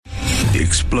the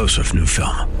explosive new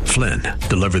film, Flynn,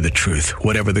 Deliver the Truth,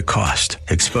 Whatever the Cost,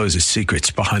 exposes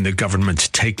secrets behind the government's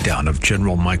takedown of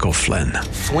General Michael Flynn.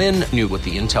 Flynn knew what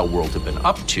the intel world had been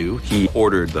up to. He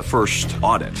ordered the first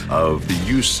audit of the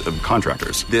use of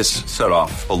contractors. This set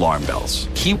off alarm bells.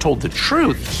 He told the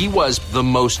truth. He was the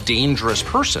most dangerous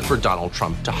person for Donald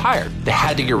Trump to hire. They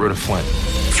had to get rid of Flynn.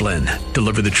 Flynn,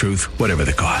 Deliver the Truth, Whatever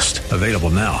the Cost. Available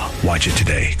now. Watch it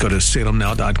today. Go to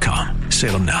salemnow.com.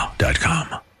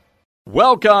 salemnow.com.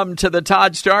 Welcome to the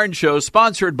Todd Starnes Show,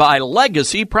 sponsored by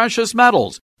Legacy Precious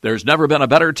Metals. There's never been a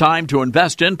better time to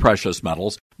invest in precious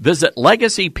metals. Visit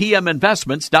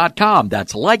LegacyPMInvestments.com.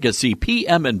 That's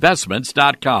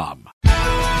LegacyPMInvestments.com.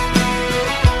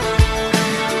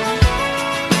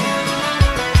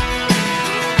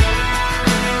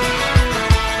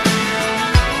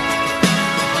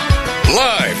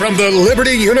 Live from the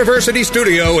Liberty University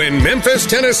studio in Memphis,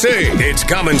 Tennessee, it's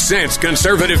Common Sense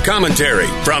Conservative Commentary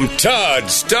from Todd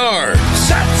Starnes.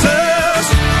 That's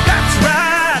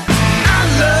right.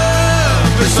 I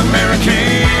love this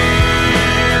American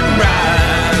ride.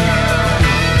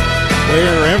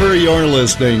 Wherever you're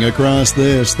listening across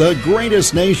the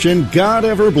greatest nation God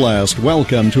ever blessed,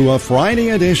 welcome to a Friday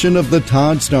edition of the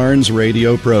Todd Starnes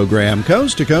radio program,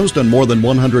 coast to coast on more than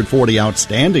 140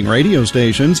 outstanding radio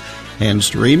stations and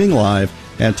streaming live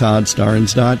at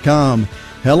ToddStarnes.com.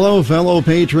 Hello, fellow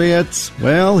patriots.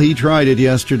 Well, he tried it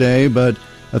yesterday, but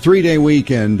a 3-day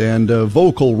weekend and a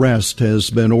vocal rest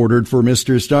has been ordered for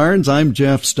Mr. Starnes. I'm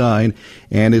Jeff Stein,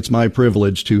 and it's my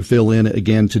privilege to fill in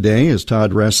again today as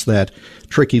Todd rests that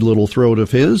tricky little throat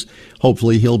of his.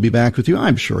 Hopefully he'll be back with you.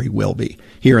 I'm sure he will be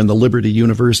here in the Liberty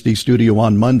University studio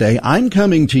on Monday. I'm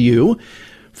coming to you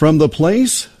from the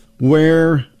place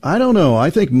where, I don't know,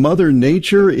 I think Mother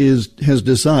Nature has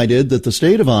decided that the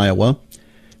state of Iowa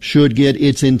should get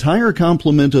its entire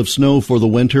complement of snow for the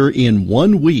winter in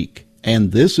 1 week.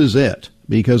 And this is it,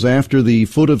 because after the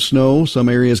foot of snow some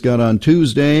areas got on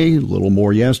Tuesday, a little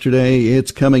more yesterday,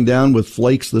 it's coming down with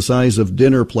flakes the size of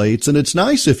dinner plates, and it's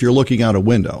nice if you're looking out a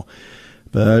window.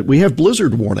 But we have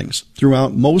blizzard warnings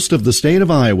throughout most of the state of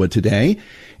Iowa today,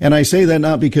 and I say that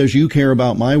not because you care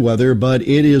about my weather, but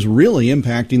it is really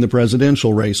impacting the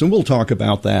presidential race, and we'll talk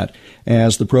about that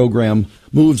as the program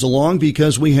moves along,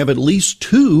 because we have at least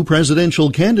 2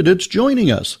 presidential candidates joining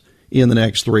us in the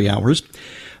next 3 hours.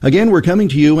 Again, we're coming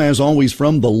to you, as always,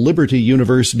 from the Liberty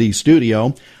University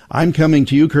studio. I'm coming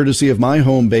to you courtesy of my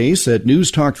home base at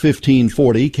News Talk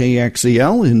 1540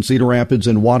 KXEL in Cedar Rapids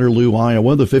and Waterloo,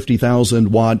 Iowa, the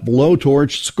 50,000-watt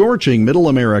blowtorch scorching Middle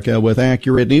America with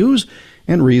accurate news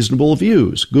and reasonable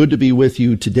views. Good to be with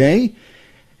you today.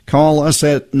 Call us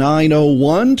at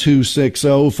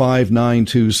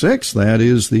 901-260-5926. That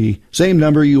is the same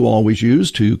number you always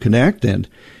use to connect and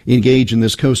engage in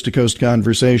this coast-to-coast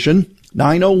conversation.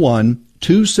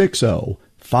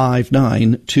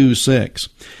 901-260-5926.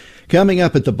 Coming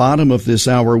up at the bottom of this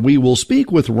hour, we will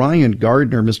speak with Ryan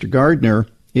Gardner. Mr. Gardner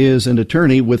is an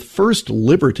attorney with First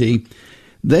Liberty.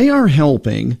 They are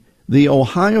helping the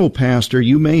Ohio pastor.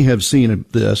 You may have seen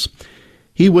this.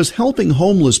 He was helping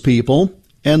homeless people,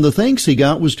 and the thanks he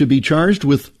got was to be charged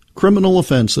with criminal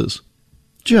offenses.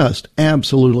 Just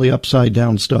absolutely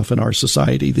upside-down stuff in our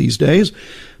society these days.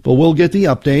 But we'll get the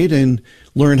update and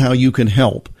learn how you can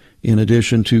help, in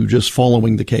addition to just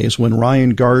following the case, when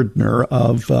Ryan Gardner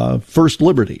of First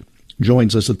Liberty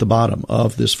joins us at the bottom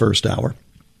of this first hour.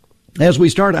 As we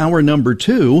start hour number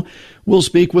 2, we'll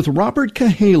speak with Robert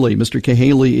Cahaly. Mr.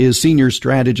 Cahaly is senior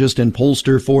strategist and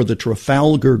pollster for the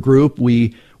Trafalgar Group.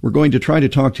 We were going to try to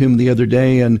talk to him the other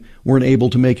day and weren't able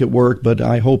to make it work, but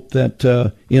I hope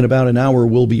that in about an hour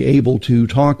we'll be able to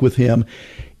talk with him,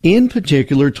 in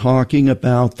particular talking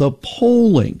about the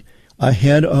polling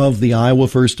ahead of the Iowa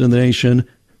First in the Nation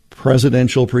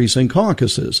presidential precinct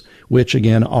caucuses, which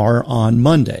again are on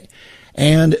Monday.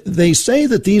 And they say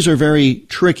that these are very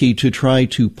tricky to try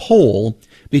to poll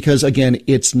because, again,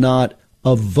 it's not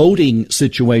a voting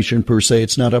situation per se.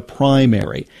 It's not a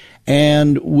primary.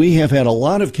 And we have had a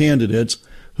lot of candidates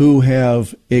who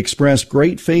have expressed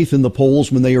great faith in the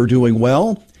polls when they are doing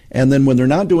well. And then when they're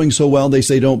not doing so well, they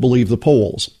say don't believe the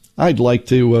polls. I'd like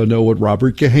to know what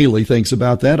Robert Cahaly thinks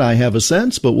about that. I have a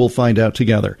sense, but we'll find out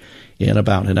together in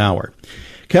about an hour.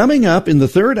 Coming up in the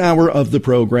third hour of the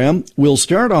program, we'll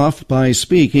start off by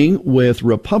speaking with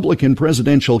Republican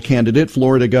presidential candidate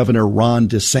Florida Governor Ron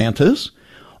DeSantis.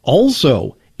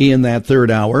 Also in that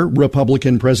third hour,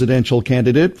 Republican presidential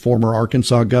candidate, former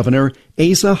Arkansas Governor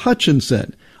Asa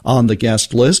Hutchinson on the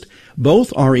guest list.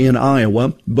 Both are in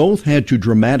Iowa. Both had to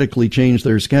dramatically change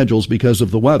their schedules because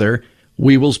of the weather.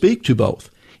 We will speak to both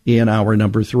in hour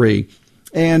number 3.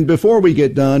 And before we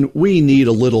get done, we need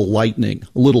a little lightning,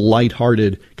 a little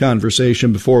lighthearted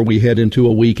conversation before we head into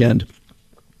a weekend.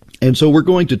 And so we're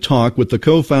going to talk with the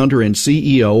co-founder and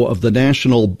CEO of the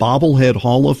National Bobblehead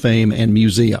Hall of Fame and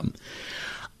Museum.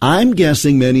 I'm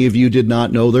guessing many of you did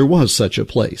not know there was such a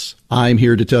place. I'm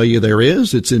here to tell you there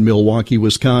is. It's in Milwaukee,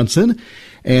 Wisconsin.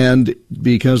 And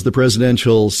because the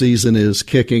presidential season is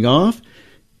kicking off,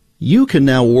 you can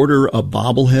now order a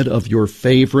bobblehead of your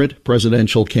favorite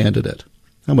presidential candidate.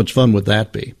 How much fun would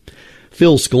that be?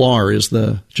 Phil Sklar is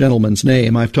the gentleman's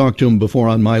name. I've talked to him before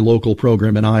on my local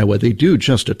program in Iowa. They do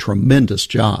just a tremendous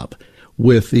job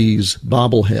with these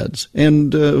bobbleheads.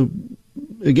 And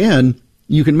again,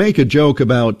 you can make a joke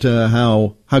about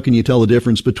how can you tell the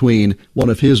difference between one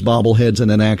of his bobbleheads and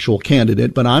an actual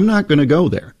candidate, but I'm not going to go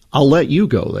there. I'll let you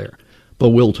go there. But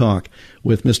we'll talk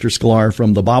with Mr. Sklar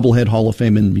from the Bobblehead Hall of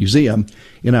Fame and Museum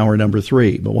in hour number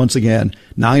 3. But once again,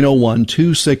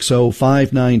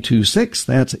 901-260-5926.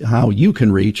 That's how you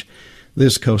can reach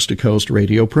this coast-to-coast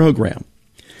radio program.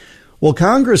 Well,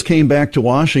 Congress came back to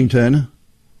Washington.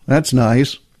 That's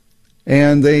nice.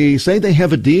 And they say they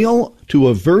have a deal to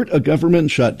avert a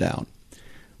government shutdown.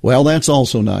 Well, that's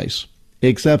also nice.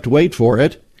 Except, wait for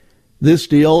it, this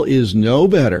deal is no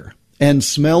better and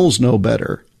smells no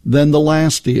better than the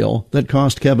last deal that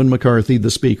cost Kevin McCarthy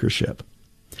the speakership.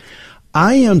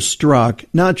 I am struck,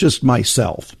 not just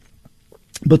myself,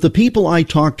 but the people I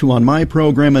talk to on my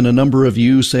program, and a number of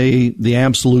you say the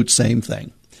absolute same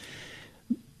thing.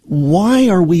 Why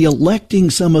are we electing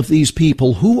some of these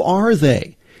people? Who are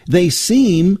they? They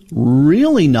seem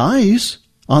really nice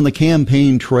on the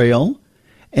campaign trail,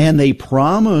 and they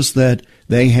promise that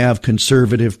they have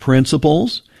conservative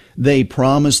principles. They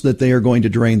promise that they are going to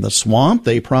drain the swamp.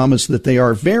 They promise that they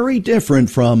are very different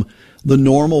from the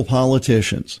normal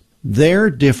politicians. They're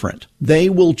different. They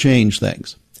will change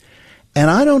things. And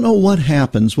I don't know what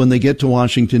happens when they get to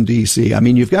Washington, D.C. I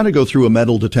mean, you've got to go through a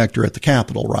metal detector at the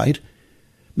Capitol, right?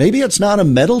 Maybe it's not a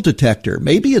metal detector.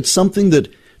 Maybe it's something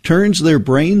that turns their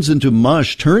brains into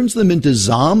mush, turns them into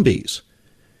zombies.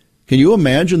 Can you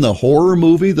imagine the horror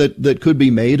movie that could be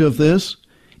made of this?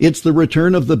 It's the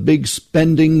return of the big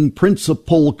spending,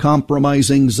 principle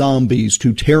compromising zombies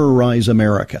to terrorize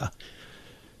America.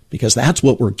 Because that's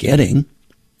what we're getting.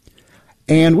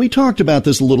 And we talked about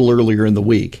this a little earlier in the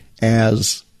week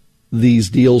as these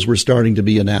deals were starting to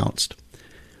be announced.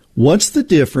 What's the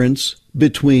difference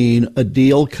between a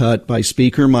deal cut by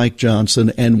Speaker Mike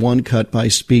Johnson and one cut by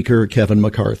Speaker Kevin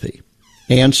McCarthy?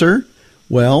 Answer?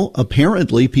 Well,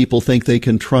 apparently people think they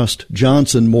can trust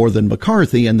Johnson more than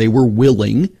McCarthy, and they were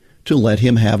willing to let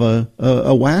him have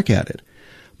a whack at it.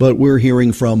 But we're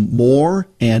hearing from more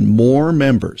and more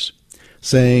members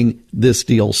saying this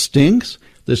deal stinks.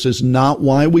 This is not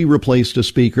why we replaced a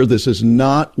speaker. This is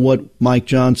not what Mike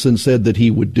Johnson said that he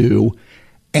would do,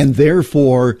 and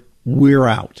therefore we're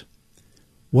out.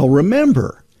 Well,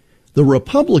 remember, the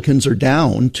Republicans are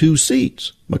down 2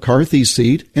 seats, McCarthy's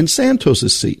seat and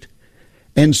Santos's seat.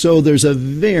 And so there's a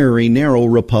very narrow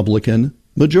Republican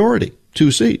majority,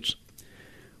 2 seats,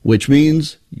 which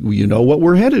means you know what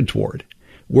we're headed toward.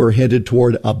 We're headed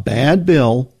toward a bad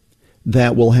bill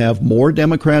that will have more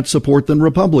Democrat support than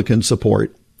Republican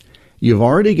support. You've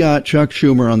already got Chuck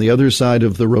Schumer on the other side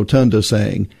of the rotunda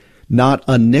saying, not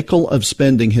a nickel of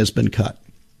spending has been cut.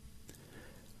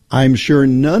 I'm sure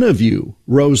none of you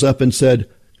rose up and said,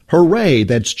 hooray,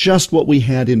 that's just what we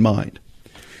had in mind.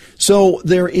 So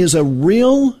there is a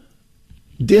real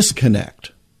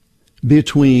disconnect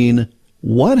between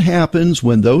what happens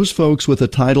when those folks with a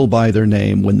title by their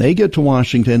name, when they get to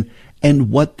Washington, and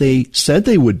what they said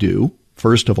they would do,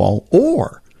 first of all,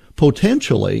 or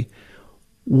potentially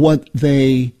what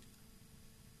they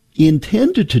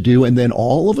intended to do, and then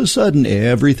all of a sudden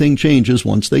everything changes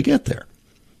once they get there.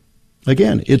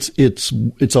 Again,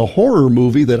 it's a horror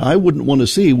movie that I wouldn't want to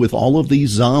see with all of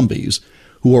these zombies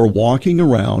who are walking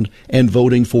around and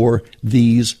voting for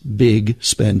these big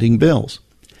spending bills.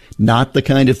 Not the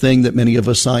kind of thing that many of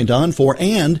us signed on for.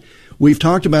 And we've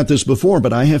talked about this before,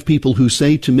 but I have people who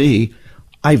say to me,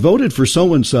 I voted for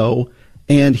so-and-so,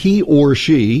 and he or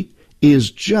she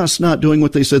is just not doing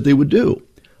what they said they would do.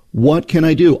 What can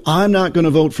I do? I'm not going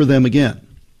to vote for them again.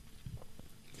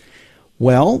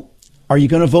 Well, are you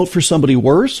going to vote for somebody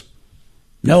worse?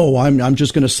 No, I'm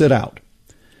just going to sit out.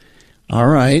 All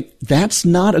right, that's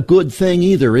not a good thing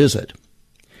either, is it?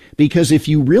 Because if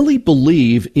you really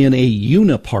believe in a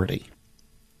uniparty,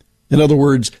 in other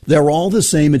words, they're all the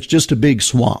same, it's just a big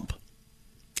swamp.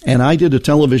 And I did a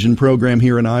television program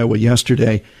here in Iowa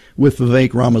yesterday with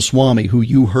Vivek Ramaswamy, who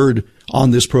you heard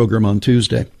on this program on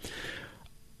Tuesday.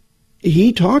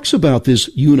 He talks about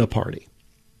this uniparty.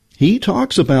 he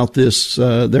talks about this,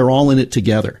 they're all in it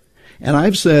together. And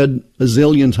I've said a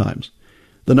zillion times,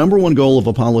 the number one goal of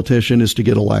a politician is to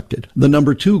get elected. The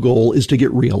number two goal is to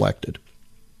get reelected.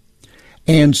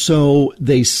 And so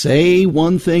they say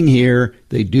one thing here,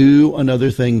 they do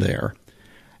another thing there.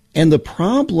 And the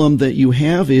problem that you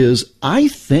have is,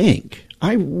 I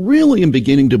really am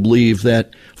beginning to believe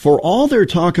that for all their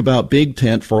talk about big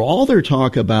tent, for all their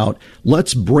talk about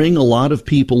let's bring a lot of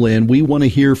people in, we want to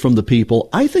hear from the people,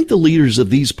 I think the leaders of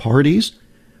these parties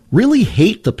really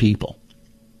hate the people.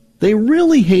 They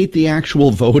really hate the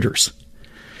actual voters.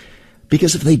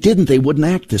 Because if they didn't, they wouldn't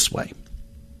act this way.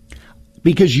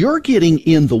 Because you're getting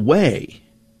in the way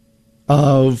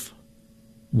of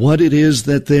what it is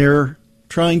that they're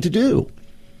trying to do.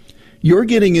 You're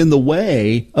getting in the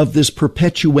way of this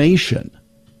perpetuation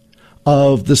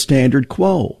of the status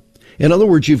quo. In other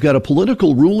words, you've got a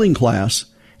political ruling class,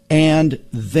 and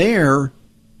their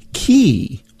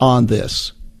key on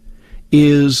this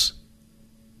is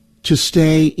to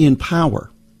stay in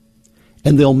power.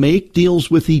 And they'll make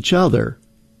deals with each other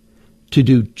to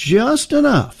do just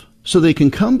enough so they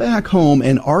can come back home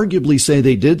and arguably say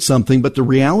they did something. But the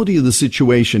reality of the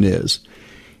situation is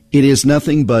it is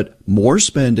nothing but more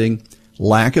spending,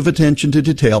 lack of attention to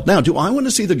detail. Now, do I want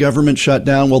to see the government shut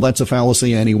down? Well, that's a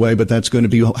fallacy anyway, but that's going to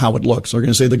be how it looks. They're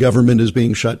going to say the government is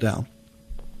being shut down.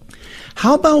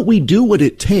 How about we do what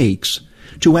it takes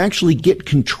to actually get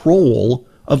control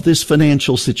of this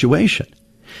financial situation?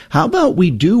 How about we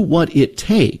do what it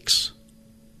takes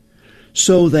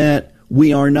so that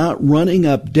we are not running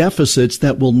up deficits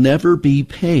that will never be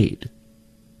paid?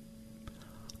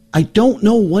 I don't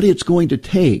know what it's going to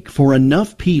take for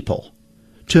enough people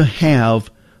to have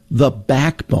the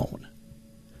backbone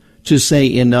to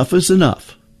say enough is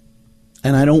enough.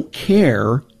 And I don't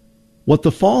care what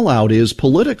the fallout is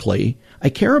politically. I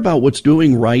care about what's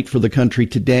doing right for the country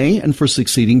today and for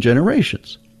succeeding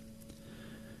generations.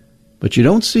 But you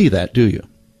don't see that, do you?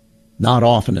 Not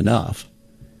often enough.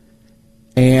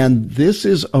 And this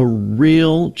is a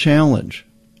real challenge.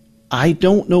 I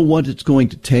don't know what it's going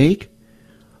to take,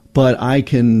 but I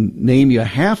can name you a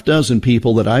half dozen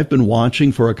people that I've been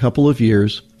watching for a couple of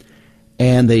years,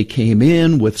 and they came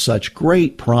in with such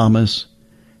great promise,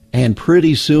 and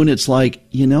pretty soon it's like,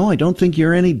 I don't think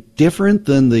you're any different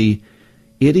than the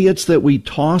idiots that we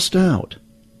tossed out.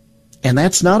 And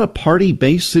that's not a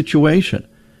party-based situation.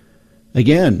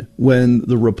 Again, when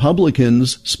the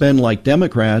Republicans spend like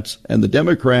Democrats and the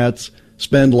Democrats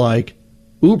spend like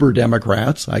uber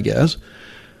Democrats, I guess,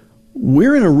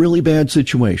 we're in a really bad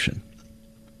situation.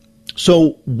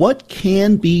 So what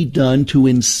can be done to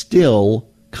instill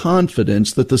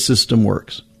confidence that the system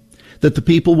works, that the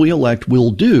people we elect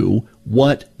will do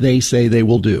what they say they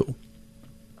will do?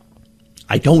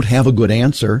 I don't have a good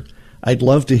answer. I'd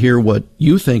love to hear what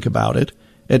you think about it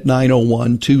at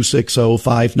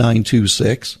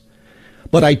 901-260-5926.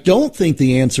 But I don't think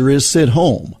the answer is sit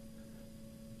home.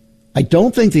 I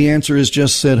don't think the answer is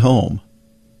just sit home.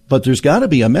 But there's got to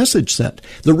be a message sent.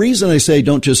 The reason I say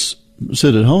don't just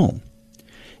sit at home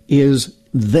is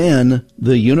then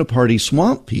the uniparty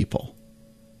swamp people,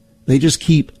 they just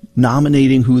keep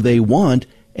nominating who they want,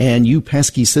 and you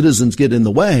pesky citizens get in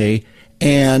the way,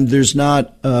 and there's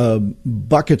not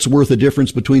buckets worth of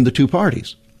difference between the two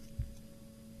parties.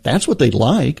 That's what they'd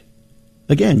like.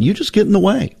 Again, you just get in the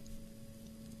way.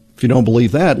 If you don't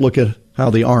believe that, look at how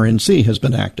the RNC has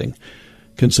been acting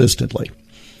consistently.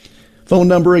 Phone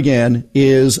number again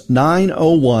is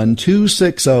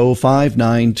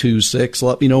 901-260-5926.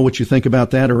 Let me know what you think about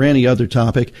that or any other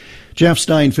topic. Jeff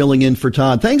Stein filling in for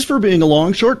Todd. Thanks for being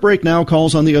along. Short break now.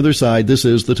 Calls on the other side. This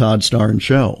is the Todd Starnes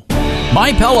Show.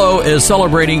 MyPillow is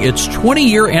celebrating its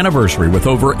 20-year anniversary with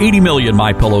over 80 million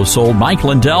MyPillows sold. Mike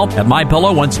Lindell at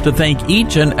MyPillow wants to thank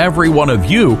each and every one of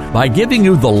you by giving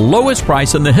you the lowest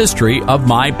price in the history of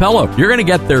MyPillow. You're going to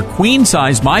get their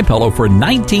queen-size MyPillow for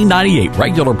 $19.98,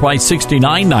 regular price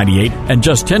 $69.98, and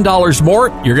just $10 more,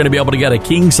 you're going to be able to get a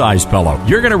king-size pillow.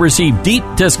 You're going to receive deep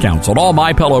discounts on all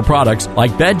MyPillow products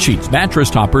like bed sheets, mattress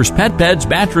toppers, pet beds,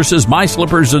 mattresses, my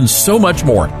slippers, and so much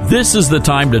more. This is the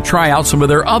time to try out some of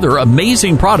their other amazing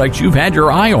products you've had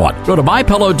your eye on. Go to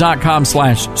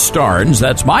MyPillow.com/Starnes.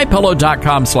 That's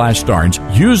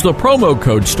MyPillow.com/Starnes. Use the promo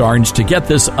code Starnes to get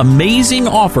this amazing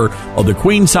offer of the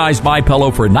queen-size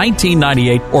MyPillow for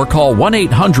 $19.98 or call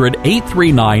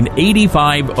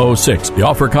 1-800-839-8506. The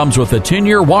offer comes with a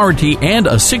 10-year warranty and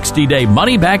a 60-day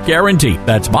money-back guarantee.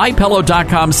 That's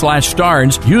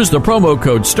MyPillow.com/Starnes. Use the promo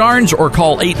code Starnes or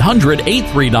call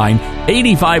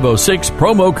 800-839-8506.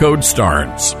 Promo code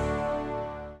Starnes.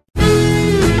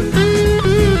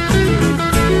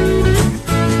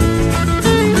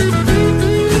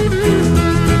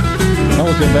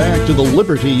 back to the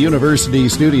Liberty University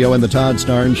studio and the Todd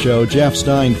Starnes Show. Jeff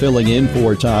Stein filling in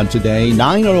for Todd today.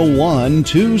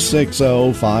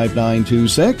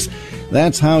 901-260-5926.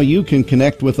 That's how you can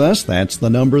connect with us. That's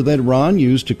the number that Ron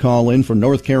used to call in from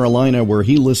North Carolina, where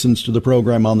he listens to the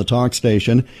program on the talk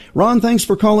station. Ron, thanks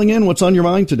for calling in. What's on your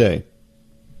mind today?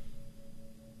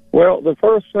 Well, the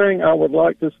first thing I would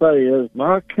like to say is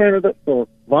my candidate for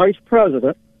vice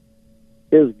president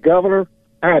is Governor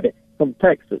Abbott from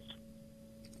Texas.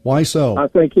 Why so? I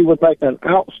think he would make an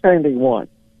outstanding one.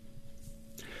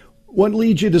 What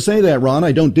leads you to say that, Ron?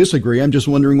 I don't disagree. I'm just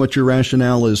wondering what your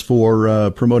rationale is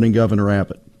for promoting Governor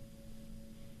Abbott.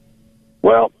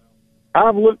 Well,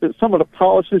 I've looked at some of the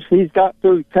policies he's got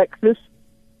through Texas.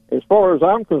 As far as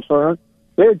I'm concerned,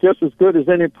 they're just as good as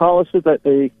any policy that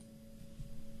the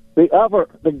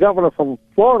governor from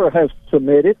Florida has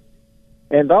submitted.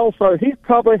 And also, he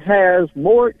probably has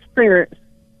more experience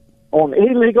on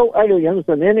illegal aliens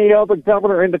than any other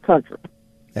governor in the country.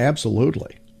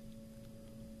 Absolutely.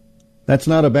 That's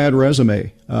not a bad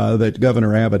resume that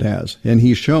Governor Abbott has, and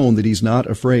he's shown that he's not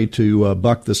afraid to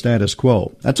buck the status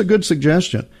quo. That's a good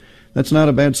suggestion. That's not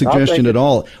a bad suggestion at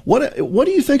all. What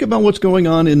do you think about what's going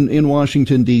on in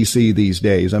Washington, D.C. these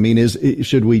days? I mean,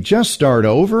 should we just start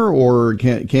over, or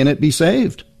can it be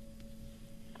saved?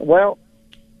 Well,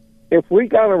 if we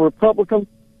got a Republican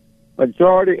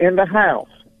majority in the House,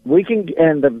 we can,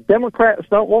 and the Democrats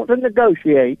don't want to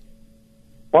negotiate,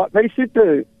 what they should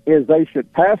do is they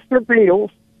should pass their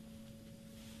bills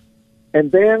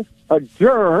and then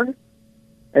adjourn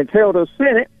and tell the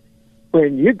Senate,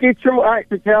 when you get your act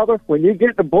together, when you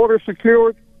get the border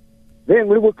secured, then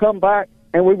we will come back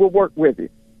and we will work with you.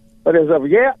 But as of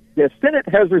yet, the Senate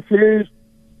has refused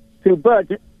to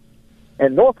budget,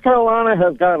 and North Carolina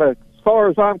has got, as far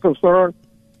as I'm concerned,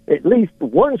 at least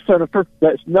one senator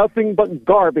that's nothing but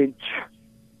garbage.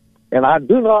 And I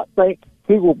do not think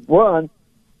he will run.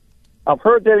 I've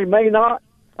heard that he may not.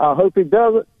 I hope he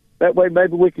doesn't. That way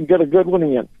maybe we can get a good one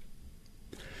in.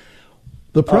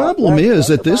 The problem is,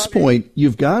 at this point,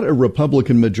 you've got a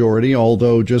Republican majority,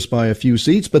 although just by a few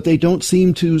seats, but they don't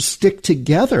seem to stick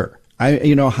together.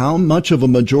 How much of a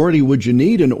majority would you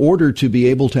need in order to be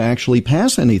able to actually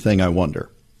pass anything, I wonder?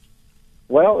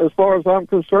 Well, as far as I'm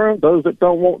concerned, those that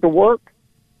don't want to work,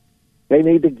 they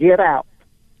need to get out.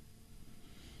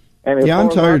 And as I'm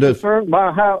tired of concerned,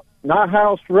 my house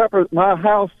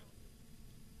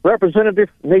representative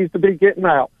needs to be getting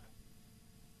out.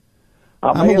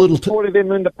 I may have supported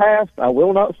him in the past. I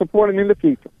will not support him in the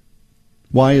future.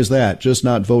 Why is that? Just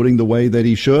not voting the way that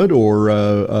he should,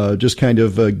 or just kind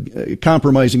of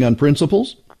compromising on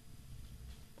principles?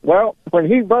 Well, when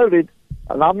he voted,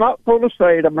 and I'm not going to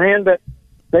say the man that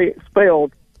they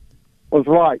expelled was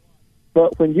right,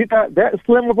 but when you got that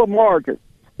slim of a margin,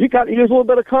 you got to use a little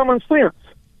bit of common sense.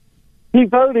 He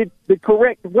voted the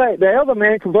correct way. The other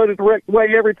man can vote the correct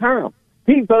way every time.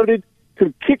 He voted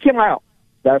to kick him out.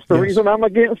 That's the reason I'm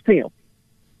against him.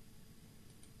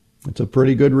 That's a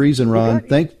pretty good reason, Ron.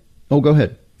 Go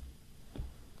ahead.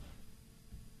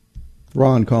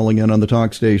 Ron calling in on the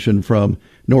talk station from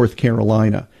North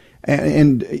Carolina.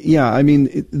 And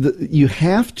you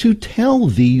have to tell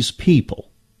these people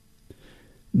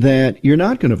that you're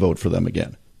not going to vote for them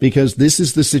again, because this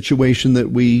is the situation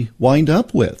that we wind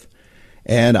up with.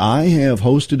 And I have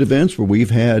hosted events where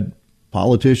we've had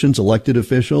politicians, elected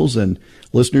officials, and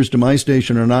listeners to my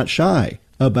station are not shy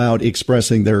about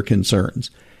expressing their concerns.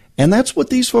 And that's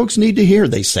what these folks need to hear.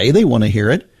 They say they want to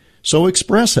hear it, so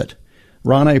express it.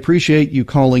 Ron, I appreciate you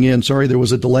calling in. Sorry, there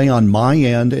was a delay on my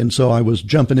end, and so I was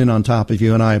jumping in on top of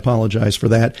you, and I apologize for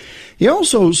that. He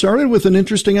also started with an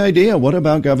interesting idea. What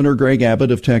about Governor Greg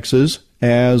Abbott of Texas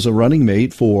as a running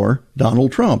mate for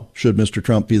Donald Trump, should Mr.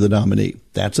 Trump be the nominee?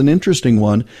 That's an interesting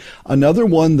one. Another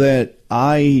one that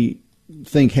I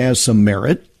think has some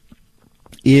merit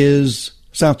is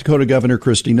South Dakota Governor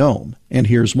Kristi Noem, and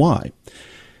here's why.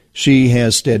 She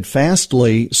has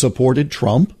steadfastly supported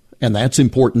Trump, and that's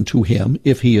important to him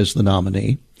if he is the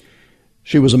nominee.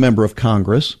 She was a member of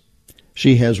Congress.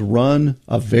 She has run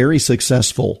a very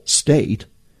successful state.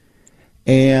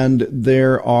 And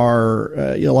there are,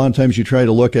 a lot of times you try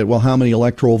to look at, well, how many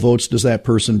electoral votes does that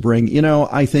person bring?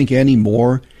 I think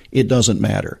anymore, it doesn't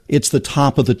matter. It's the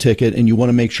top of the ticket, and you want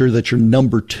to make sure that your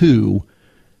number two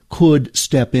could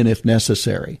step in if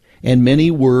necessary. And many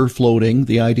were floating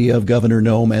the idea of Governor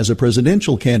Noem as a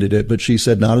presidential candidate, but she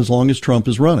said not as long as Trump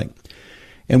is running.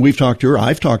 And we've talked to her.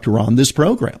 I've talked to her on this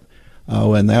program.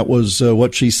 And that was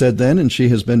what she said then, and she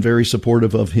has been very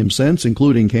supportive of him since,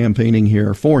 including campaigning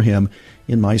here for him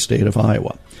in my state of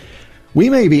Iowa. We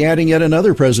may be adding yet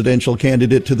another presidential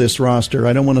candidate to this roster.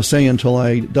 I don't want to say until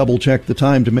I double-check the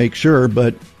time to make sure,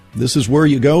 but this is where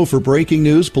you go for breaking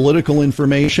news, political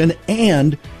information,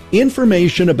 and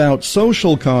information about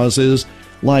social causes,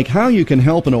 like how you can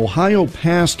help an Ohio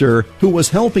pastor who was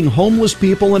helping homeless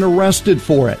people and arrested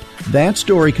for it. That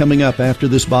story coming up after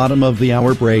this bottom of the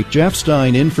hour break. Jeff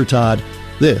Stein in for Todd.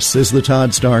 This is the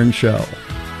Todd Starnes Show.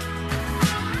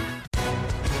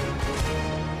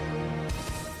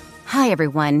 Hi,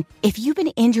 everyone. If you've been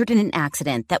injured in an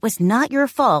accident that was not your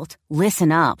fault,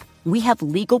 listen up. We have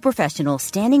legal professionals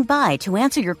standing by to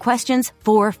answer your questions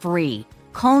for free.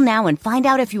 Call now and find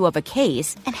out if you have a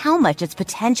case and how much it's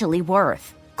potentially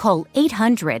worth. Call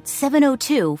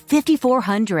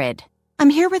 800-702-5400. I'm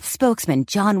here with spokesman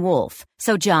John Wolf.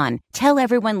 So, John, tell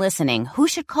everyone listening who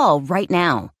should call right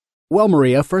now. Well,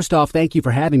 Maria, first off, thank you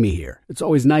for having me here. It's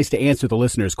always nice to answer the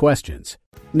listeners' questions.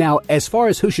 Now, as far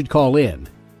as who should call in,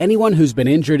 anyone who's been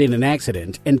injured in an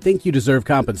accident and think you deserve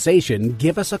compensation,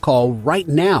 give us a call right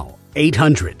now.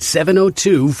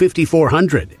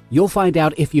 800-702-5400. You'll find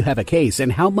out if you have a case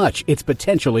and how much it's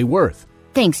potentially worth.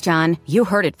 Thanks, John. You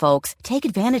heard it, folks. Take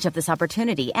advantage of this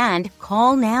opportunity and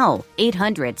call now.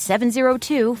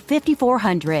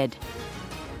 800-702-5400.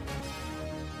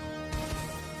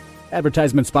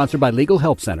 Advertisement sponsored by Legal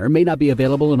Help Center. May not be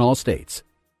available in all states.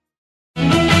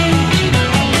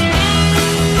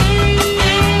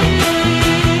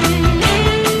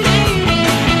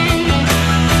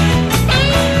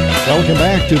 Welcome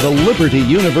back to the Liberty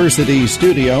University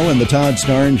studio and the Todd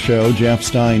Starnes Show. Jeff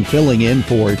Stein filling in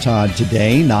for Todd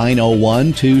today.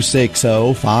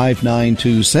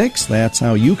 901-260-5926. That's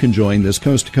how you can join this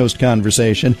coast-to-coast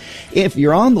conversation. If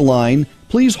you're on the line,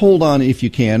 please hold on if you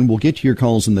can. We'll get to your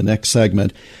calls in the next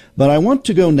segment. But I want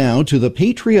to go now to the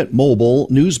Patriot Mobile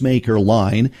Newsmaker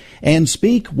line and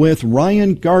speak with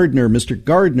Ryan Gardner. Mr.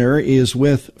 Gardner is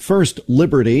with First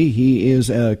Liberty. He is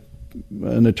an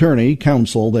attorney,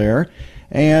 counsel there,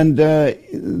 and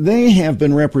they have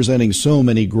been representing so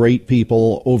many great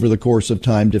people over the course of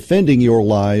time, defending your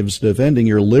lives, defending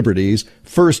your liberties.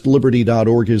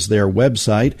 FirstLiberty.org is their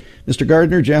website. Mr.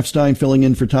 Gardner, Jeff Stein filling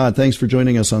in for Todd. Thanks for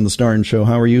joining us on the Starnes Show.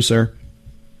 How are you, sir?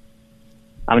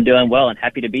 I'm doing well and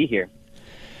happy to be here.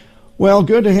 Well,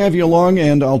 good to have you along,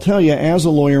 and I'll tell you, as a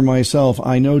lawyer myself,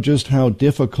 I know just how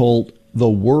difficult the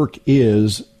work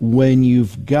is when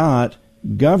you've got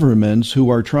governments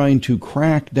who are trying to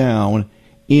crack down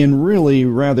in really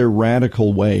rather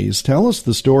radical ways. Tell us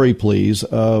the story, please,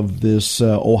 of this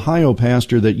Ohio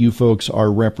pastor that you folks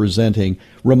are representing.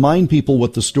 Remind people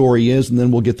what the story is, and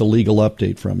then we'll get the legal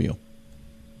update from you.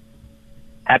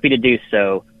 Happy to do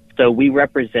so. So we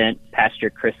represent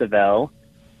Pastor Chris Avell,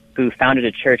 who founded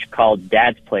a church called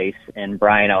Dad's Place in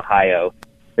Bryan, Ohio.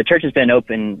 The church has been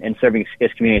open and serving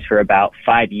its communities for about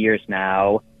 5 years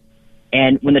now.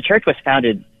 And when the church was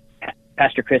founded,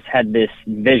 Pastor Chris had this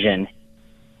vision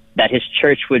that his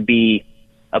church would be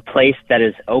a place that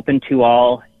is open to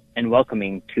all and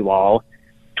welcoming to all,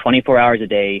 24 hours a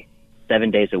day, 7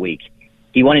 days a week.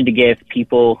 He wanted to give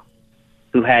people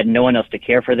who had no one else to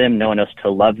care for them, no one else to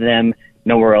love them,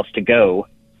 nowhere else to go,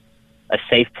 a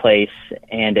safe place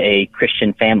and a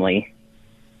Christian family.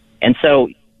 And so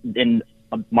in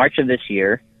March of this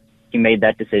year, he made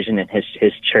that decision, and his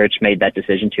church made that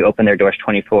decision to open their doors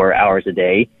 24 hours a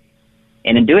day.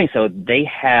 And in doing so, they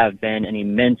have been an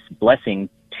immense blessing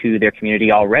to their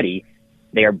community already.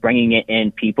 They are bringing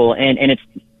in people, and it's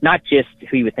not just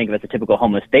who you would think of as a typical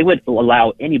homeless. They would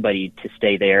allow anybody to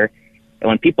stay there. And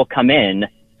when people come in,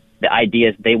 the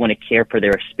idea is they want to care for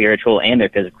their spiritual and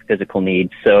their physical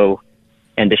needs. So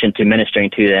in addition to ministering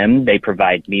to them, they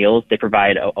provide meals. They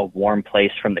provide a warm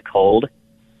place from the cold.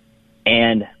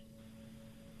 And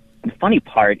the funny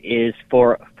part is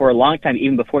for a long time,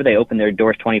 even before they opened their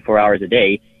doors 24 hours a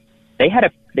day, they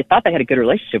thought they had a good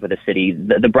relationship with the city.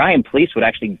 The Bryan police would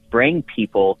actually bring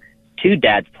people to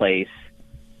Dad's Place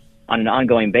on an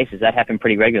ongoing basis. That happened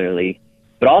pretty regularly.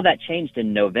 But all that changed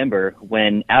in November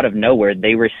when, out of nowhere,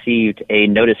 they received a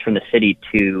notice from the city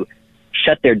to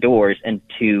shut their doors and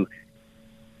to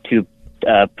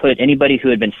put anybody who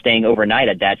had been staying overnight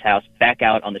at Dad's house back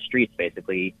out on the streets,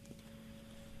 basically.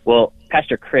 Well,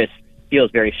 Pastor Chris feels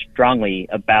very strongly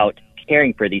about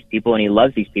caring for these people, and he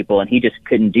loves these people, and he just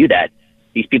couldn't do that.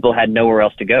 These people had nowhere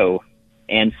else to go,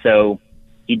 and so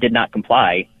he did not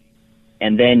comply.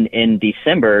 And then in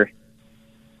December,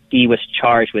 he was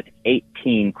charged with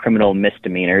 18 criminal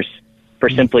misdemeanors for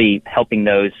simply helping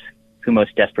those who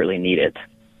most desperately need it.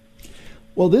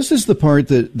 Well, this is the part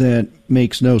that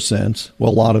makes no sense.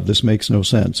 Well, a lot of this makes no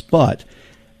sense, but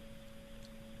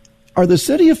Are the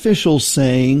city officials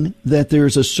saying that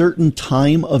there's a certain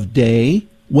time of day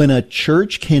when a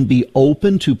church can be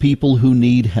open to people who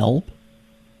need help?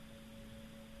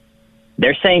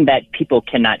 They're saying that people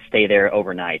cannot stay there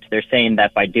overnight. They're saying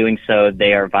that by doing so,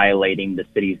 they are violating the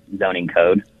city's zoning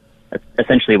code. That's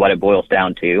essentially what it boils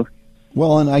down to.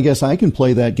 Well, and I guess I can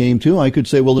play that game, too. I could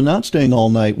say, well, they're not staying all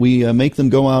night. We make them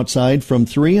go outside from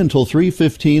 3 until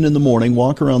 3:15 in the morning,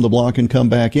 walk around the block, and come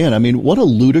back in. I mean, what a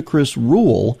ludicrous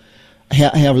rule.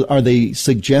 Are they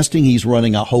suggesting he's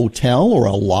running a hotel or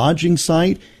a lodging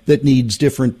site that needs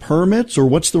different permits? Or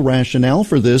what's the rationale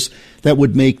for this that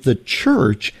would make the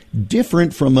church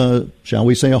different from a, shall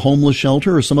we say, a homeless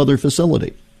shelter or some other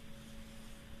facility?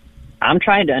 I'm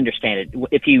trying to understand it.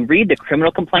 If you read the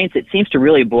criminal complaints, it seems to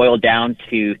really boil down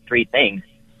to three things.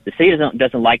 The city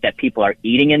doesn't like that people are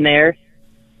eating in there,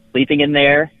 sleeping in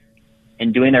there,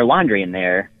 and doing their laundry in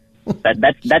there.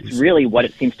 That's really what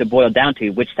it seems to boil down to,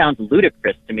 which sounds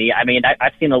ludicrous to me. I mean,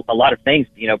 I've seen a lot of things,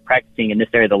 practicing in this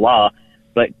area of the law,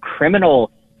 but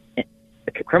criminal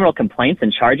complaints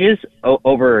and charges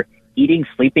over eating,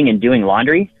 sleeping, and doing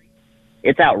laundry,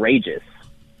 it's outrageous.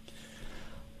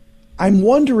 I'm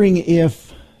wondering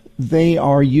if they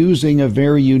are using a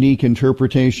very unique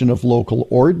interpretation of local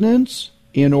ordinance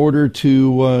in order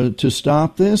to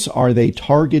stop this. Are they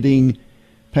targeting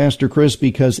Pastor Chris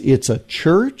because it's a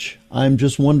church? I'm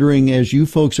just wondering, as you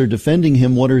folks are defending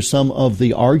him, what are some of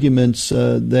the arguments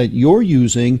that you're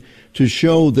using to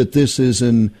show that this is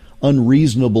an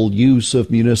unreasonable use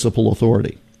of municipal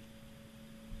authority?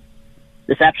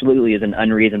 This absolutely is an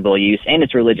unreasonable use, and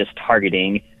it's religious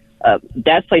targeting.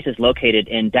 Dad's Place is located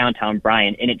in downtown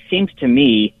Bryan, and it seems to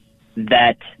me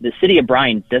that the city of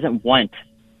Bryan doesn't want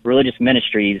religious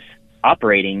ministries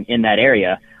operating in that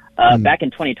area. Back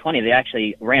in 2020, they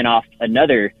actually ran off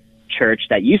another church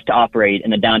that used to operate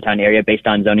in the downtown area based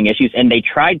on zoning issues, and they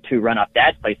tried to run off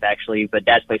Dad's Place, actually, but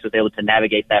Dad's Place was able to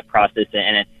navigate that process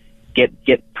and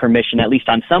get permission, at least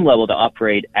on some level, to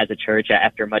operate as a church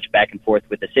after much back and forth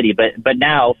with the city. But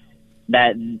now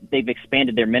that they've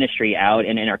expanded their ministry out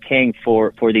and are caring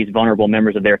for these vulnerable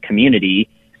members of their community,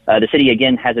 the city,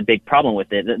 again, has a big problem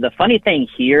with it. The funny thing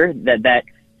here that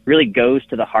really goes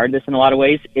to the heart of this in a lot of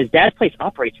ways is Dad's Place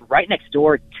operates right next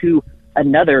door to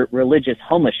another religious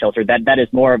homeless shelter that is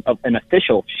more of an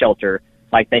official shelter.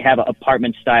 Like, they have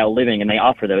apartment-style living, and they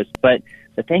offer those. But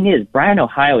the thing is, Bryan,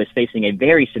 Ohio is facing a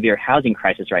very severe housing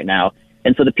crisis right now.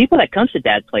 And so the people that come to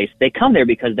Dad's Place, they come there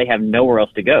because they have nowhere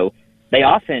else to go. They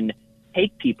often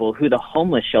take people who the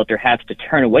homeless shelter has to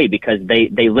turn away because they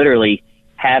literally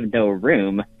have no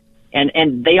room.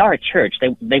 And they are a church.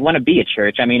 They want to be a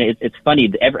church. I mean, it's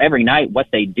funny. Every night what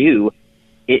they do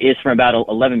is from about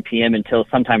 11 p.m. until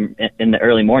sometime in the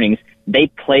early mornings. They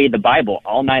play the Bible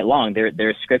all night long.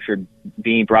 There's scripture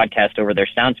being broadcast over their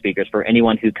sound speakers for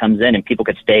anyone who comes in, and people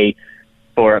could stay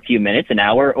for a few minutes, an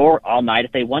hour, or all night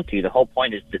if they want to. The whole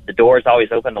point is that the door is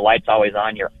always open, the light's always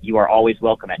on. You are always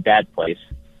welcome at Dad's Place.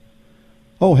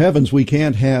 Oh, heavens, we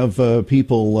can't have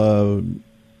people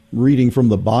reading from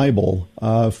the Bible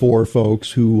for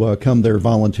folks who come there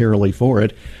voluntarily for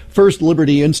it. First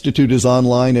Liberty Institute is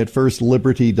online at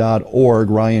firstliberty.org.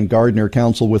 Ryan Gardner,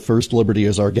 counsel with First Liberty,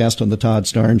 is our guest on the Todd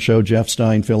Starnes Show. Jeff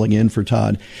Stein filling in for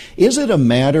Todd. Is it a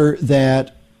matter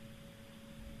that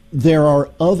there are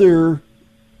other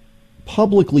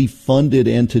publicly funded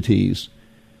entities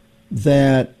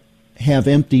that have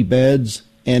empty beds?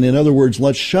 And in other words,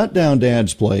 let's shut down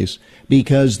Dad's Place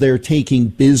because they're taking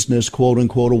business, quote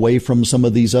unquote, away from some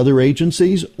of these other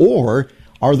agencies? Or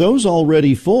are those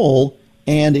already full?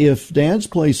 And if Dad's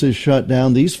Place is shut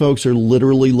down, these folks are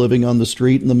literally living on the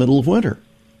street in the middle of winter.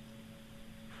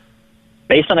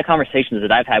 Based on the conversations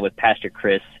that I've had with Pastor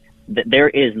Chris, there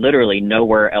is literally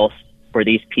nowhere else for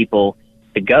these people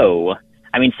to go.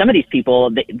 I mean, some of these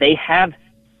people, they have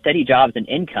steady jobs and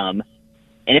income,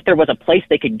 and if there was a place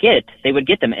they could get, they would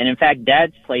get them. And in fact,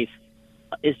 Dad's Place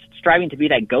is striving to be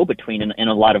that go-between in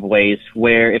a lot of ways,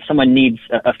 where if someone needs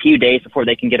a few days before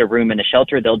they can get a room in a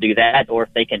shelter, they'll do that. Or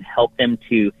if they can help them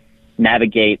to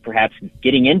navigate perhaps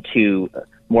getting into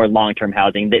more long-term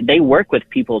housing, they work with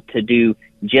people to do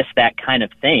just that kind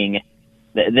of thing.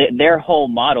 Their whole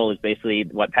model is basically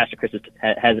what Pastor Chris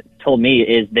has told me,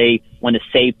 is they want to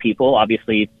save people,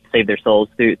 obviously save their souls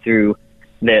through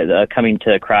the coming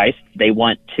to Christ. They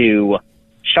want to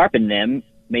sharpen them,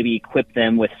 maybe equip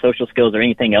them with social skills or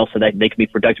anything else so that they can be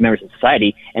productive members of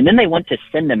society. And then they want to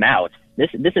send them out. This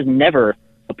is never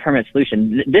a permanent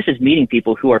solution. This is meeting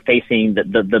people who are facing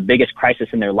the biggest crisis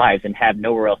in their lives and have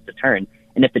nowhere else to turn.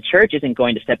 And if the church isn't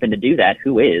going to step in to do that,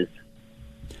 who is?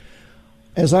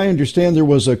 As I understand, there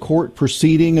was a court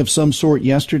proceeding of some sort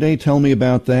yesterday. Tell me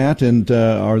about that, and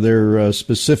are there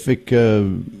specific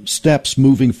steps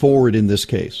moving forward in this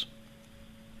case?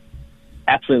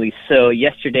 Absolutely. So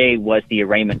yesterday was the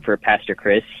arraignment for Pastor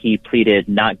Chris. He pleaded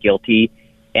not guilty,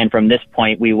 and from this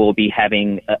point, we will be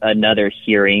having another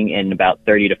hearing in about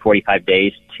 30 to 45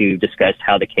 days to discuss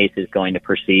how the case is going to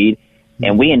proceed. Mm-hmm.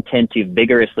 And we intend to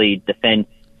vigorously defend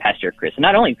Pastor Chris. And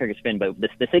not only vigorously defend, but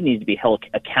the city needs to be held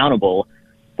accountable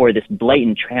for this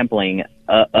blatant trampling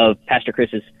of Pastor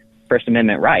Chris's First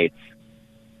Amendment rights.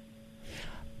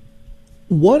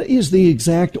 What is the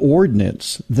exact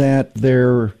ordinance that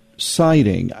they're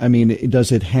citing? I mean,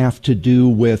 does it have to do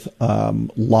with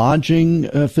lodging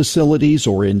facilities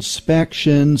or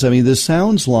inspections? I mean, this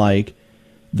sounds like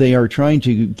they are trying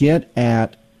to get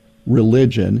at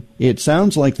religion. It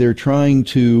sounds like they're trying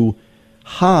to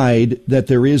hide that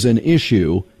there is an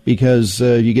issue, because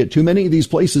you get too many of these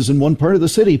places in one part of the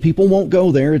city, people won't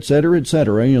go there, et cetera, et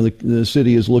cetera. You know, the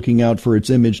city is looking out for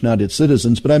its image, not its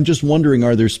citizens. But I'm just wondering,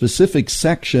 are there specific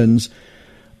sections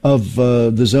of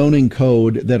the zoning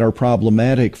code that are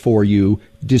problematic for you,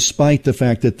 despite the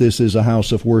fact that this is a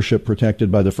house of worship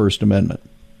protected by the First Amendment?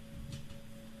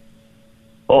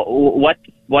 Well,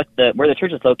 where the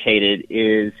church is located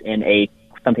is in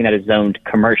something that is zoned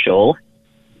commercial.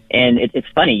 And it's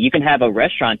funny, you can have a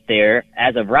restaurant there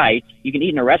as of right. You can eat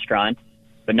in a restaurant,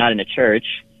 but not in a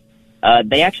church.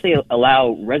 They actually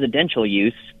allow residential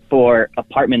use for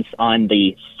apartments on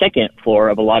the second floor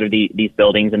of a lot of these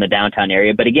buildings in the downtown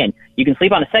area. But again, you can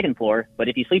sleep on the second floor, but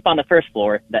if you sleep on the first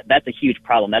floor, that's a huge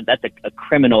problem. That's a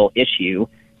criminal issue.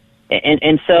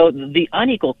 And so the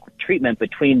unequal treatment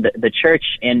between the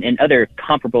church and other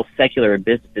comparable secular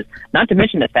businesses, not to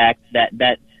mention the fact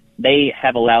that they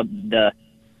have allowed the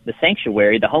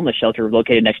sanctuary, the homeless shelter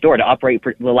located next door, to operate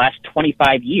for the last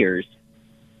 25 years.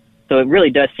 So it really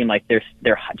does seem like they're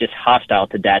just hostile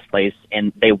to Dad's Place,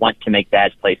 and they want to make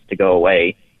Dad's Place to go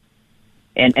away.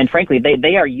 And frankly,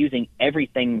 they are using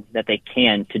everything that they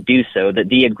can to do so.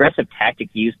 The aggressive tactic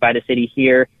used by the city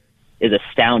here is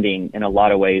astounding in a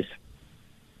lot of ways.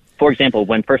 For example,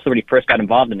 when First Liberty first got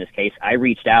involved in this case, I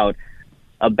reached out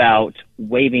about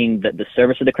waiving the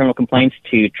service of the criminal complaints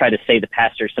to try to save the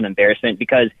pastor some embarrassment,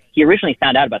 because he originally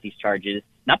found out about these charges,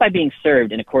 not by being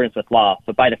served in accordance with law,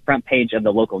 but by the front page of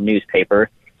the local newspaper.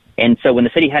 And so when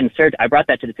the city hadn't served, I brought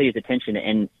that to the city's attention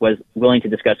and was willing to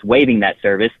discuss waiving that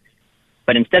service.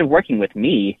 But instead of working with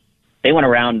me, they went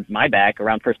around my back,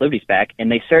 around First Liberty's back,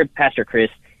 and they served Pastor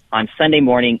Chris on Sunday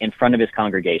morning in front of his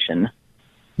congregation.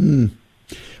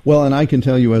 Well, and I can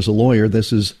tell you as a lawyer,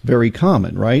 this is very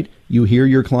common, right? You hear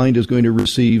your client is going to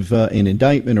receive an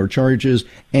indictment or charges,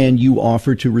 and you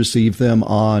offer to receive them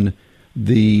on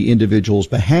the individual's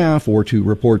behalf or to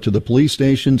report to the police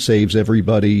station. Saves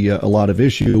everybody a lot of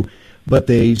issue. But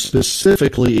they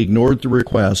specifically ignored the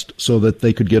request so that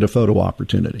they could get a photo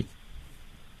opportunity.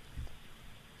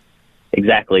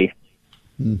 Exactly.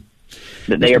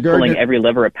 They are pulling every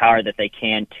lever of power that they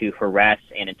can to harass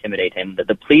and intimidate him.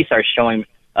 The police are showing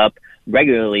up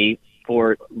regularly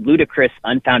for ludicrous,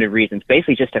 unfounded reasons,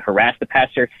 basically just to harass the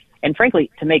pastor and, frankly,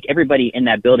 to make everybody in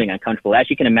that building uncomfortable. As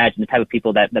you can imagine, the type of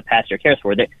people that the pastor cares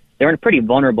for, they're in a pretty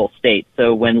vulnerable state.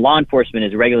 So when law enforcement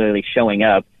is regularly showing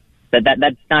up,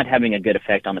 that's not having a good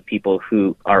effect on the people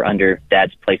who are under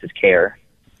Dad's Place's care.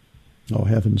 Oh,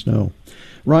 heavens no.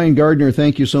 Ryan Gardner,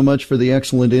 thank you so much for the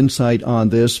excellent insight on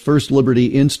this. First Liberty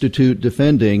Institute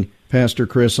defending Pastor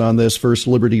Chris on this,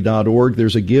 firstliberty.org.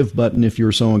 There's a give button if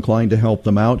you're so inclined to help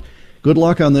them out. Good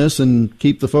luck on this, and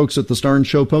keep the folks at the Starnes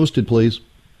Show posted, please.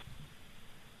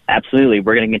 Absolutely.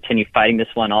 We're going to continue fighting this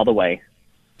one all the way.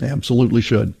 Absolutely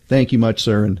should. Thank you much,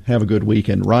 sir, and have a good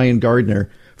weekend. Ryan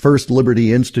Gardner, First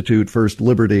Liberty Institute,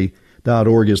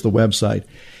 firstliberty.org is the website.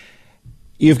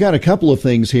 You've got a couple of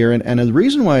things here, and the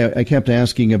reason why I kept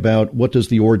asking about what does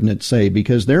the ordinance say,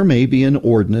 because there may be an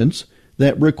ordinance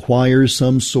that requires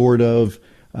some sort of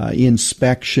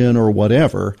inspection or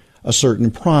whatever, a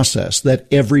certain process that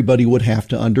everybody would have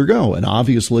to undergo. And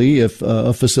obviously, if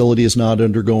a facility is not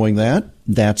undergoing that,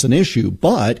 that's an issue.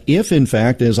 But if, in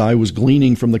fact, as I was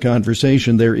gleaning from the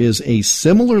conversation, there is a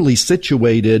similarly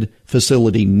situated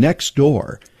facility next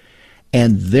door,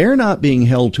 and they're not being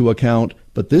held to account,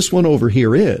 but this one over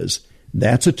here is,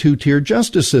 that's a two-tier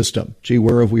justice system. Gee,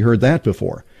 where have we heard that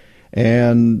before?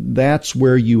 And that's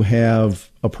where you have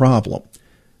a problem,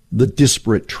 the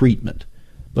disparate treatment.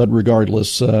 But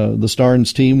regardless, the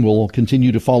Starnes team will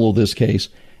continue to follow this case,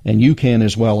 and you can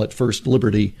as well at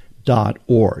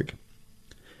firstliberty.org.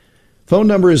 Phone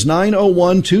number is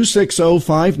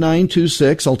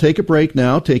 901-260-5926. I'll take a break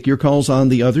now, take your calls on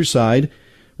the other side.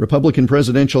 Republican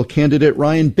presidential candidate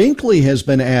Ryan Binkley has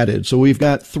been added. So we've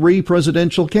got 3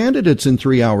 presidential candidates in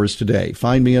 3 hours today.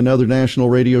 Find me another national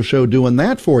radio show doing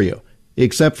that for you,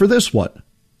 except for this one.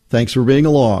 Thanks for being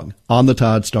along on the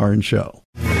Todd Starnes Show.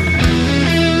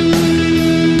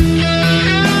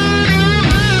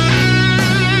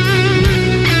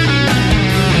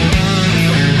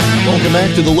 Welcome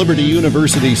back to the Liberty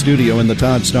University studio in the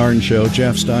Todd Starnes Show.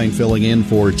 Jeff Stein filling in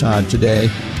for Todd today.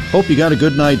 Hope you got a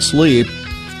good night's sleep.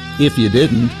 If you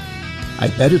didn't, I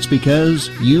bet it's because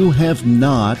you have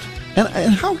not.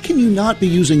 And how can you not be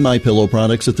using MyPillow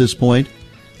products at this point?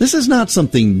 This is not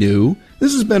something new.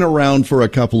 This has been around for a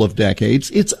couple of decades.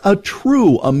 It's a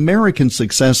true American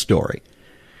success story.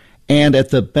 And at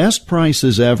the best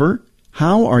prices ever,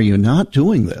 how are you not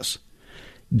doing this?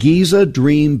 Giza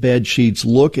Dream bed sheets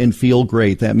look and feel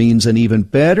great. That means an even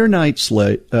better night's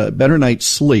sleep,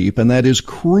 and that is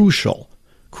crucial.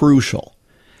 Crucial.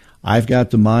 I've got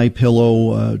the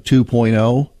MyPillow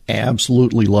 2.0.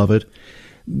 Absolutely love it.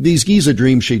 These Giza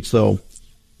Dream sheets, though,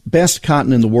 best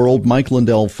cotton in the world. Mike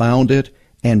Lindell found it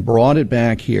and brought it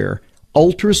back here.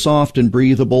 Ultra soft and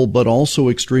breathable, but also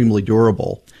extremely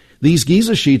durable. These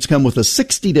Giza sheets come with a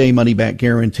 60-day money-back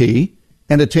guarantee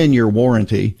and a 10-year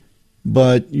warranty,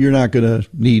 but you're not going to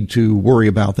need to worry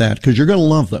about that because you're going to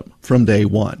love them from day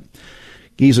one.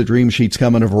 Giza Dream sheets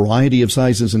come in a variety of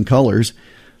sizes and colors.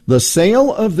 The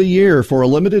sale of the year for a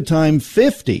limited time,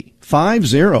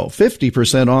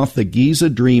 50% off the Giza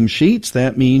Dream sheets.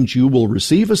 That means you will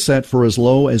receive a set for as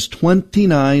low as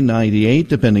 $29.98,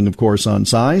 depending, of course, on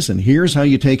size. And here's how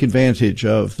you take advantage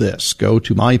of this. Go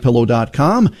to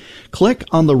MyPillow.com, click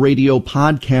on the radio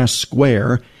podcast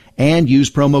square, and use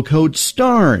promo code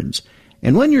STARNES.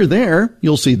 And when you're there,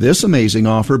 you'll see this amazing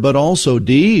offer, but also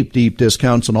deep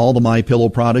discounts on all the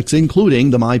MyPillow products, including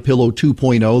the MyPillow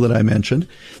 2.0 that I mentioned,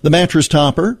 the mattress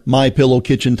topper, MyPillow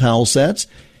kitchen towel sets,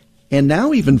 and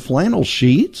now even flannel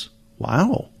sheets.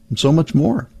 Wow, and so much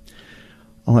more.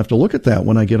 I'll have to look at that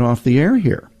when I get off the air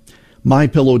here.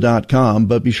 MyPillow.com,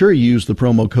 but be sure you use the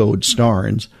promo code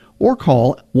STARNES or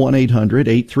call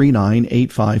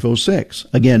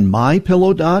 1-800-839-8506. Again,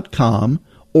 MyPillow.com.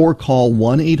 or call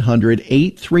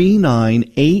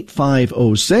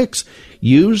 1-800-839-8506.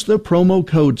 Use the promo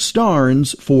code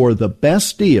STARNES for the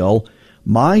best deal.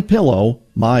 MyPillow,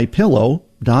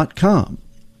 MyPillow.com.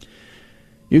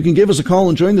 You can give us a call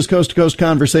and join this coast-to-coast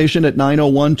conversation at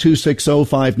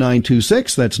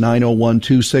 901-260-5926. That's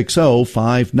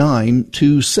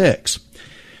 901-260-5926.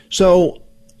 So,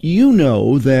 you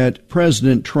know that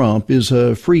President Trump is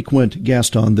a frequent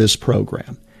guest on this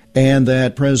program, and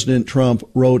that President Trump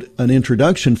wrote an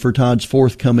introduction for Todd's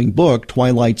forthcoming book,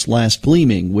 Twilight's Last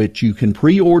Gleaming, which you can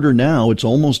pre-order now. It's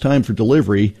almost time for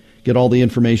delivery. Get all the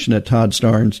information at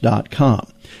toddstarnes.com.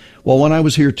 Well, when I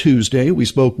was here Tuesday, we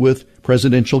spoke with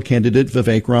presidential candidate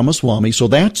Vivek Ramaswamy. So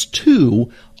that's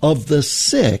 2 of the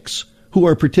 6 who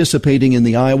are participating in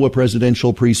the Iowa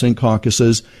presidential precinct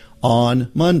caucuses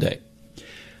on Monday.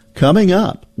 Coming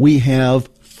up, we have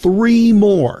 3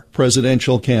 more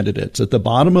presidential candidates. At the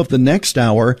bottom of the next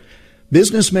hour,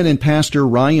 businessman and pastor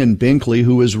Ryan Binkley,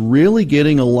 who is really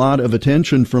getting a lot of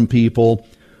attention from people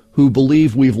who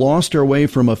believe we've lost our way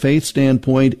from a faith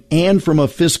standpoint and from a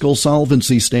fiscal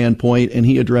solvency standpoint, and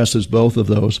he addresses both of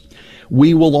those.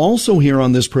 We will also hear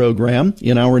on this program,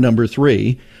 in hour number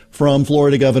 3, from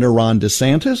Florida Governor Ron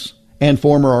DeSantis and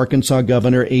former Arkansas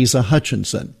Governor Asa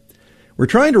Hutchinson. We're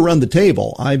trying to run the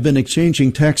table. I've been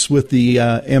exchanging texts with the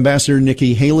Ambassador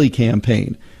Nikki Haley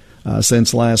campaign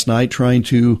since last night, trying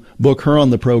to book her on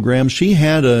the program. She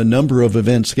had a number of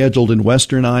events scheduled in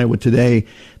western Iowa today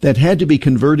that had to be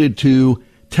converted to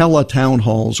tele-town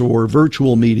halls or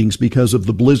virtual meetings because of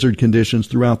the blizzard conditions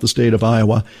throughout the state of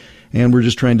Iowa. And we're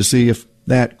just trying to see if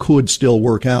that could still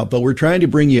work out. But we're trying to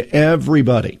bring you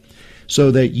everybody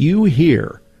so that you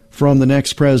hear from the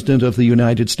next president of the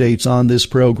United States on this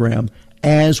program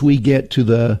as we get to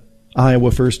the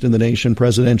Iowa First in the Nation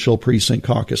presidential precinct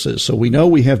caucuses. So we know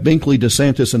we have Binkley,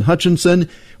 DeSantis, and Hutchinson.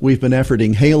 We've been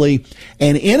efforting Haley.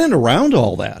 And in and around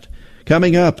all that,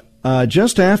 coming up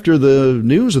just after the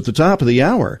news at the top of the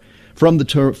hour, from the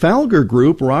Trafalgar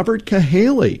Group, Robert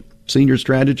Cahaly, senior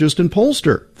strategist and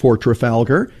pollster for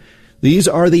Trafalgar. These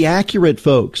are the accurate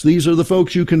folks. These are the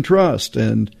folks you can trust,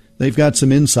 and they've got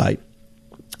some insight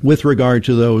with regard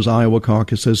to those Iowa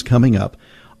caucuses coming up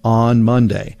on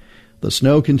Monday. The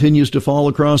snow continues to fall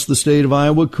across the state of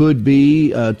Iowa. Could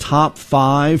be top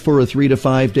 5 for a 3 to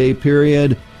 5 day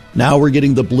period. Now we're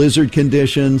getting the blizzard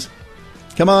conditions.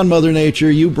 Come on, Mother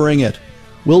Nature, you bring it.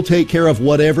 We'll take care of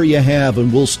whatever you have,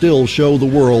 and we'll still show the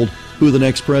world who the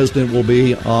next president will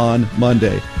be on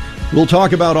Monday. We'll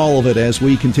talk about all of it as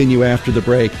we continue after the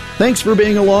break. Thanks for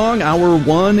being along. Hour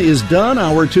 1 is done.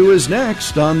 Hour 2 is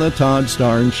next on the Todd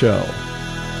Starnes Show.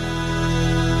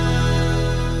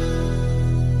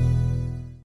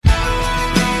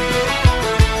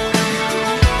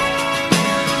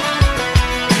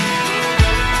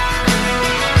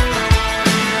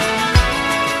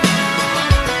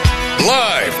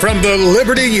 Live from the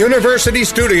Liberty University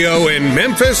studio in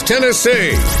Memphis,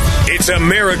 Tennessee, it's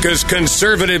America's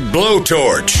conservative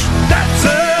blowtorch. That's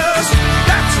us.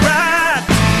 That's right.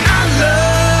 I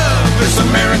love this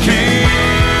American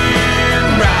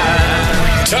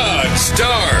ride. Todd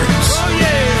Starnes. Oh,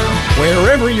 yeah.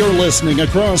 Wherever you're listening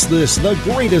across this, the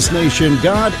greatest nation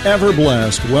God ever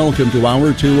blessed, welcome to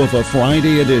Hour 2 of a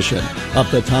Friday edition of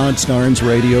the Todd Starnes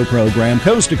radio program,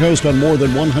 coast to coast on more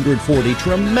than 140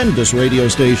 tremendous radio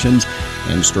stations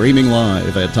and streaming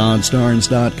live at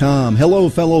ToddStarnes.com. Hello,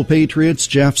 fellow patriots.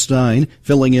 Jeff Stein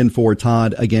filling in for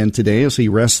Todd again today as he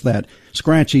rests that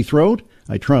scratchy throat.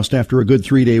 I trust after a good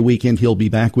 3-day weekend, he'll be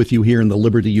back with you here in the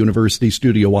Liberty University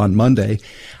studio on Monday.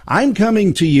 I'm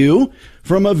coming to you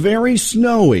from a very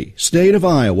snowy state of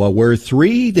Iowa, where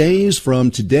 3 days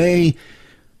from today,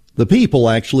 the people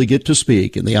actually get to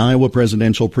speak in the Iowa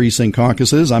presidential precinct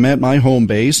caucuses. I'm at my home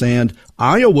base, and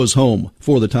Iowa's home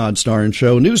for the Todd Starnes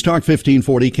Show. News Talk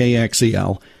 1540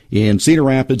 KXEL. In Cedar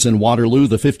Rapids and Waterloo,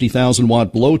 the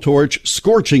 50,000-watt blowtorch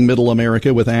scorching middle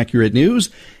America with accurate news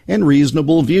and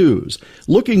reasonable views.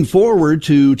 Looking forward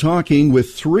to talking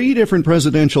with 3 different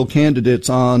presidential candidates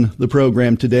on the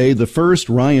program today. The first,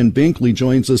 Ryan Binkley,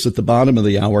 joins us at the bottom of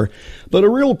the hour. But a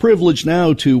real privilege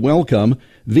now to welcome,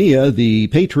 via the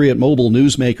Patriot Mobile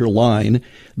Newsmaker line,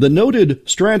 the noted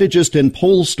strategist and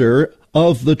pollster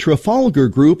of the Trafalgar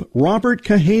Group, Robert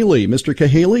Cahaly. Mr.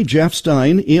 Cahaly, Jeff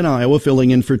Stein in Iowa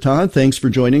filling in for Todd. Thanks for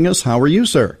joining us. How are you,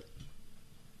 sir?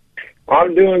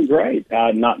 I'm doing great.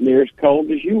 Not near as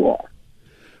cold as you are.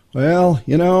 Well,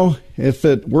 you know, if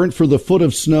it weren't for the foot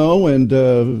of snow and,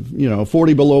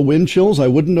 40 below wind chills, I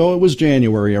wouldn't know it was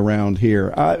January around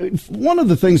here. One of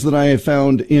the things that I have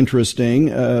found interesting,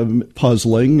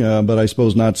 puzzling, but I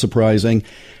suppose not surprising,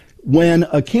 when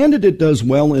a candidate does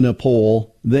well in a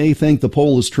poll, they think the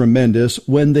poll is tremendous.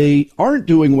 When they aren't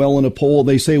doing well in a poll,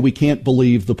 they say we can't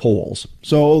believe the polls.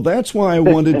 So that's why I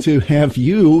wanted to have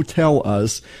you tell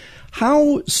us,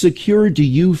 how secure do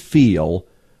you feel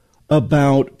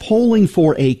about polling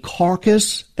for a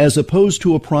caucus as opposed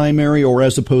to a primary or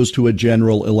as opposed to a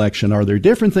general election? Are there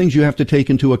different things you have to take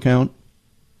into account?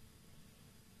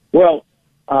 Well,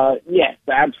 yes,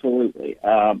 absolutely.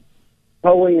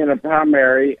 Polling in a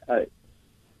primary,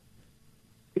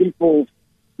 people's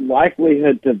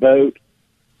likelihood to vote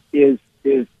is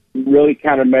really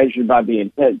kind of measured by the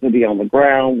intent to be on the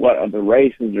ground, what other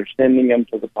races are sending them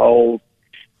to the polls,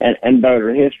 and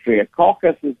voter history. A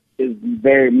caucus is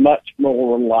very much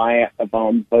more reliant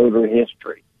upon voter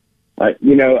history. A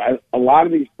lot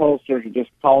of these pollsters are just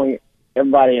calling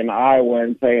everybody in Iowa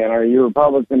and saying, are you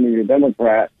Republican or you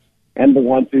Democrat? And the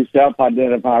ones who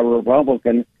self-identify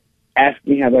Republican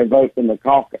asking how they vote in the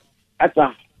caucus. That's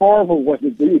a horrible way to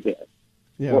do this.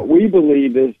 Yeah. What we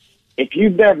believe is if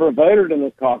you've never voted in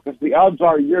the caucus, the odds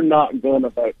are you're not going to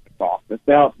vote in the caucus.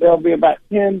 Now, there'll be about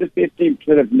 10 to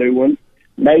 15% of new ones,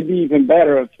 maybe even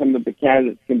better if some of the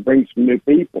candidates can bring some new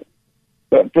people.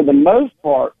 But for the most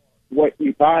part, what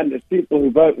you find is people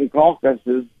who vote in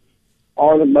caucuses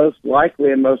are the most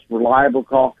likely and most reliable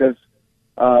caucus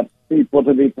people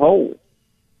to be polled.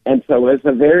 And so it's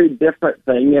a very different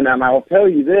thing. And I will tell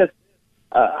you this,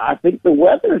 I think the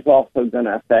weather is also going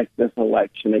to affect this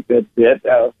election a good bit.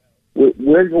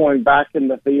 We're going back in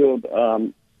the field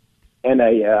in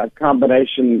a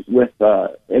combination with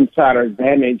Insider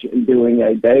Advantage and doing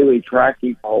a daily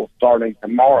tracking poll starting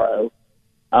tomorrow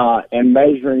and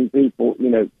measuring people,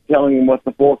 telling them what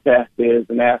the forecast is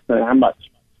and asking them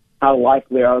how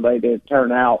likely are they to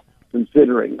turn out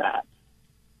considering that.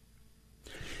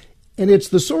 And it's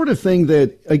the sort of thing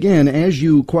that, again, as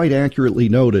you quite accurately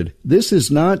noted, this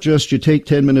is not just you take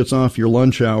 10 minutes off your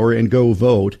lunch hour and go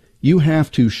vote. You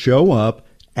have to show up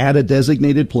at a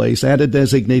designated place, at a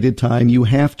designated time. You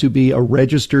have to be a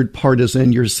registered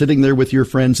partisan. You're sitting there with your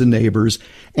friends and neighbors,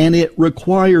 and it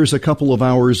requires a couple of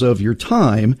hours of your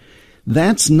time.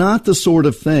 That's not the sort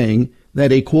of thing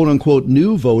that a quote-unquote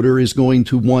new voter is going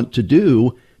to want to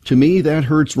do. To me, that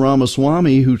hurts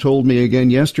Ramaswamy, who told me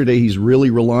again yesterday he's really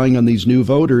relying on these new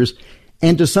voters.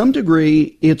 And to some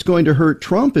degree, it's going to hurt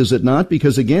Trump, is it not?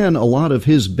 Because, again, a lot of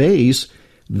his base,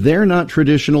 they're not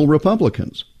traditional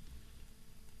Republicans.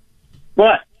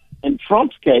 But in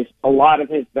Trump's case, a lot of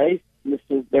his base, this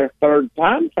is their third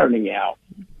time turning out.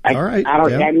 All right. I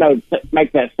don't know.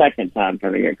 Make that second time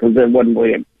turning it because there wasn't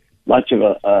really much of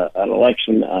an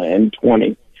election in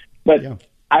 20. But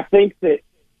I think that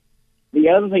the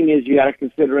other thing is you got to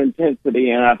consider intensity,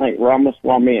 and I think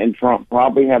Ramaswamy and Trump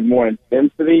probably have more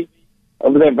intensity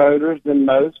of their voters than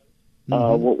most.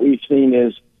 What we've seen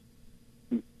is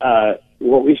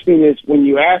when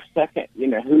you ask second,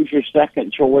 who's your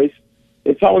second choice?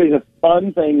 It's always a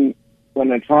fun thing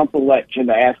when a Trump election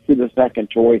to ask who the second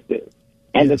choice is,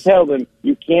 and to tell them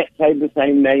you can't say the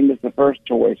same name as the first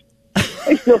choice.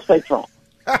 They still say Trump.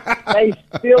 They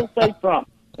still say Trump,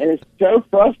 and it's so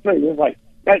frustrating. It's like,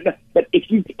 but if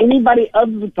you anybody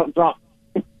other than Trump,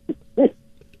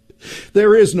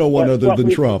 there is no one other than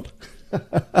Trump.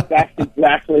 That's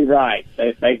exactly right.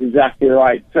 That's exactly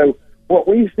right. So what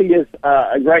we see is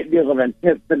a great deal of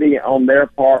intensity on their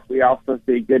part. We also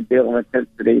see a good deal of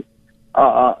intensity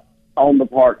on the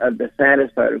part of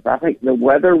DeSantis voters. I think the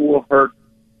weather will hurt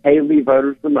Haley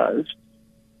voters the most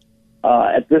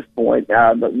at this point,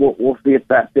 but we'll see if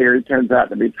that theory turns out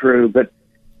to be true. But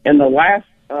in the last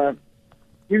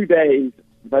few days,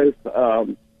 both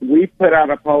we put out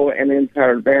a poll and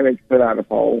Insider Advantage put out a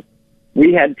poll.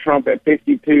 We had Trump at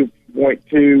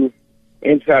 52.2.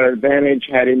 Insider Advantage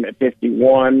had him at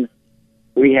 51.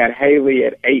 We had Haley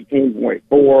at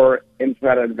 18.4.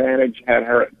 Insider Advantage had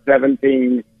her at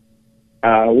 17.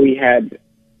 We had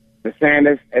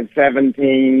DeSantis at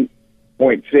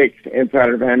 17.6.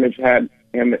 Insider Advantage had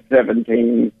him at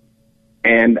 17.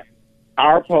 And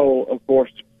our poll, of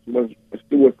course, was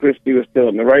Stuart Christie was still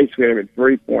in the race. We had him at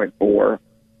 3.4.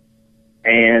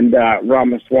 And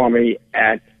Ramaswamy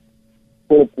at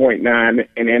 4.9,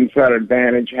 and Insider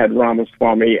Advantage had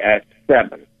Ramaswamy at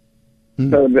 7.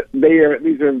 So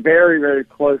these are very, very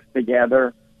close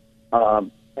together.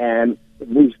 And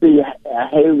we see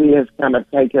Haley has kind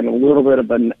of taken a little bit of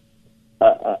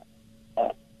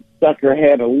stuck her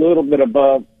head a little bit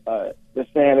above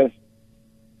DeSantis.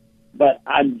 But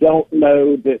I don't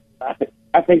know that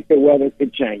I think the weather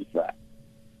could change that.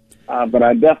 But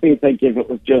I definitely think if it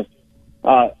was just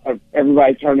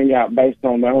everybody turning out based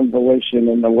on their own volition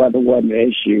and the weather wasn't an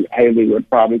issue, Haley would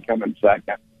probably come in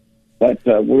second. But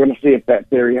we're going to see if that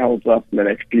theory holds up in the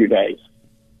next few days.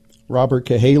 Robert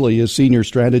Cahaly is senior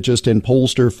strategist and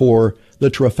pollster for the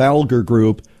Trafalgar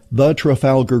Group.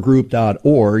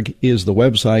 TheTrafalgarGroup.org is the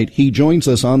website. He joins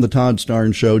us on the Todd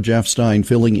Starnes Show. Jeff Stein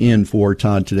filling in for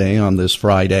Todd today on this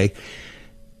Friday.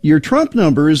 Your Trump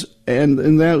numbers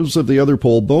and those of the other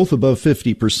poll, both above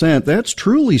 50%, that's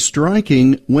truly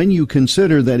striking when you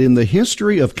consider that in the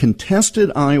history of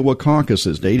contested Iowa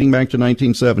caucuses dating back to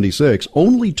 1976,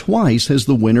 only twice has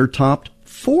the winner topped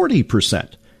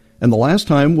 40%. And the last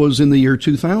time was in the year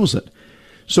 2000.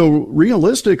 So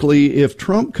realistically, if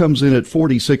Trump comes in at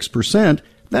 46%,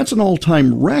 that's an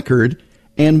all-time record.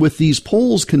 And with these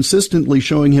polls consistently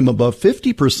showing him above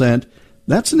 50%,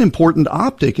 that's an important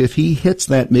optic if he hits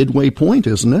that midway point,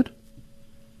 isn't it?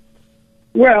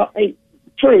 Well,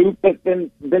 true, but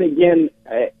then again,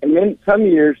 and then some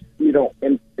years you don't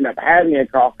end up having a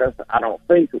caucus, I don't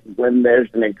think, when there's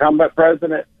an incumbent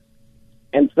president.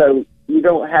 And so you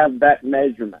don't have that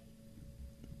measurement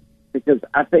because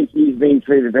I think he's being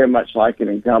treated very much like an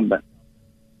incumbent.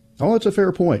 Oh, that's a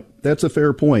fair point. That's a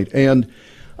fair point. And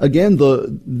again,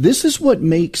 this is what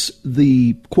makes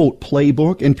the, quote,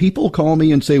 playbook, and people call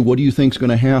me and say, what do you think's going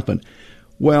to happen?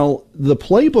 Well, the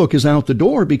playbook is out the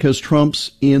door because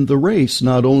Trump's in the race,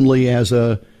 not only as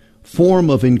a form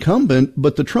of incumbent,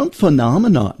 but the Trump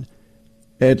phenomenon.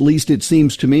 At least it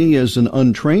seems to me as an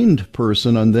untrained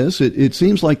person on this, it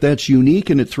seems like that's unique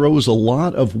and it throws a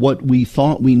lot of what we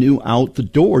thought we knew out the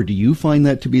door. Do you find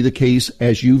that to be the case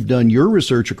as you've done your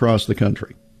research across the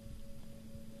country?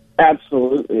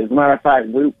 Absolutely. As a matter of fact,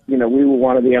 we were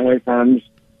one of the only firms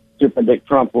to predict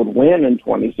Trump would win in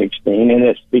 2016, and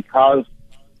it's because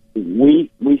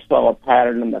we saw a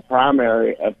pattern in the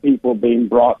primary of people being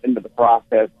brought into the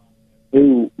process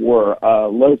who were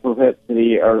low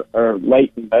propensity or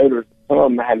latent voters. Some of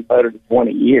them hadn't voted in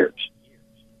 20 years.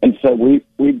 And so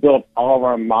we built all of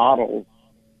our models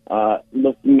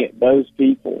looking at those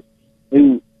people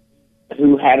who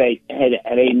had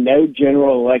a no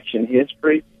general election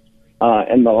history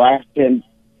in the last 10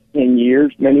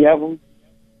 years, many of them,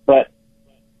 but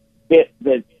fit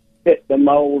the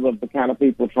mold of the kind of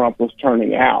people Trump was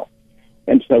turning out.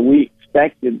 And so we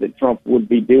expected that Trump would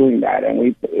be doing that, and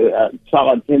we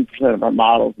solid 10% of our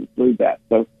models include that.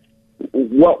 So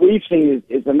what we've seen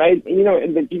is amazing.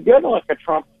 And if you go to like a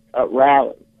Trump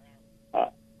rally,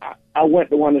 I went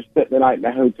to one and spent the night in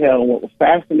a hotel, and what was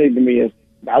fascinating to me is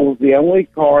I was the only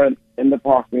car in the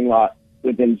parking lot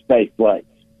within state flags.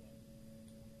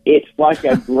 It's like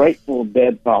a Grateful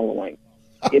Dead following.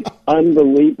 It's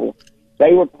unbelievable.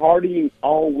 They were partying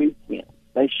all weekend.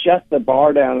 They shut the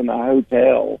bar down in the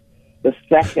hotel the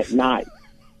second night.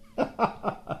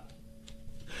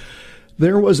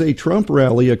 There was a Trump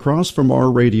rally across from our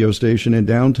radio station in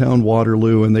downtown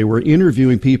Waterloo, and they were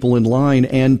interviewing people in line.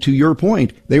 And to your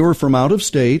point, they were from out of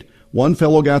state. One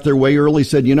fellow got there way early,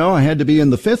 said, I had to be in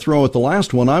the fifth row at the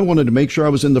last one. I wanted to make sure I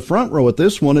was in the front row at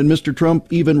this one. And Mr.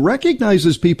 Trump even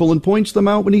recognizes people and points them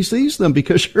out when he sees them,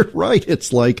 because you're right.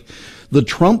 It's like the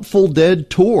Trumpful Dead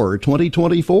Tour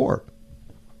 2024.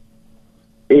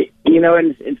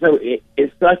 And so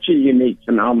it's such a unique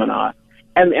phenomenon.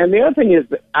 And the other thing is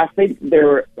that I think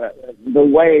the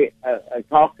way a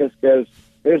caucus goes,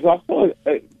 there's also,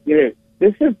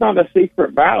 this is not a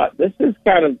secret ballot. This is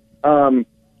kind of,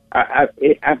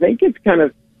 I think it's kind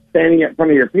of standing in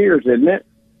front of your peers, isn't it?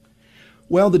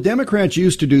 Well, the Democrats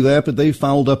used to do that, but they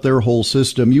fouled up their whole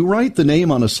system. You write the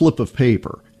name on a slip of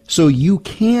paper, so you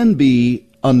can be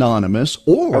anonymous,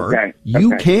 or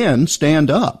you can stand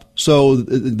up. So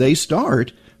they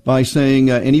start by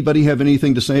saying, anybody have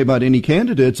anything to say about any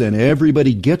candidates, and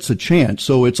everybody gets a chance.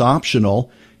 So it's optional.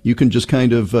 You can just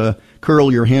kind of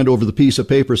curl your hand over the piece of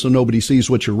paper so nobody sees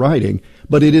what you're writing.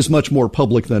 But it is much more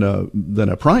public than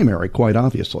a primary, quite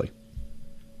obviously.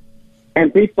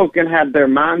 And people can have their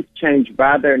minds changed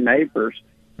by their neighbors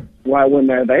when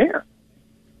they're there.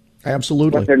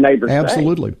 Absolutely. What their neighbors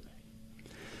Absolutely. say.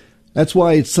 That's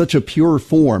why it's such a pure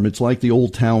form. It's like the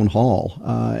old town hall.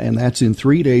 And that's in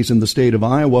 3 days in the state of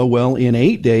Iowa. Well, in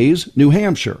 8 days, New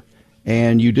Hampshire.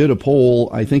 And you did a poll,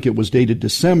 I think it was dated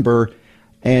December,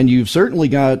 and you've certainly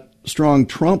got strong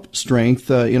Trump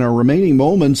strength. In our remaining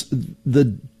moments, the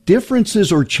differences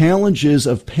or challenges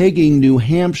of pegging New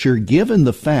Hampshire, given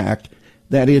the fact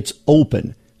that it's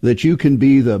open, that you can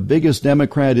be the biggest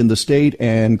Democrat in the state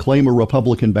and claim a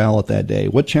Republican ballot that day.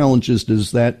 What challenges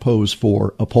does that pose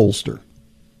for a pollster?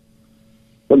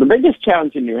 Well, the biggest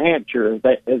challenge in New Hampshire is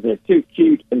they're too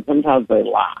cute, and sometimes they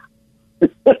lie.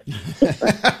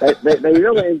 they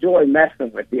really enjoy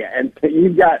messing with you. And so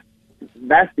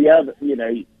that's the other,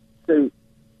 so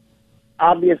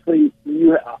obviously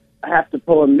you have to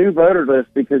pull a new voter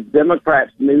list because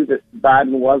Democrats knew that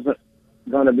Biden wasn't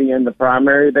going to be in the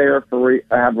primary there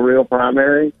have a real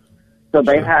primary. So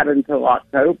they had until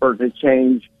October to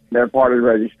change their party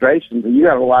registration. So you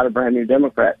have a lot of brand new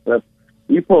Democrats. So if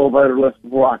you pull a voter list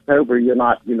before October, you're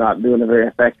not doing a very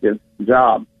effective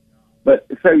job. But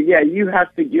so you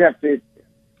have to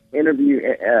interview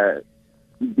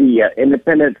the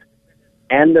independents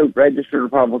and the registered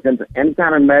Republicans and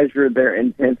kind of measure their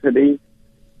intensity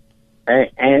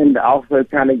and also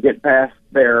kind of get past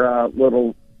their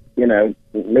little,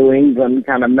 New England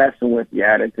kind of messing with you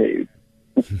attitude.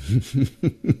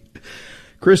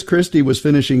 Chris Christie was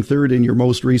finishing third in your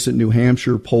most recent New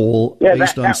Hampshire poll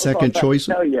based on second choice.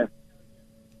 Tell you,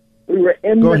 we were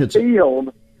in the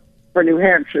field for New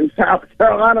Hampshire and South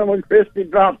Carolina when Christie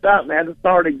dropped out and had to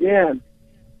start again.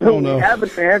 So we have a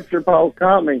New Hampshire poll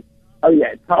coming. Oh,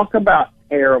 yeah, talk about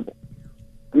terrible.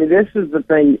 I mean, this is the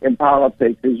thing in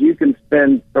politics, is you can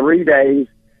spend 3 days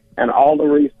and all the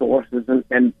resources,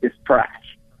 and it's trash.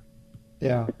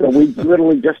 Yeah. So we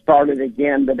literally just started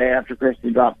again the day after Christie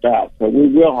dropped out. So we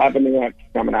will have a New Hampshire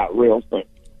coming out real soon.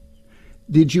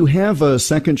 Did you have a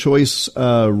second choice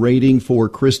rating for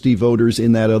Christie voters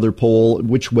in that other poll?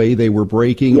 Which way they were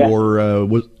breaking, or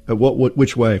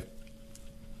which way?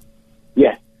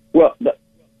 Yeah. Well,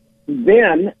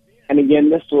 then, and again,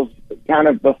 this was kind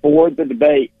of before the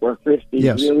debate where Christie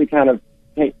really kind of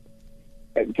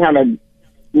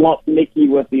lumped Nikki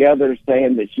with the others,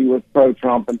 saying that she was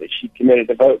pro-Trump and that she committed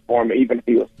to vote for him even if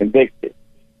he was convicted.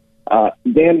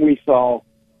 Then we saw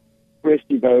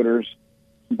Christie voters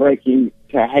breaking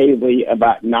to Haley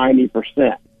about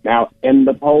 90%. Now, in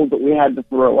the poll that we had to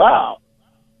throw out,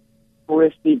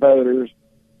 Christie voters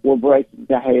were breaking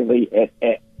to Haley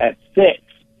at 6,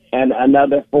 and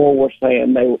another 4 were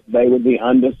saying they would be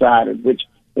undecided, which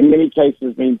in many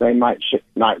cases means they might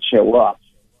not show up.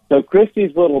 So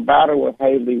Christie's little battle with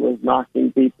Haley was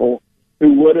knocking people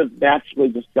who would have naturally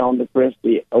just gone to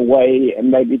Christie away and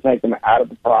maybe taken them out of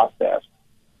the process.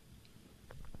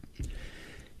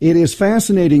 It is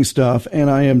fascinating stuff, and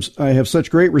I have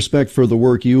such great respect for the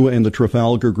work you and the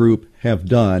Trafalgar Group have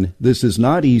done. This is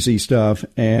not easy stuff,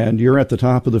 and you're at the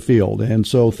top of the field. And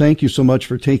so thank you so much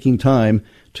for taking time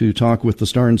to talk with the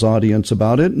Starnes audience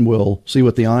about it, and we'll see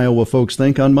what the Iowa folks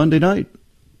think on Monday night.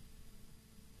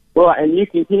 Well, and you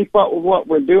can keep up with what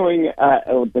we're doing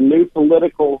with the new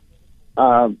political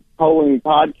polling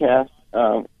podcast,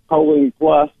 Polling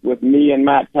Plus, with me and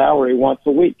Matt Towery once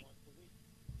a week.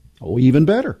 Oh, even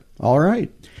better. All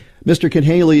right. Mr.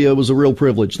 Cahaly, it was a real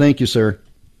privilege. Thank you, sir.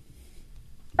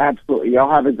 Absolutely.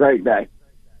 Y'all have a great day.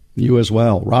 You as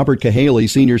well. Robert Cahaly,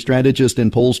 Senior Strategist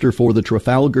and Pollster for the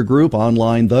Trafalgar Group,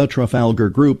 online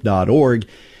thetrafalgargroup.org.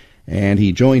 And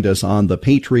he joined us on the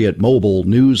Patriot Mobile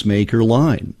Newsmaker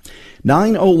line.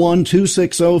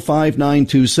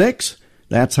 901-260-5926.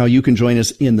 That's how you can join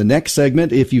us in the next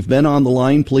segment. If you've been on the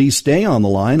line, please stay on the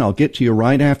line. I'll get to you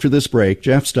right after this break.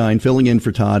 Jeff Stein filling in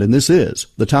for Todd, and this is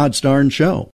The Todd Starnes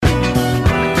Show.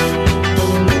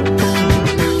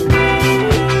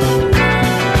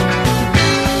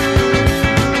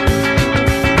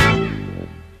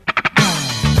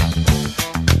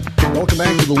 Welcome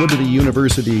back to the Liberty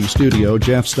University studio.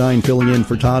 Jeff Stein filling in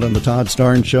for Todd on the Todd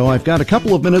Starnes Show. I've got a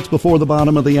couple of minutes before the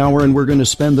bottom of the hour, and we're going to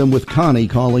spend them with Connie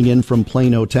calling in from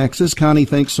Plano, Texas. Connie,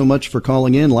 thanks so much for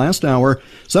calling in. Last hour,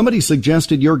 somebody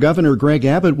suggested your governor, Greg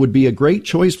Abbott, would be a great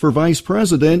choice for vice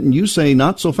president, and you say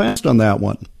not so fast on that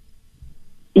one.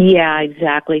 Yeah,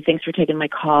 exactly. Thanks for taking my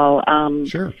call.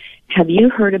 Sure. Have you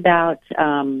heard about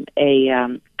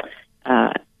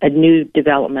a new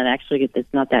development? Actually,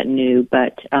 it's not that new,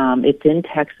 but it's in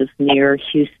Texas near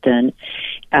Houston.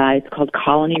 It's called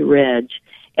Colony Ridge,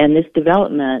 and this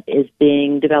development is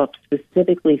being developed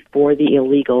specifically for the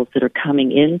illegals that are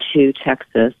coming into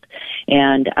Texas.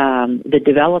 And the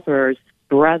developer's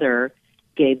brother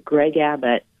gave Greg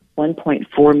Abbott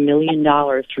 $1.4 million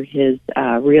for his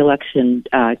reelection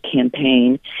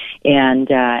campaign,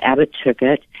 and Abbott took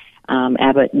it.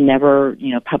 Abbott never,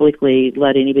 publicly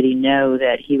let anybody know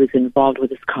that he was involved with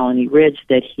this Colony Ridge,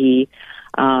 that he,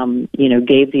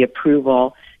 gave the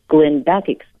approval. Glenn Beck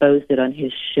exposed it on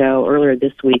his show earlier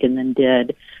this week, and then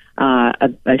did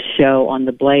a show on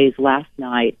The Blaze last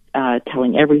night,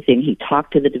 telling everything. He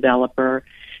talked to the developer,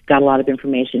 got a lot of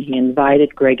information. He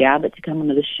invited Greg Abbott to come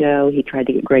onto the show. He tried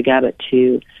to get Greg Abbott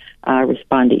to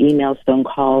respond to emails, phone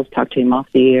calls, talk to him off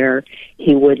the air.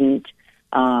 He wouldn't.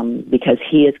 Because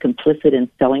he is complicit in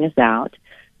selling us out.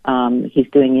 He's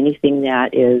doing anything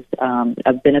that is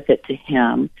of benefit to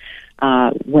him.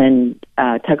 When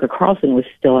Tucker Carlson was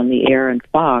still on the air and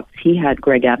Fox, he had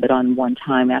Greg Abbott on one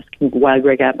time asking why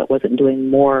Greg Abbott wasn't doing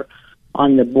more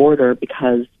on the border,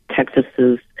 because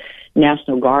Texas's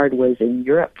National Guard was in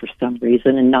Europe for some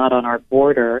reason and not on our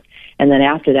border. And then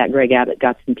after that, Greg Abbott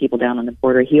got some people down on the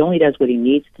border. He only does what he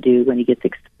needs to do when he gets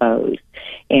exposed.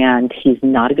 And he's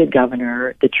not a good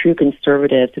governor. The true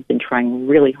conservatives have been trying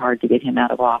really hard to get him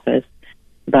out of office.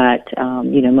 But,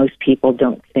 most people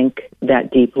don't think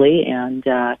that deeply, and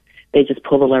they just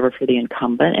pull the lever for the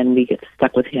incumbent, and we get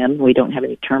stuck with him. We don't have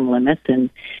any term limits, and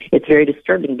it's very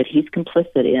disturbing. But he's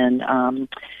complicit in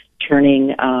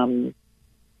turning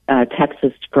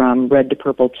Texas from red to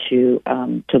purple to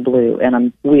blue,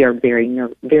 and we are very,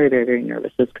 very, very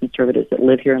nervous as conservatives that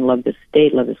live here and love this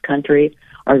state, love this country,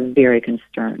 are very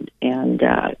concerned, and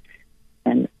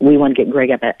we want to get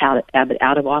Greg Abbott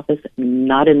out of office,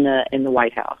 not in the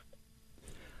White House.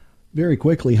 Very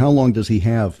quickly, how long does he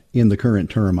have in the current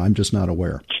term? I'm just not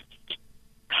aware.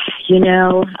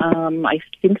 I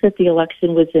think that the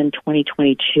election was in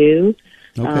 2022,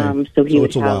 okay. So he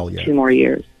would have 2 more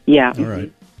years. Yeah. All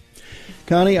right.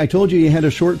 Connie, I told you had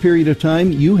a short period of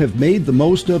time. You have made the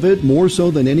most of it, more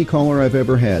so than any caller I've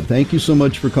ever had. Thank you so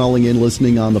much for calling in,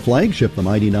 listening on the flagship, the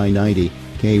Mighty 990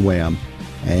 KWAM,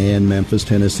 and Memphis,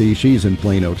 Tennessee. She's in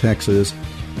Plano, Texas,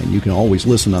 and you can always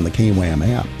listen on the KWAM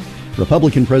app.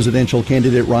 Republican presidential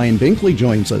candidate Ryan Binkley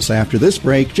joins us after this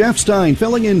break. Jeff Stein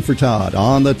filling in for Todd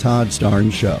on the Todd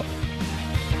Starnes Show.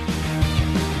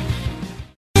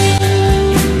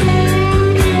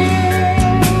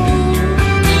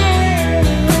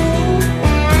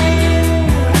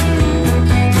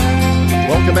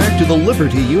 To the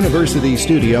Liberty University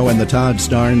studio and the Todd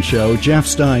Starnes Show. Jeff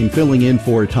Stein filling in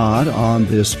for Todd on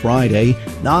this Friday.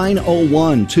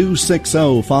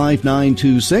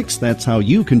 901-260-5926. That's how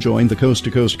you can join the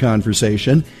coast-to-coast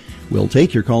conversation. We'll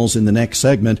take your calls in the next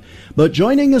segment. But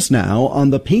joining us now on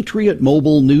the Patriot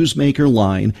Mobile Newsmaker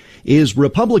line is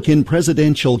Republican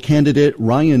presidential candidate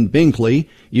Ryan Binkley.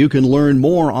 You can learn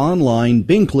more online,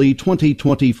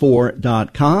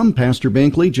 Binkley2024.com. Pastor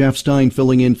Binkley, Jeff Stein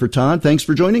filling in for Todd. Thanks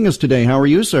for joining us today. How are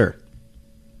you, sir?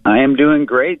 I am doing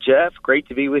great, Jeff. Great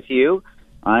to be with you.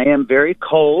 I am very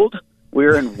cold.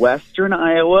 We're in western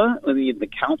Iowa, in the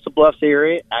Council Bluffs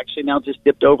area. Actually, now just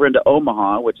dipped over into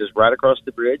Omaha, which is right across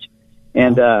the bridge.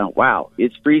 And, wow,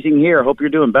 it's freezing here. Hope you're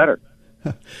doing better.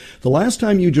 The last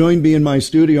time you joined me in my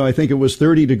studio, I think it was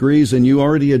 30 degrees, and you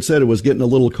already had said it was getting a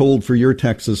little cold for your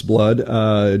Texas blood.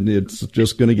 It's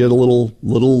just going to get a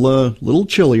little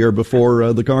chillier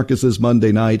before the caucuses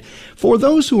Monday night. For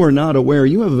those who are not aware,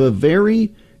 you have a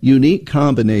very unique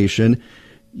combination.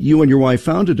 You and your wife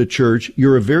founded a church.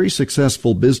 You're a very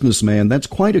successful businessman. That's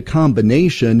quite a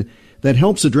combination that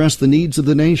helps address the needs of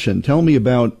the nation. Tell me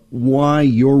about why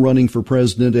you're running for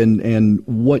president and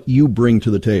what you bring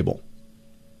to the table.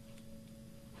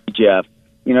 Jeff,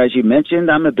 as you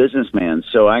mentioned, I'm a businessman,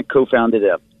 so I co-founded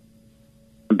a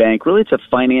bank. Really, it's a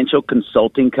financial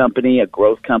consulting company, a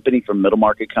growth company for middle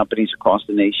market companies across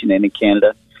the nation and in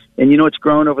Canada. And, it's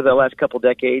grown over the last couple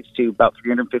decades to about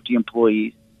 350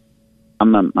 employees.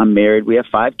 I'm married. We have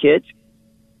 5 kids.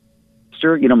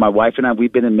 My wife and I,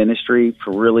 we've been in ministry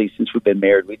for really since we've been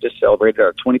married. We just celebrated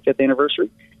our 25th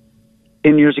anniversary.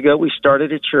 10 years ago, we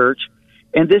started a church,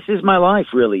 and this is my life,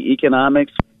 really,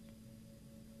 economics.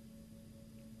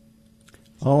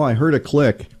 Oh, I heard a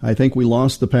click. I think we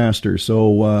lost the pastor,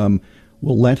 so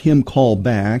we'll let him call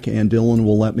back, and Dylan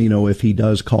will let me know if he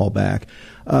does call back.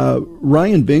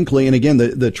 Ryan Binkley, and again,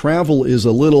 the travel is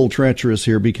a little treacherous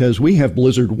here because we have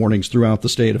blizzard warnings throughout the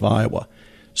state of Iowa.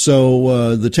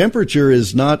 So the temperature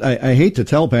is not, I hate to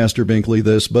tell Pastor Binkley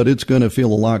this, but it's going to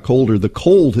feel a lot colder. The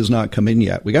cold has not come in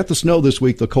yet. We got the snow this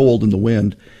week, the cold and the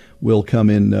wind will come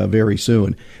in very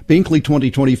soon.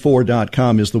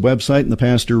 Binkley2024.com is the website, and the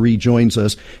pastor rejoins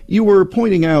us. You were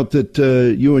pointing out that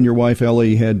you and your wife,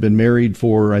 Ellie, had been married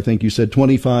for, I think you said,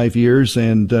 25 years,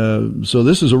 and so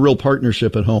this is a real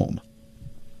partnership at home.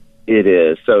 It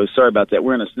is. So sorry about that.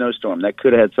 We're in a snowstorm. That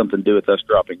could have had something to do with us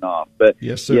dropping off. But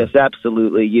yes, sir. Yes,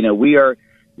 absolutely.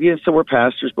 So we're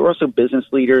pastors, but we're also business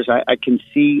leaders. I can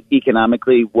see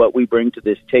economically what we bring to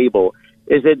this table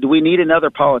is that do we need another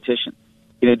politician?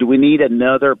 Do we need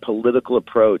another political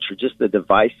approach or just the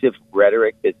divisive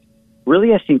rhetoric that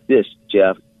really, I think this,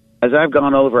 Jeff, as I've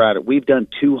gone over at it, we've done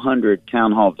 200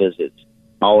 town hall visits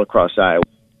all across Iowa.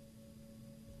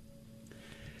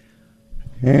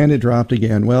 And it dropped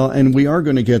again. Well, and we are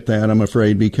going to get that, I'm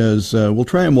afraid, because we'll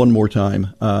try them one more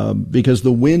time, because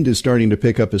the wind is starting to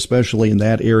pick up, especially in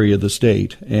that area of the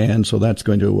state. And so that's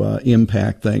going to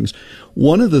impact things.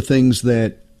 One of the things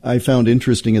that I found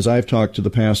interesting as I've talked to the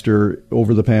pastor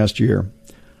over the past year,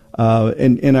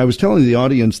 and I was telling the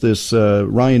audience this,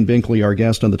 Ryan Binkley, our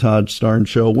guest on the Todd Starnes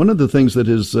Show, one of the things that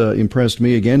has impressed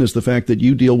me again is the fact that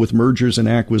you deal with mergers and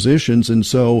acquisitions, and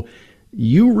so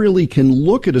you really can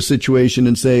look at a situation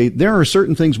and say, there are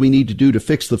certain things we need to do to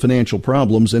fix the financial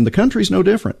problems, and the country's no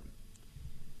different.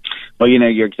 Well,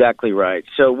 you're exactly right.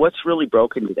 So what's really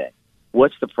broken today?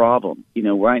 What's the problem?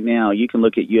 Right now, you can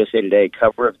look at USA Today,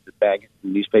 cover of the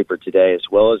newspaper today, as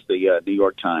well as the New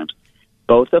York Times.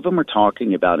 Both of them are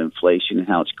talking about inflation and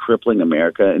how it's crippling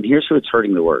America. And here's who it's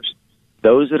hurting the worst.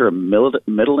 Those that are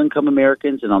middle-income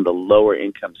Americans and on the lower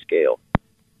income scale.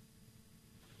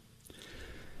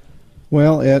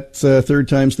 Well, at third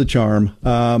time's the charm.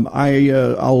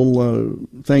 I'll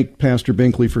thank Pastor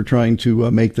Binkley for trying to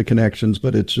make the connections,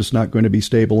 but it's just not going to be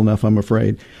stable enough, I'm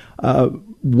afraid.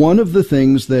 One of the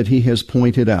things that he has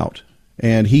pointed out,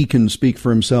 and he can speak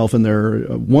for himself, and there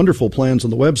are wonderful plans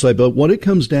on the website, but what it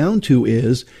comes down to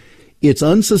is it's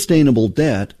unsustainable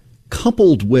debt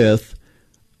coupled with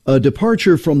a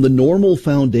departure from the normal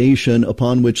foundation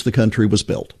upon which the country was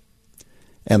built.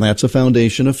 And that's a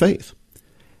foundation of faith.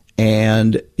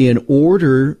 And in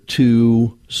order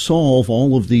to solve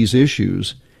all of these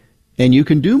issues, and you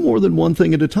can do more than one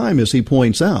thing at a time, as he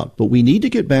points out, but we need to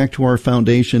get back to our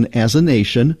foundation as a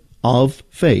nation of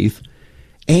faith,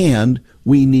 and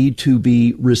we need to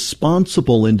be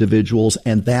responsible individuals,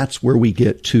 and that's where we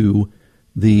get to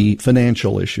the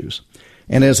financial issues.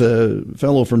 And as a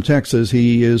fellow from Texas,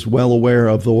 he is well aware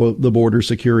of the border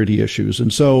security issues.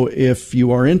 And so if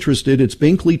you are interested, it's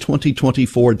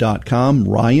Binkley2024.com.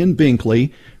 Ryan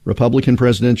Binkley, Republican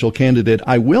presidential candidate.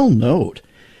 I will note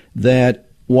that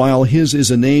while his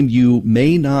is a name you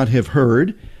may not have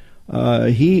heard,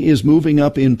 he is moving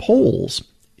up in polls.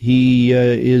 He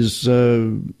is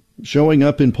showing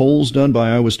up in polls done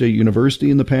by Iowa State University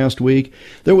in the past week.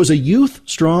 There was a youth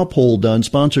straw poll done,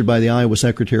 sponsored by the Iowa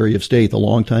Secretary of State, the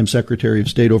longtime Secretary of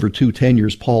State over 2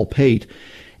 tenures, Paul Pate.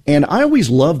 And I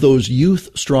always love those youth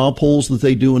straw polls that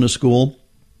they do in a school,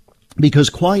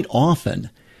 because quite often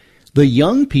the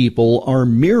young people are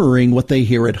mirroring what they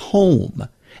hear at home.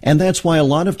 And that's why a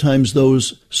lot of times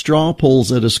those straw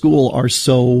polls at a school are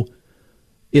so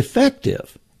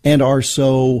effective and are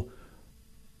so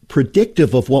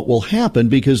predictive of what will happen,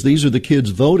 because these are the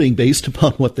kids voting based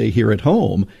upon what they hear at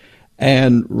home.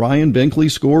 And Ryan Binkley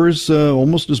scores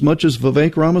almost as much as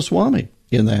Vivek Ramaswamy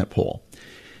in that poll.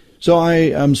 So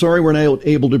I'm sorry we're not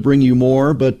able to bring you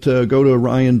more, but go to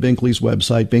Ryan Binkley's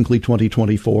website,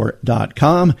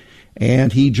 Binkley2024.com.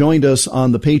 And he joined us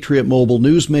on the Patriot Mobile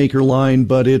Newsmaker line,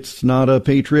 but it's not a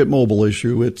Patriot Mobile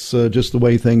issue. It's just the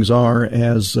way things are.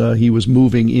 As he was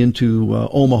moving into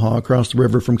Omaha across the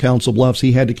river from Council Bluffs,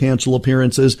 he had to cancel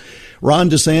appearances. Ron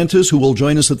DeSantis, who will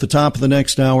join us at the top of the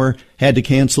next hour, had to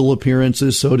cancel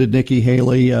appearances. So did Nikki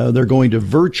Haley. They're going to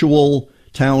virtual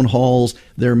town halls.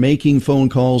 They're making phone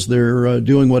calls. They're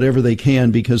doing whatever they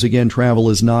can because, again, travel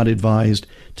is not advised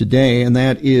today. And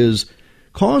that is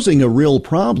causing a real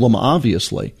problem,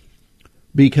 obviously,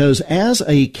 because as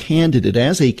a candidate,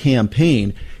 as a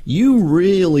campaign, you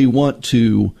really want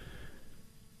to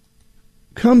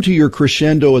come to your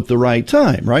crescendo at the right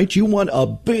time, right? You want a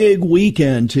big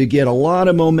weekend to get a lot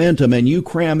of momentum, and you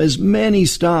cram as many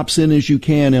stops in as you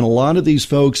can, and a lot of these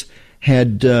folks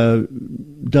had done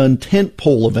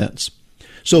tentpole events.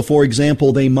 So, for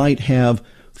example, they might have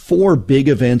 4 big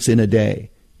events in a day.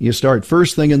 You start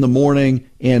first thing in the morning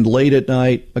and late at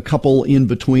night, a couple in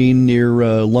between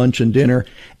near lunch and dinner,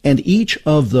 and each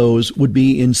of those would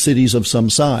be in cities of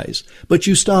some size. But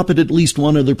you stop at least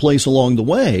one other place along the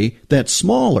way that's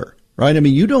smaller, right? I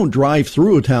mean, you don't drive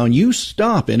through a town, you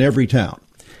stop in every town.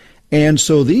 And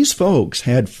so these folks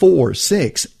had 4,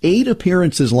 6, 8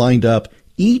 appearances lined up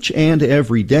each and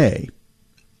every day.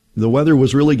 The weather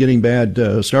was really getting bad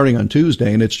starting on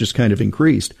Tuesday, and it's just kind of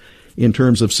increased in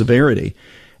terms of severity.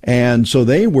 And so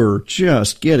they were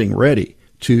just getting ready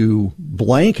to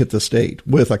blanket the state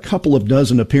with a couple of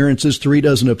dozen appearances, 3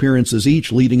 dozen appearances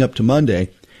each leading up to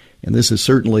Monday. And this has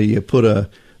certainly put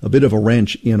a bit of a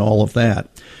wrench in all of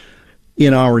that.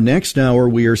 In our next hour,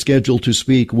 we are scheduled to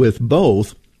speak with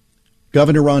both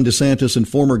Governor Ron DeSantis and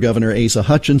former Governor Asa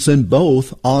Hutchinson,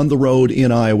 both on the road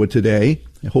in Iowa today,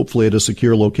 hopefully at a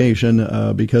secure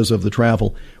location because of the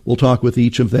travel. We'll talk with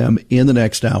each of them in the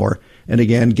next hour. And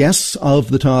again, guests of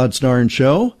the Todd Starnes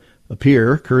Show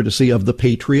appear courtesy of the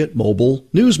Patriot Mobile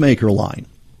Newsmaker line.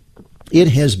 It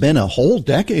has been a whole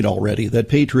decade already that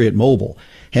Patriot Mobile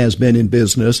has been in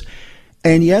business,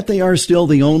 and yet they are still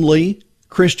the only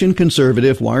Christian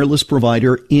conservative wireless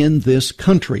provider in this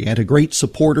country and a great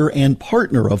supporter and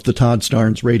partner of the Todd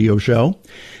Starnes radio show.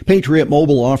 Patriot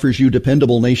Mobile offers you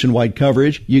dependable nationwide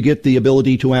coverage. You get the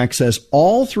ability to access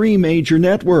all 3 major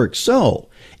networks. So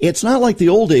it's not like the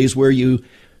old days where you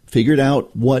figured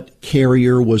out what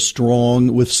carrier was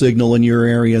strong with signal in your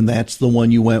area and that's the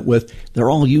one you went with. They're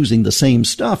all using the same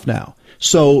stuff now.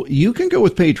 So you can go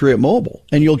with Patriot Mobile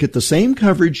and you'll get the same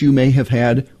coverage you may have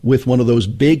had with one of those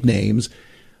big names.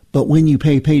 But when you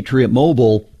pay Patriot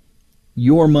Mobile,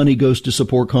 your money goes to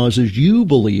support causes you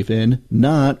believe in,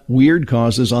 not weird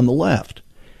causes on the left.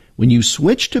 When you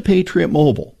switch to Patriot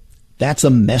Mobile, that's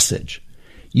a message.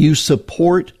 You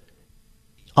support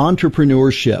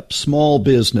entrepreneurship, small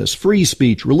business, free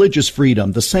speech, religious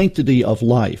freedom, the sanctity of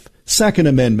life, Second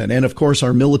Amendment, and of course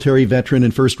our military, veteran,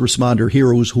 and first responder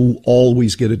heroes who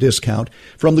always get a discount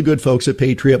from the good folks at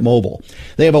Patriot Mobile.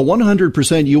 They have a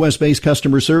 100% U.S.-based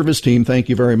customer service team, thank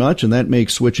you very much, and that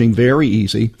makes switching very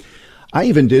easy. I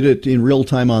even did it in real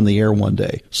time on the air one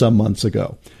day, some months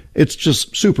ago. It's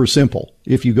just super simple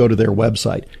if you go to their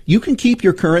website. You can keep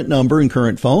your current number and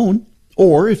current phone,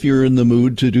 or if you're in the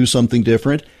mood to do something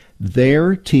different,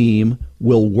 their team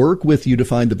will work with you to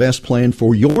find the best plan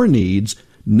for your needs,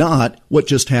 not what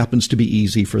just happens to be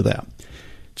easy for them.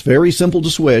 It's very simple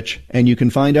to switch, and you can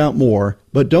find out more,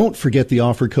 but don't forget the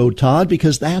offer code Todd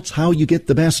because that's how you get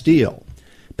the best deal.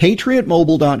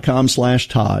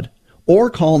 PatriotMobile.com/Todd or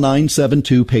call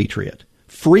 972-PATRIOT.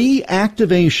 Free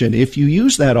activation if you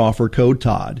use that offer code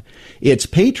Todd. It's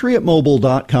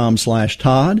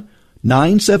PatriotMobile.com/Todd,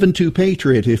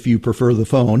 972-PATRIOT if you prefer the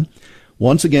phone.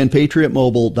 Once again,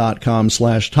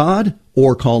 PatriotMobile.com/Todd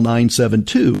or call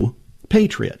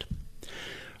 972-PATRIOT.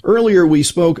 Earlier, we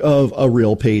spoke of a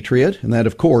real patriot, and that,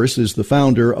 of course, is the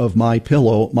founder of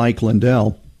MyPillow, Mike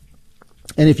Lindell.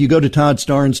 And if you go to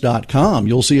ToddStarnes.com,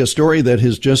 you'll see a story that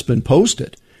has just been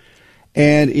posted.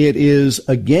 And it is,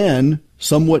 again,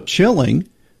 somewhat chilling,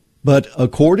 but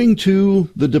according to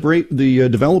the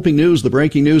developing news, the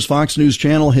breaking news, Fox News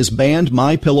Channel has banned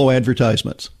MyPillow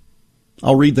advertisements.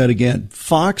 I'll read that again.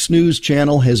 Fox News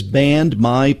Channel has banned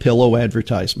MyPillow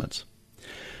advertisements.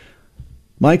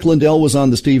 Mike Lindell was on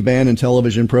the Steve Bannon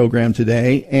television program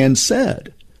today and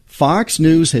said, Fox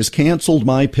News has canceled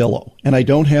MyPillow, and I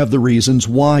don't have the reasons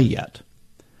why yet.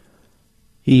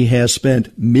 He has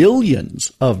spent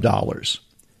millions of dollars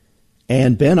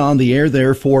and been on the air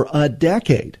there for a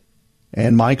decade.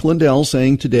 And Mike Lindell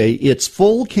saying today, it's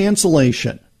full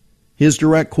cancellation. His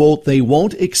direct quote, they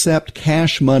won't accept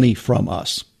cash money from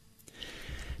us.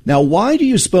 Now, why do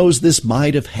you suppose this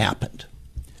might have happened?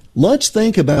 Let's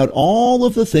think about all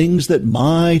of the things that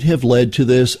might have led to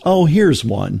this. Oh, here's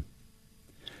one.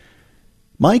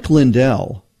 Mike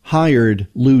Lindell hired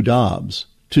Lou Dobbs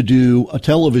to do a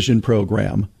television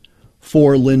program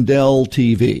for Lindell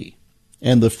TV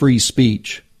and the Free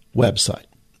Speech website.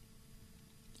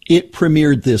 It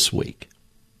premiered this week.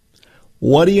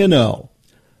 What do you know?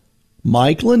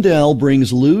 Mike Lindell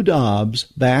brings Lou Dobbs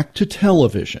back to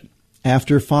television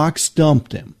after Fox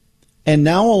dumped him. And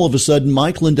now all of a sudden,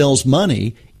 Mike Lindell's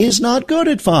money is not good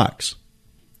at Fox.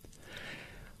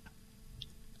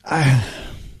 I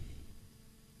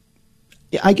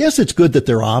guess it's good that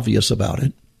they're obvious about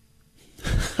it.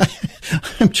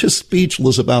 I'm just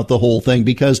speechless about the whole thing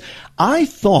because I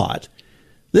thought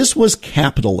this was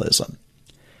capitalism.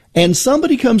 And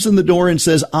somebody comes in the door and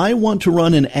says, I want to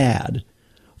run an ad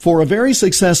for a very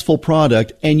successful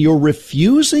product, and you're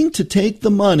refusing to take the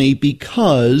money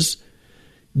because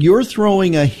you're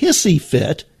throwing a hissy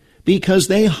fit because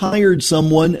they hired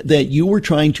someone that you were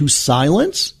trying to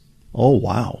silence? Oh,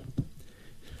 wow.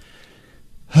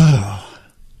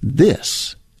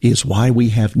 This is why we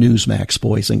have Newsmax,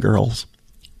 boys and girls.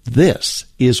 This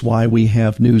is why we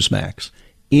have Newsmax,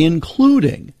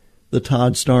 including the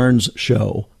Todd Starnes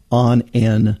show on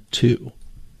N2.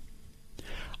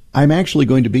 I'm actually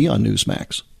going to be on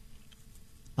Newsmax.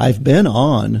 I've been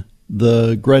on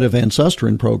the Greta Van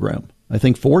Susteren program, I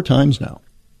think 4 times now.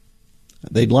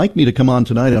 They'd like me to come on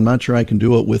tonight. I'm not sure I can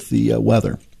do it with the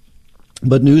weather.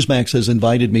 But Newsmax has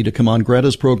invited me to come on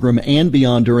Greta's program and be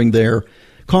on during their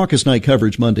caucus night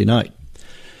coverage Monday night.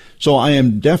 So I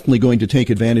am definitely going to take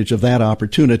advantage of that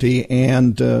opportunity,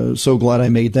 and so glad I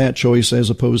made that choice as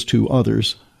opposed to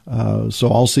others. So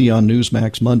I'll see you on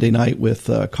Newsmax Monday night with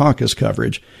caucus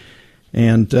coverage.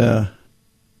 And,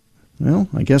 well,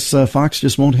 I guess Fox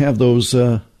just won't have those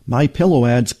MyPillow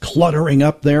ads cluttering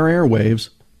up their airwaves.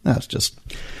 That's just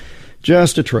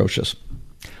atrocious.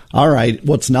 All right,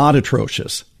 what's not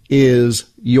atrocious is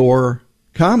your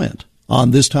comment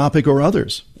on this topic or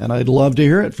others, and I'd love to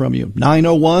hear it from you.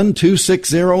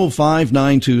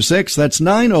 901-260-5926. That's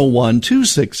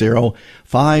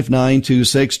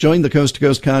 901-260-5926. Join the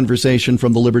coast-to-coast conversation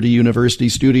from the Liberty University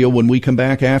studio when we come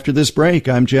back after this break.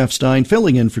 I'm Jeff Stein,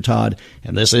 filling in for Todd,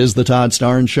 and this is the Todd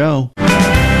Starnes Show.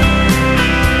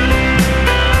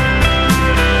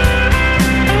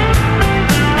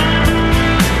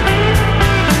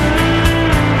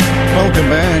 Welcome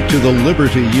back to the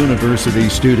Liberty University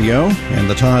studio and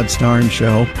the Todd Starnes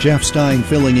Show. Jeff Stein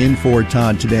filling in for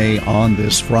Todd today on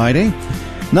this Friday.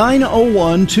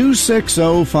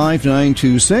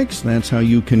 901-260-5926. That's how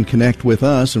you can connect with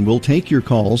us, and we'll take your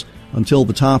calls until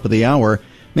the top of the hour.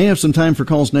 May have some time for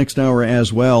calls next hour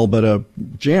as well, but a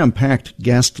jam-packed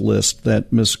guest list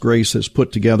that Miss Grace has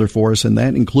put together for us, and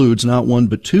that includes not one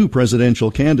but 2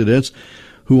 presidential candidates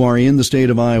who are in the state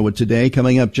of Iowa today.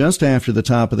 Coming up just after the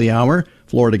top of the hour,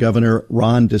 Florida Governor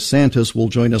Ron DeSantis will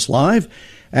join us live.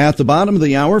 At the bottom of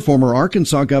the hour, former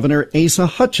Arkansas Governor Asa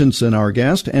Hutchinson, our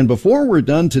guest. And before we're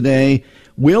done today,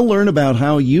 we'll learn about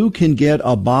how you can get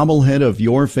a bobblehead of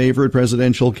your favorite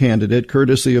presidential candidate,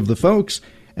 courtesy of the folks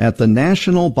at the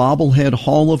National Bobblehead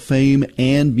Hall of Fame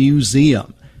and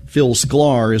Museum. Phil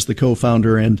Sklar is the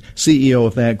co-founder and CEO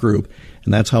of that group.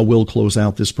 And that's how we'll close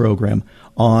out this program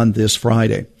on this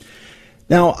Friday.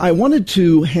 Now, I wanted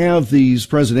to have these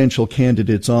presidential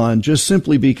candidates on just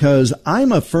simply because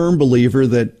I'm a firm believer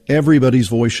that everybody's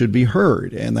voice should be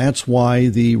heard. And that's why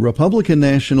the Republican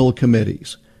National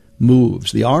Committee's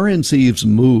moves, the RNC's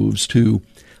moves to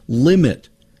limit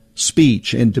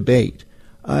speech and debate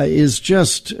is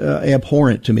just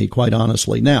abhorrent to me, quite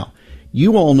honestly. Now,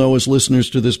 you all know as listeners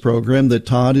to this program that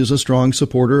Todd is a strong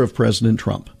supporter of President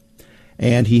Trump.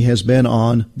 And he has been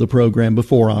on the program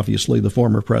before, obviously, the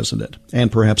former president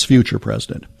and perhaps future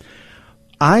president.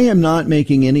 I am not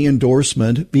making any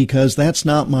endorsement because that's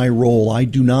not my role. I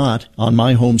do not, on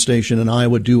my home station in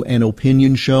Iowa, do an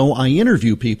opinion show. I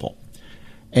interview people.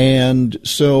 And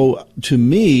so, to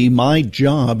me, my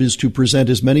job is to present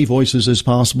as many voices as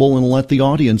possible and let the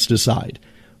audience decide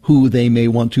who they may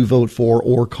want to vote for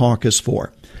or caucus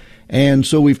for. And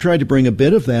so we've tried to bring a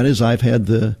bit of that as I've had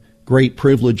the great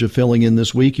privilege of filling in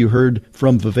this week. You heard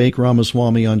from Vivek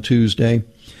Ramaswamy on Tuesday.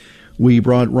 We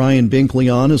brought Ryan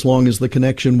Binkley on as long as the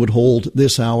connection would hold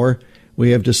this hour.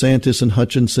 We have DeSantis and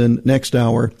Hutchinson next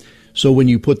hour. So when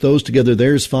you put those together,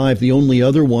 there's 5. The only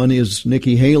other one is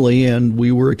Nikki Haley, and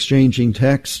we were exchanging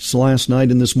texts last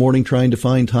night and this morning trying to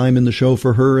find time in the show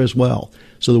for her as well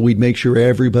so that we'd make sure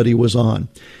everybody was on.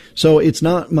 So it's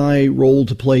not my role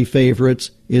to play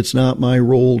favorites. It's not my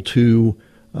role to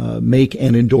make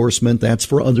an endorsement. That's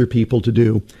for other people to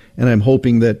do. And I'm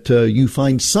hoping that you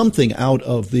find something out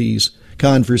of these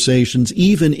conversations,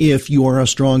 even if you are a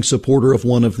strong supporter of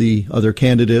one of the other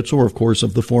candidates or, of course,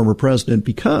 of the former president,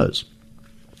 because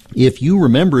if you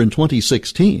remember in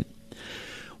 2016,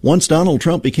 once Donald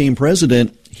Trump became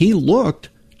president, he looked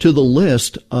to the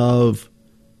list of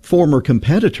former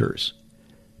competitors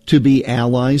to be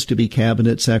allies, to be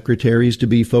cabinet secretaries, to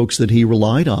be folks that he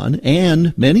relied on,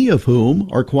 and many of whom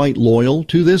are quite loyal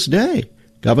to this day.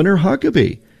 Governor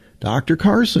Huckabee, Dr.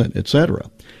 Carson, etc.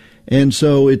 And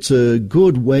so it's a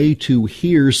good way to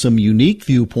hear some unique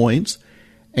viewpoints,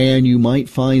 and you might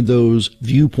find those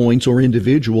viewpoints or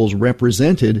individuals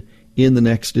represented in the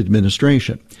next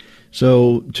administration.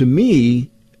 So to me,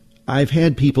 I've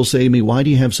had people say to me, why do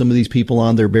you have some of these people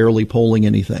on there barely polling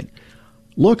anything?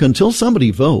 Look, until somebody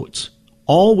votes,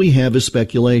 all we have is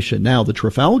speculation. Now, the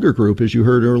Trafalgar Group, as you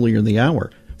heard earlier in the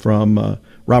hour from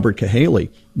Robert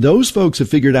Cahaley, those folks have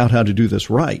figured out how to do this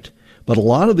right. But a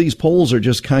lot of these polls are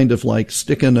just kind of like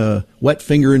sticking a wet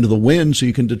finger into the wind so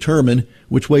you can determine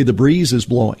which way the breeze is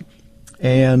blowing.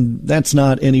 And that's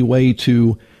not any way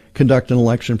to conduct an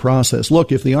election process.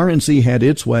 Look, if the RNC had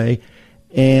its way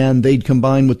and they'd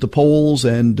combine with the polls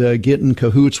and get in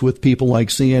cahoots with people like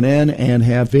CNN and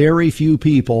have very few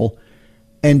people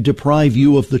and deprive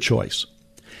you of the choice.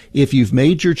 If you've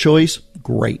made your choice,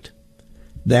 great.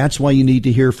 That's why you need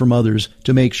to hear from others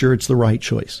to make sure it's the right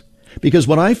choice. Because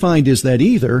what I find is that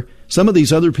either some of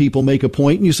these other people make a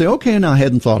point and you say, okay, now I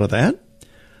hadn't thought of that.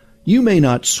 You may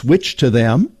not switch to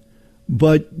them,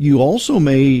 but you also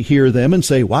may hear them and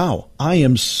say, wow, I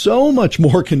am so much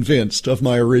more convinced of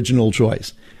my original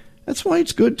choice. That's why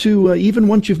it's good to, even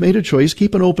once you've made a choice,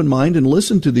 keep an open mind and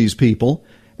listen to these people.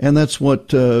 And that's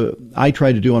what I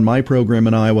try to do on my program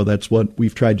in Iowa. That's what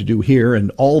we've tried to do here.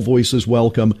 And all voices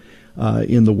welcome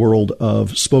in the world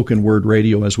of spoken word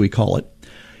radio, as we call it.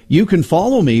 You can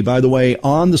follow me, by the way,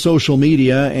 on the social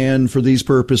media. And for these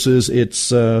purposes,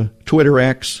 it's Twitter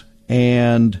X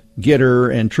and Getter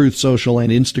and Truth Social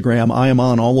and Instagram. I am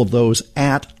on all of those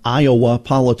at Iowa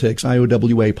Politics,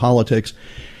 IOWA Politics.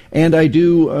 And I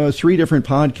do 3 different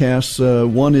podcasts.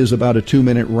 One is about a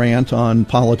 2-minute rant on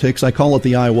politics. I call it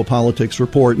the Iowa Politics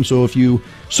Report. And so if you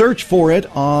search for it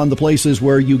on the places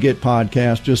where you get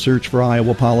podcasts, just search for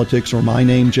Iowa Politics or my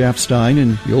name, Jeff Stein,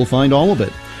 and you'll find all of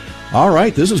it. All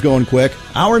right, this is going quick.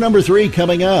 Hour number 3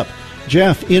 coming up.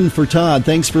 Jeff in for Todd.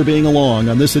 Thanks for being along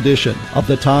on this edition of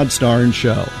the Todd Starnes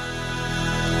Show.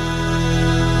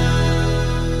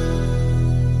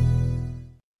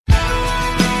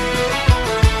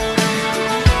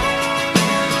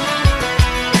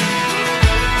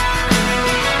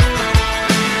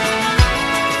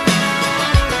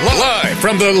 Live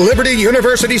from the Liberty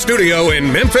University studio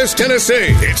in Memphis,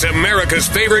 Tennessee, it's America's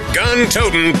favorite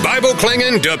gun-toting,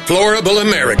 Bible-clinging, deplorable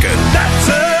American. That's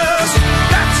us.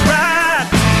 That's right.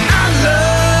 I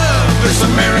love this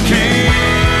American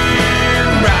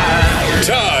ride.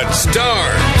 Todd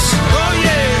Starnes. Oh,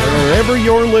 yeah. Wherever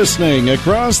you're listening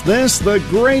across this, the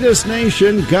greatest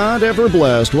nation God ever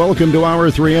blessed, welcome to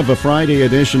Hour 3 of a Friday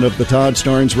edition of the Todd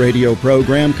Starnes radio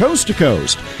program, coast to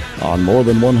coast, on more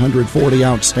than 140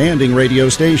 outstanding radio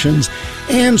stations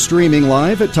and streaming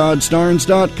live at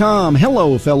ToddStarnes.com.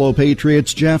 Hello, fellow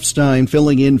patriots. Jeff Stein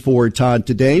filling in for Todd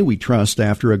today. We trust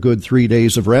after a good 3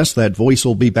 days of rest, that voice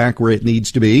will be back where it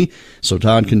needs to be, so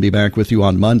Todd can be back with you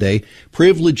on Monday.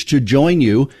 Privileged to join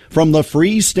you from the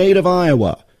free state of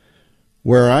Iowa,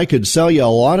 where I could sell you a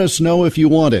lot of snow if you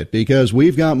want it, because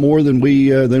we've got more than we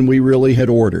really had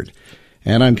ordered.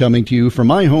 And I'm coming to you from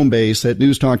my home base at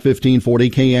News Talk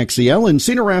 1540 KXEL in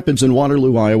Cedar Rapids and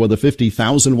Waterloo, Iowa, the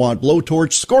 50,000-watt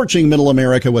blowtorch scorching middle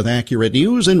America with accurate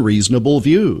news and reasonable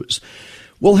views.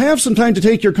 We'll have some time to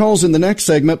take your calls in the next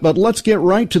segment, but let's get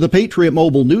right to the Patriot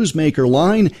Mobile Newsmaker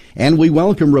line, and we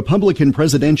welcome Republican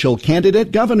presidential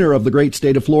candidate, Governor of the great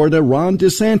state of Florida, Ron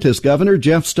DeSantis. Governor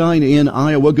Jeff Stein in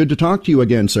Iowa. Good to talk to you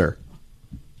again, sir.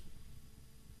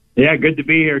 Yeah, good to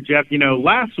be here, Jeff. You know,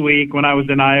 last week when I was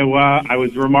in Iowa, I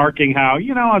was remarking how,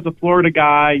 as a Florida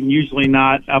guy, usually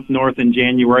not up north in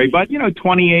January, but,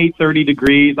 28, 30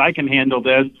 degrees, I can handle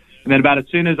this. And then about as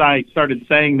soon as I started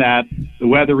saying that, the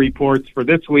weather reports for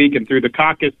this week and through the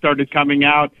caucus started coming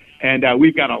out, and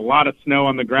we've got a lot of snow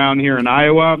on the ground here in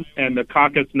Iowa, and the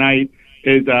caucus night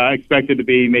is expected to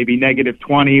be maybe negative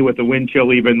 20 with the wind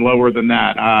chill even lower than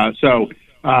that. So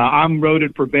I'm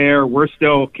voted for Bear. We're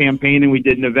still campaigning. We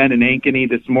did an event in Ankeny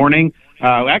this morning. We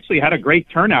actually had a great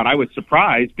turnout. I was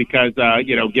surprised because,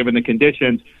 given the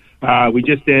conditions, we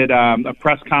just did a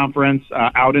press conference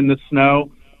out in the snow.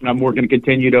 We're going to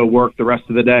continue to work the rest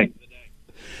of the day.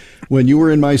 When you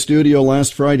were in my studio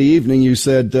last Friday evening, you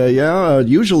said,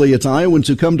 usually it's Iowans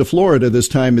who come to Florida this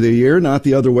time of the year, not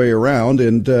the other way around.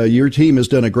 And your team has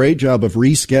done a great job of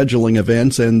rescheduling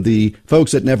events, and the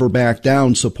folks at Never Back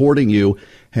Down supporting you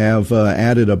have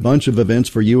added a bunch of events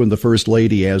for you and the First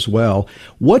Lady as well.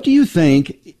 What do you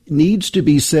think needs to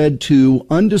be said to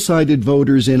undecided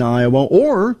voters in Iowa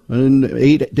or in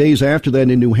 8 days after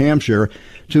that in New Hampshire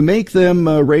to make them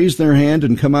raise their hand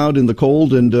and come out in the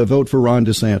cold and vote for Ron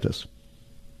DeSantis?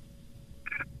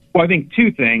 Well, I think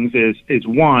two things is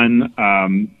one,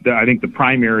 I think the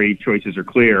primary choices are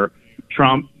clear.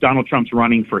 Donald Trump's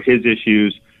running for his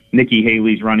issues. Nikki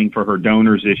Haley's running for her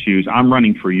donors' issues. I'm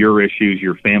running for your issues,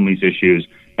 your family's issues,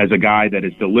 as a guy that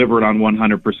has delivered on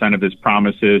 100% of his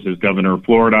promises as governor of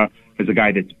Florida, as a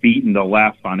guy that's beaten the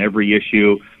left on every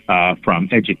issue, from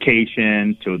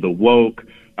education to the woke,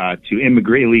 to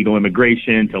illegal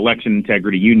immigration, to election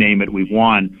integrity, you name it, we've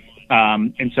won.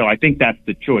 And so I think that's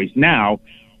the choice. Now,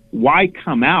 why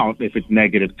come out if it's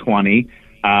negative 20?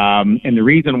 And the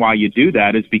reason why you do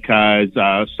that is because,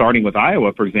 starting with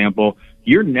Iowa, for example,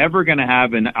 you're never going to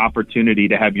have an opportunity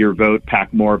to have your vote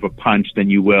pack more of a punch than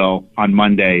you will on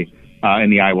Monday in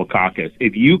the Iowa caucus.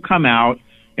 If you come out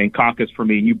and caucus for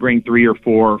me and you bring 3 or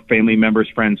 4 family members,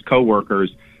 friends,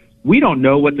 coworkers, we don't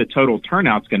know what the total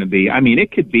turnout's going to be. I mean,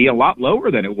 it could be a lot lower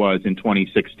than it was in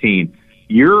 2016.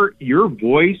 Your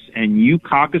voice and you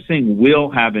caucusing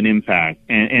will have an impact,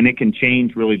 and it can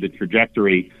change really the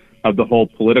trajectory of the whole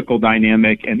political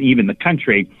dynamic and even the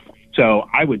country. So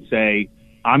I would say,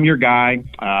 I'm your guy.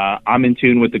 I'm in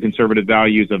tune with the conservative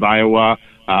values of Iowa.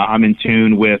 I'm in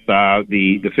tune with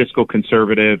the fiscal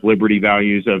conservative liberty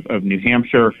values of New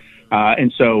Hampshire.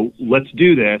 And so let's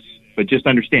do this, but just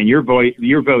understand your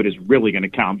vote is really going to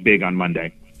count big on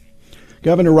Monday.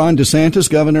 Governor Ron DeSantis,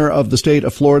 governor of the state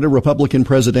of Florida, Republican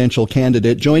presidential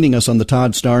candidate, joining us on the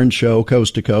Todd Starnes Show,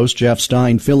 Coast to Coast. Jeff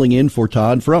Stein filling in for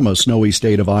Todd from a snowy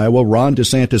state of Iowa.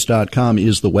 RonDeSantis.com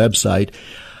is the website.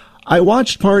 I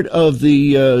watched part of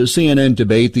the CNN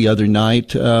debate the other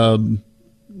night.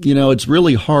 It's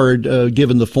really hard,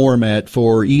 given the format,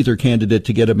 for either candidate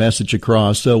to get a message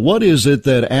across. So what is it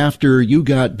that after you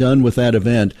got done with that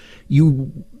event,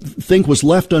 you think was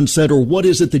left unsaid, or what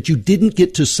is it that you didn't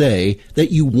get to say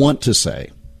that you want to say?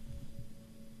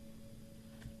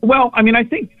 Well, I mean, I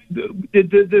think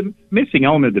the missing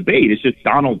element of debate is just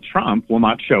Donald Trump will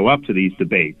not show up to these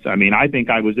debates. I mean, I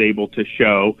think I was able to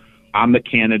show I'm the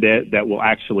candidate that will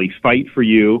actually fight for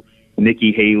you.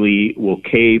 Nikki Haley will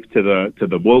cave to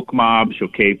the woke mob. She'll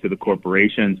cave to the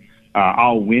corporations.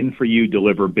 I'll win for you,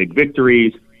 deliver big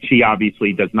victories. She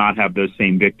obviously does not have those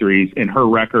same victories in her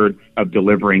record of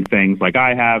delivering things like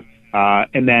I have.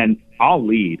 And then I'll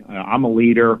lead. I'm a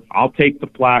leader. I'll take the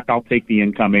plaque. I'll take the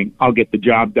incoming. I'll get the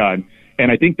job done.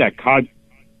 And I think that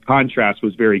contrast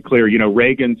was very clear. You know,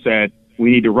 Reagan said we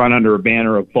need to run under a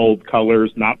banner of bold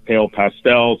colors, not pale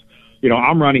pastels. You know,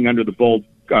 I'm running under the bold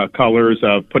colors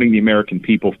of putting the American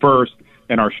people first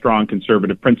and our strong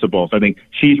conservative principles. I think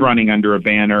she's running under a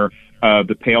banner of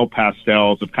the pale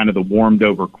pastels of kind of the warmed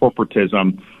over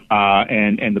corporatism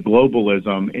and the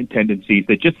globalism and tendencies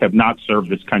that just have not served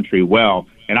this country well.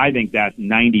 And I think that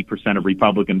 90% of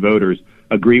Republican voters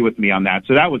agree with me on that.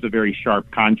 So that was a very sharp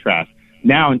contrast.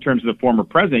 Now, in terms of the former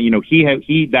president, you know,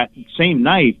 he that same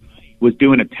night was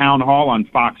doing a town hall on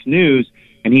Fox News,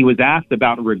 and he was asked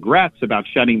about regrets about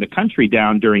shutting the country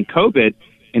down during COVID.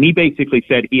 And he basically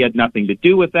said he had nothing to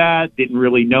do with that, didn't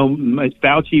really know,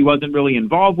 Fauci wasn't really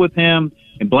involved with him,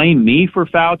 and blamed me for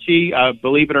Fauci.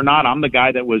 Believe it or not, I'm the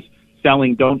guy that was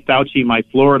selling Don't Fauci My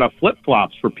Florida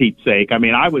flip-flops, for Pete's sake. I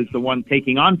mean, I was the one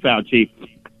taking on Fauci.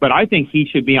 But I think he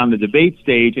should be on the debate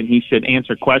stage, and he should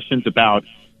answer questions about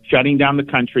shutting down the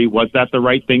country. Was that the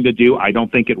right thing to do? I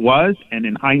don't think it was. And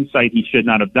in hindsight, he should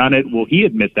not have done it. Will he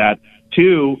admit that?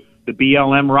 2, the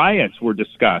BLM riots were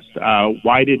discussed.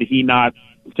 Why did he not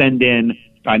send in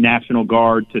a National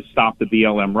Guard to stop the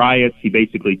BLM riots? He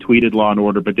basically tweeted law and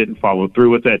order but didn't follow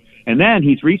through with it. And then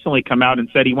he's recently come out and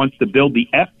said he wants to build the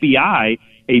FBI,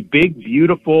 a big,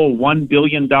 beautiful $1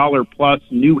 billion plus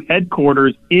new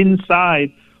headquarters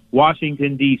inside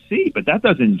Washington, D.C. But that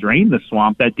doesn't drain the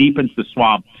swamp. That deepens the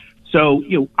swamp. So,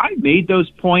 you know, I made those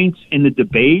points in the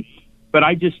debate, but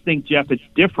I just think, Jeff, it's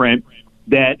different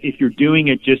that if you're doing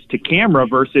it just to camera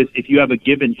versus if you have a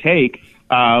give and take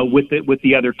with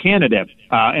the other candidate.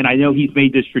 And I know he's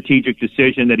made this strategic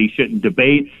decision that he shouldn't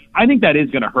debate. I think that is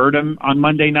going to hurt him on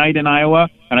Monday night in Iowa,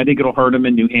 and I think it'll hurt him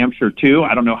in New Hampshire too.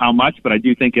 I don't know how much, but I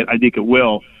think it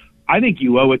will. I think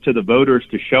you owe it to the voters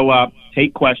to show up,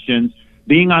 take questions,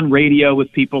 being on radio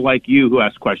with people like you who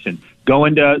ask questions,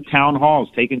 going to town halls,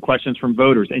 taking questions from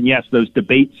voters, and yes, those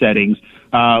debate settings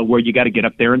where you got to get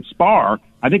up there and spar,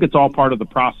 I think it's all part of the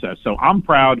process. So I'm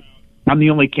proud. I'm the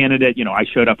only candidate. I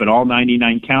showed up at all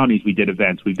 99 counties. We did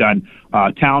events. We've done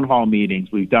town hall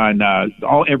meetings. We've done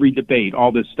every debate,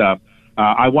 all this stuff.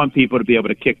 I want people to be able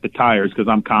to kick the tires because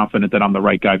I'm confident that I'm the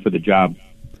right guy for the job.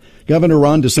 Governor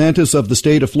Ron DeSantis of the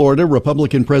state of Florida,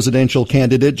 Republican presidential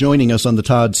candidate, joining us on the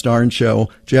Todd Starnes Show.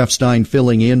 Jeff Stein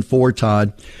filling in for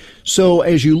Todd. So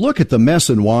as you look at the mess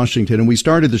in Washington, and we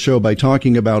started the show by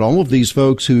talking about all of these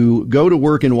folks who go to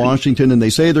work in Washington and they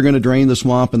say they're going to drain the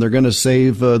swamp and they're going to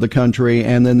save the country,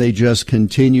 and then they just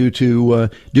continue to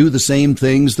do the same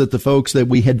things that the folks that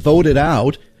we had voted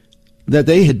out that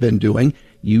they had been doing.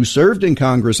 You served in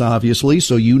Congress, obviously,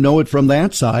 so you know it from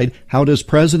that side. How does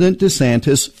President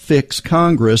DeSantis fix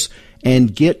Congress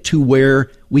and get to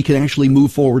where we can actually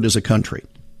move forward as a country?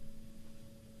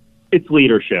 It's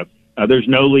leadership. There's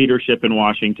no leadership in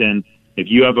Washington. If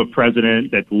you have a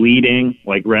president that's leading,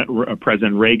 like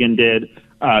President Reagan did,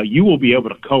 you will be able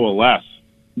to coalesce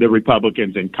the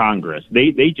Republicans in Congress.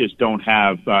 They just don't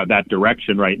have that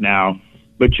direction right now.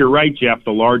 But you're right, Jeff.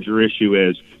 The larger issue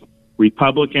is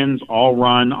Republicans all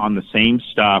run on the same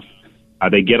stuff.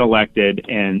 They get elected,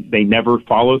 and they never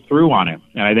follow through on it.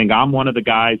 And I think I'm one of the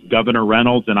guys. Governor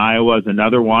Reynolds in Iowa is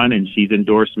another one, and she's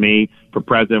endorsed me for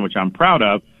president, which I'm proud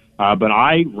of. But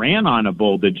I ran on a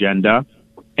bold agenda,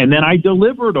 and then I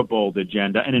delivered a bold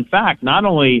agenda. And in fact, not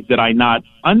only did I not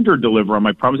under-deliver on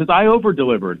my promises, I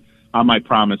over-delivered on my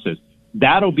promises.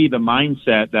 That'll be the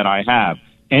mindset that I have.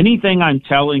 Anything I'm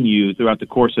telling you throughout the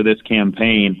course of this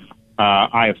campaign,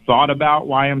 I have thought about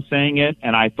why I'm saying it,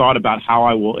 and I thought about how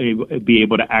I will be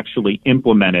able to actually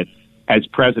implement it as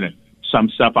president. Some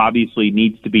stuff obviously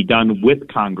needs to be done with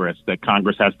Congress, that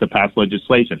Congress has to pass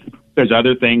legislation. There's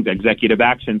other things, executive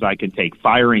actions I can take,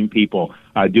 firing people,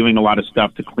 doing a lot of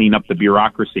stuff to clean up the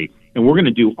bureaucracy. And we're going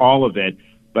to do all of it.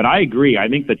 But I agree. I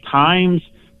think the times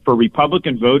for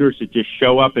Republican voters to just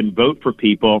show up and vote for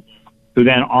people who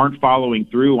then aren't following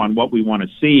through on what we want to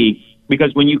see,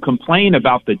 because when you complain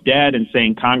about the debt and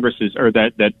saying Congress is, or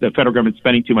that the federal government's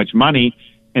spending too much money,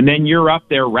 and then you're up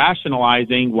there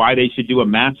rationalizing why they should do a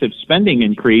massive spending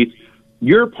increase,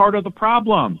 you're part of the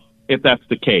problem if that's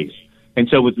the case. And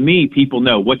so with me, people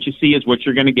know what you see is what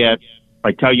you're going to get. If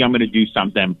I tell you I'm going to do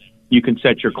something, you can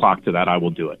set your clock to that. I will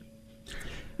do it.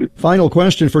 Final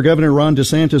question for Governor Ron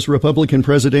DeSantis, Republican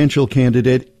presidential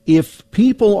candidate. If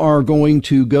people are going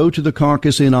to go to the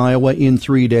caucus in Iowa in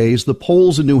 3 days, the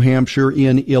polls in New Hampshire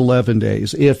in 11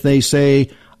 days, if they say,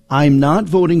 I'm not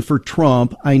voting for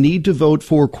Trump, I need to vote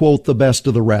for, quote, the best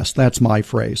of the rest. That's my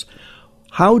phrase.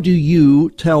 How do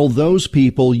you tell those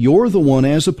people you're the one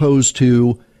as opposed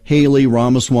to Haley,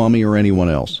 Ramaswamy, or anyone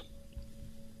else?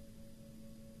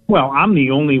 Well, I'm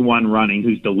the only one running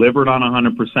who's delivered on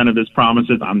 100% of his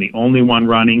promises. I'm the only one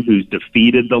running who's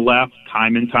defeated the left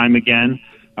time and time again.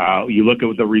 You look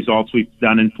at the results we've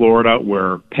done in Florida.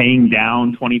 We're paying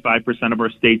down 25% of our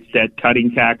state's debt,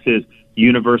 cutting taxes,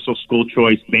 universal school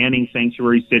choice, banning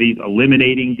sanctuary cities,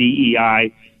 eliminating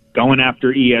DEI, going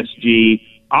after ESG.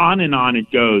 On and on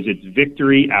it goes. It's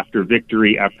victory after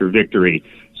victory after victory.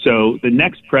 So the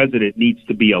next president needs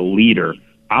to be a leader.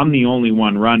 I'm the only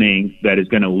one running that is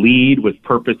going to lead with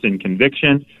purpose and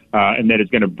conviction, and that is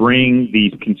going to bring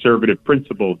these conservative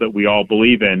principles that we all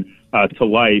believe in to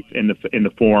life in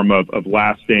the form of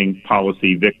lasting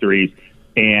policy victories.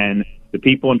 And the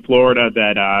people in Florida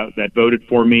that voted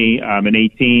for me in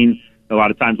 18, a lot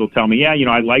of times will tell me, yeah,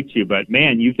 I liked you, but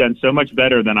man, you've done so much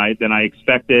better than I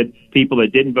expected. People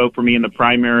that didn't vote for me in the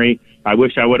primary, I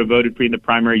wish I would have voted for you in the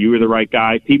primary. You were the right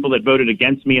guy. People that voted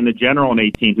against me in the general in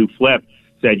 18 who flipped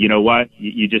said, you know what,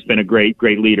 you've just been a great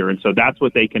leader. And so that's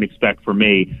what they can expect from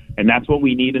me. And that's what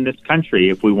we need in this country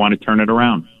if we want to turn it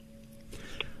around.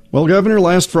 Well, Governor,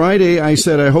 last Friday I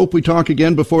said, I hope we talk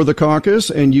again before the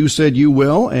caucus, and you said you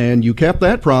will, and you kept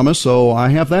that promise, so I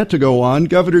have that to go on.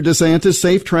 Governor DeSantis,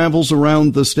 safe travels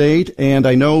around the state, and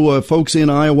I know folks in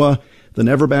Iowa, the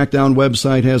Never Back Down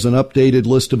website has an updated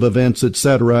list of events,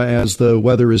 etc., as the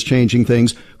weather is changing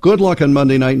things. Good luck on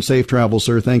Monday night and safe travels,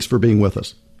 sir. Thanks for being with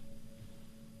us.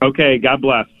 Okay, God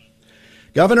bless.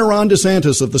 Governor Ron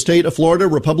DeSantis of the state of Florida,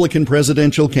 Republican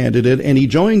presidential candidate, and he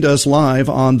joined us live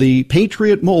on the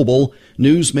Patriot Mobile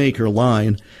Newsmaker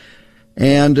line.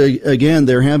 And again,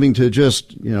 they're having to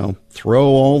just, throw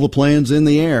all the plans in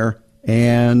the air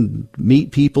and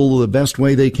meet people the best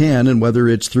way they can. And whether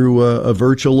it's through a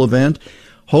virtual event,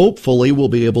 hopefully we'll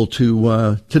be able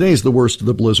to, today's the worst of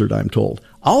the blizzard, I'm told.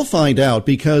 I'll find out,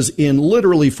 because in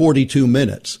literally 42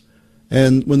 minutes,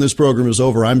 And when this program is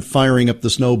over, I'm firing up the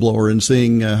snowblower and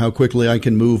seeing how quickly I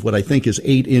can move what I think is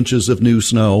 8 inches of new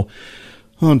snow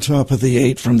on top of the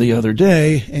 8 from the other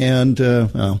day. And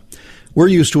we're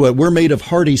used to it. We're made of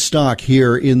hardy stock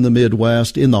here in the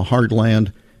Midwest, in the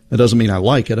heartland. That doesn't mean I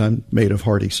like it. I'm made of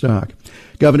hardy stock.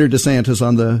 Governor DeSantis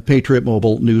on the Patriot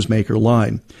Mobile Newsmaker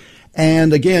line.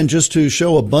 And again, just to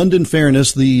show abundant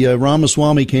fairness, the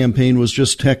Ramaswamy campaign was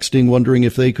just texting, wondering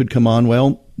if they could come on.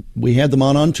 Well, we had them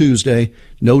on Tuesday.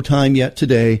 No time yet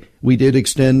today. We did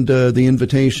extend the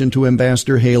invitation to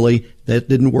Ambassador Haley. That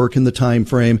didn't work in the time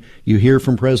frame. You hear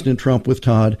from President Trump with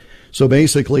Todd. So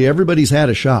basically, everybody's had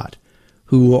a shot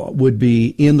who would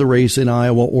be in the race in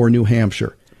Iowa or New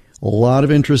Hampshire. A lot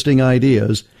of interesting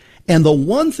ideas. And the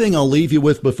one thing I'll leave you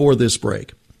with before this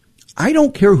break, I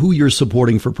don't care who you're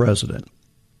supporting for president.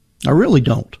 I really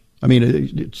don't. I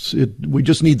mean, we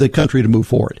just need the country to move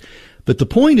forward. But the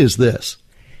point is this.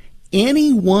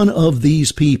 Any one of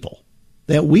these people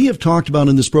that we have talked about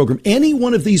in this program, any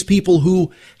one of these people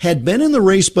who had been in the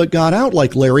race but got out,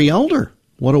 like Larry Elder,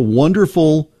 what a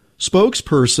wonderful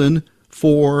spokesperson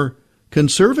for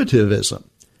conservatism.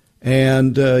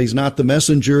 And he's not the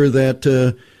messenger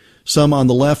that some on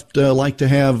the left like to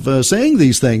have saying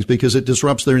these things because it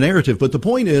disrupts their narrative. But the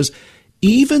point is,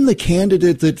 even the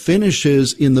candidate that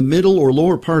finishes in the middle or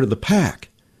lower part of the pack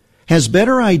has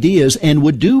better ideas and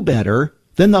would do better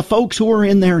than the folks who are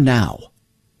in there now.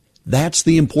 That's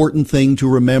the important thing to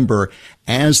remember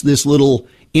as this little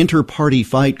inter-party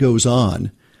fight goes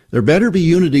on. There better be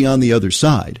unity on the other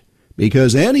side,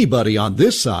 because anybody on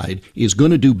this side is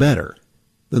going to do better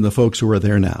than the folks who are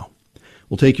there now.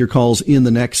 We'll take your calls in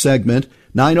the next segment,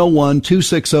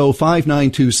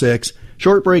 901-260-5926.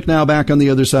 Short break now, back on the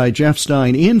other side. Jeff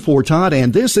Stein in for Todd,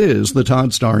 and this is The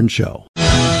Todd Starnes Show.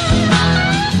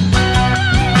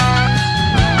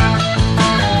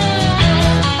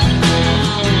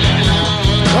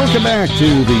 Welcome back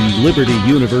to the Liberty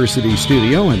University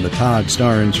studio and the Todd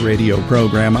Starnes radio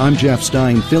program. I'm Jeff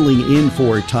Stein, filling in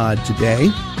for Todd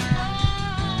today.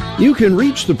 You can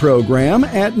reach the program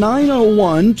at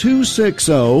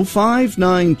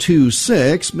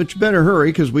 901-260-5926, but you better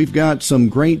hurry because we've got some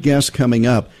great guests coming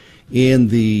up in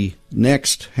the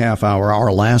next half hour,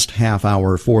 our last half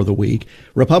hour for the week.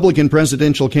 Republican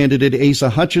presidential candidate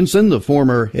Asa Hutchinson, the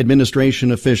former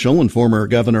administration official and former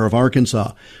governor of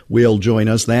Arkansas, will join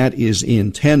us. That is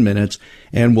in 10 minutes.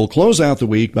 And we'll close out the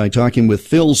week by talking with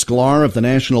Phil Sklar of the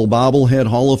National Bobblehead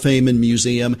Hall of Fame and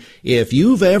Museum. If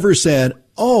you've ever said,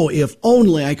 oh, if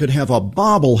only I could have a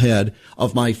bobblehead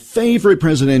of my favorite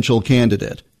presidential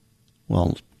candidate,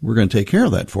 well, we're going to take care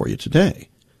of that for you today.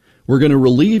 We're going to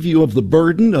relieve you of the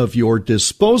burden of your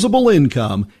disposable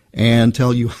income and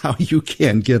tell you how you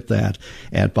can get that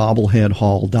at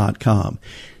bobbleheadhall.com.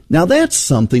 Now, that's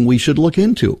something we should look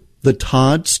into, the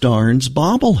Todd Starnes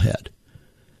bobblehead.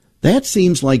 That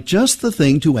seems like just the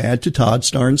thing to add to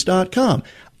toddstarnes.com.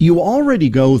 You already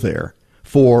go there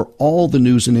for all the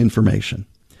news and information.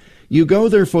 You go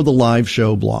there for the live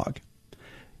show blog.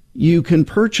 You can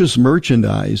purchase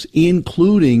merchandise,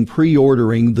 including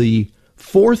pre-ordering the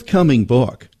forthcoming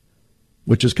book,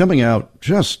 which is coming out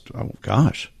just,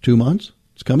 2 months.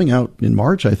 It's coming out in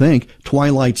March, I think,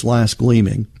 Twilight's Last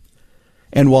Gleaming.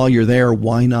 And while you're there,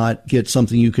 why not get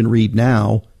something you can read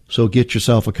now? So get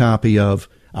yourself a copy of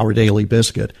Our Daily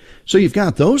Biscuit. So you've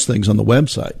got those things on the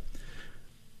website.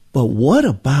 But what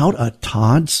about a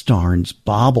Todd Starnes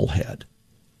bobblehead?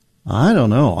 I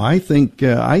don't know. I think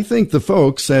the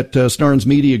folks at Starnes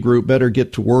Media Group better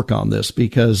get to work on this,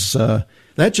 because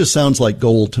that just sounds like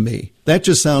gold to me. That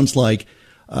just sounds like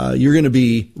you're going to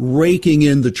be raking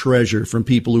in the treasure from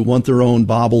people who want their own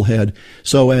bobblehead.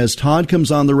 So as Todd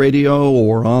comes on the radio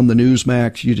or on the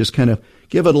Newsmax, you just kind of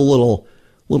give it a little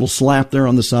slap there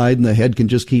on the side, and the head can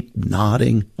just keep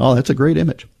nodding. Oh, that's a great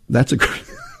image. That's a great...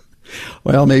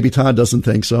 Well, maybe Todd doesn't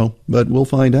think so, but we'll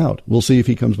find out. We'll see if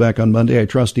he comes back on Monday. I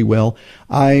trust he will.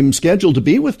 I'm scheduled to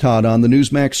be with Todd on the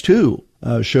Newsmax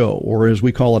 2 show, or as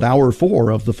we call it, Hour 4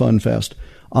 of the Fun Fest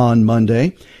on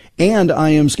Monday. And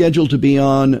I am scheduled to be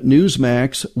on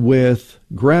Newsmax with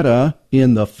Greta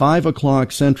in the 5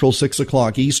 o'clock Central, 6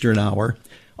 o'clock Eastern hour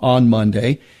on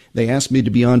Monday. They asked me to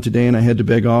be on today, and I had to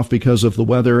beg off because of the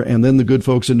weather. And then the good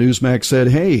folks at Newsmax said,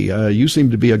 hey, you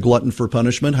seem to be a glutton for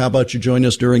punishment. How about you join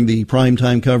us during the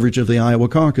primetime coverage of the Iowa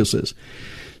caucuses?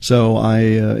 So I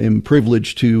am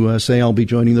privileged to say I'll be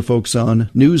joining the folks on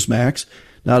Newsmax,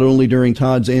 not only during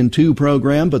Todd's N2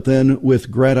 program, but then with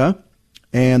Greta,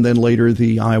 and then later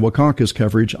the Iowa caucus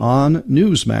coverage on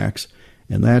Newsmax.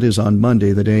 And that is on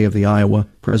Monday, the day of the Iowa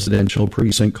presidential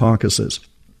precinct caucuses.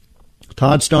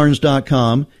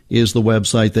 ToddStarnes.com is the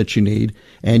website that you need,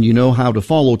 and you know how to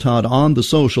follow Todd on the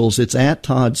socials. It's at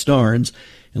Todd Starnes,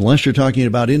 unless you're talking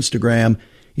about Instagram,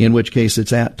 in which case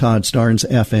it's at Todd Starnes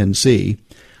FNC.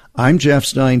 I'm Jeff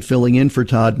Stein filling in for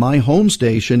Todd. My home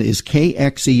station is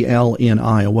KXEL in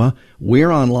Iowa.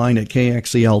 We're online at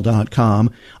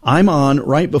KXEL.com. I'm on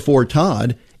right before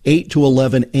Todd, 8 to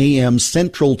 11 a.m.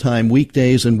 Central Time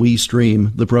weekdays, and we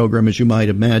stream the program, as you might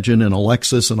imagine, and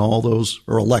Alexis and all those,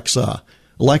 or Alexa.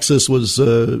 Alexis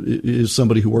is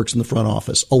somebody who works in the front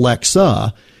office.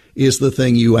 Alexa is the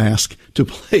thing you ask to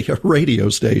play a radio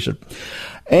station.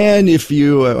 And if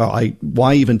you,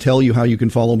 why even tell you how you can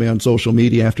follow me on social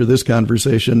media after this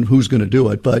conversation? Who's going to do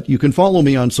it? But you can follow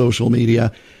me on social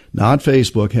media, not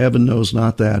Facebook, heaven knows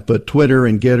not that, but Twitter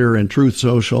and Getter and Truth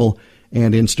Social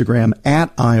and Instagram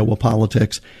at Iowa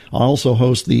Politics. I also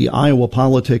host the Iowa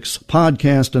Politics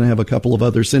podcast, and I have a couple of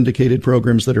other syndicated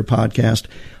programs that are podcast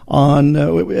on,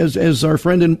 as our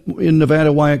friend in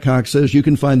Nevada, Wyatt Cox says, you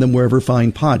can find them wherever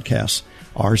fine podcasts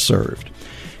are served.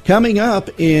 Coming up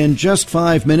in just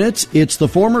 5 minutes, it's the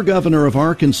former governor of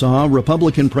Arkansas,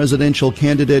 Republican presidential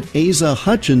candidate Asa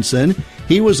Hutchinson.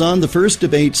 He was on the first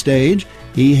debate stage.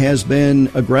 He has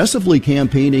been aggressively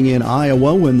campaigning in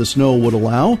Iowa when the snow would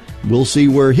allow. We'll see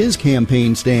where his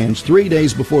campaign stands 3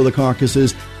 days before the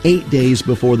caucuses, 8 days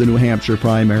before the New Hampshire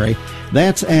primary.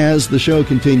 That's as the show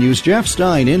continues. Jeff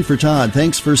Stein in for Todd.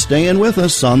 Thanks for staying with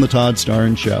us on the Todd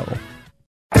Starnes Show.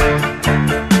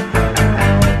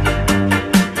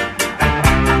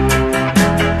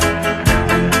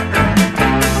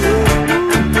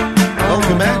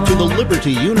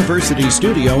 Liberty University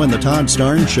studio and the Todd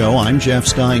Starnes Show. I'm Jeff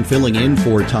Stein filling in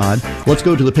for Todd. Let's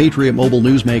go to the Patriot Mobile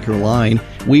Newsmaker line.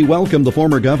 We welcome the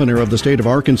former governor of the state of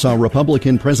Arkansas,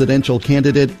 Republican presidential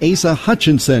candidate Asa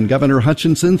Hutchinson. Governor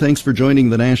Hutchinson, thanks for joining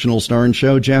the National Starnes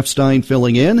Show. Jeff Stein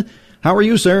filling in. How are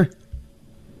you, sir?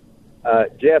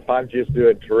 Jeff, I'm just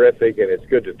doing terrific, and it's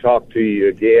good to talk to you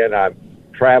again. I'm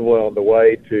traveling on the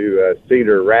way to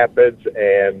Cedar Rapids,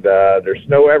 and there's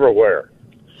snow everywhere.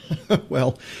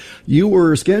 Well, you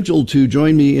were scheduled to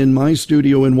join me in my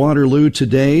studio in Waterloo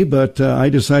today, but I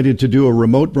decided to do a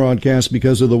remote broadcast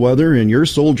because of the weather, and you're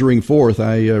soldiering forth.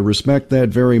 I respect that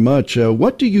very much.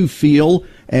 What do you feel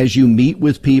as you meet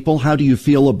with people? How do you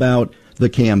feel about the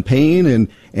campaign,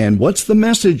 and what's the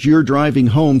message you're driving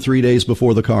home 3 days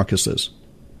before the caucuses?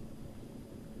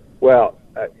 Well,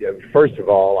 first of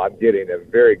all, I'm getting a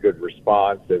very good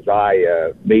response as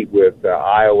I meet with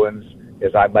Iowans,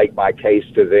 as I make my case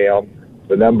to them.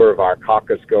 The number of our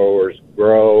caucus goers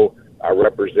grow. Our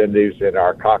representatives in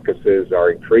our caucuses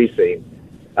are increasing.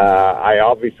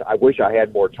 I wish I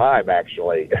had more time,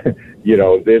 actually.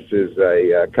 This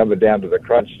is coming down to the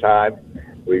crunch time.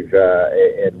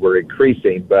 And we're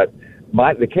increasing. But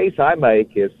the case I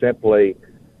make is simply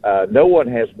no one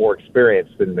has more experience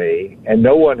than me, and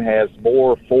no one has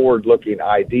more forward-looking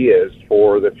ideas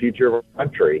for the future of our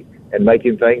country and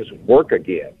making things work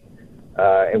again.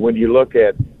 And when you look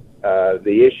at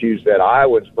the issues that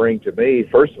Iowans bring to me,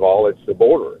 first of all, it's the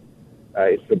border.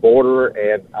 It's the border,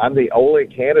 and I'm the only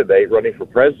candidate running for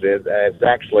president that has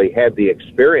actually had the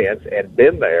experience and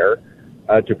been there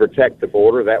to protect the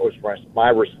border. That was my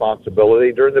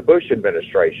responsibility during the Bush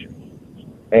administration.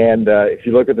 And if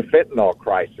you look at the fentanyl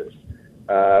crisis,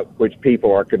 which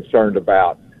people are concerned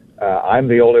about, I'm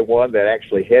the only one that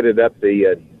actually headed up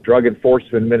the Drug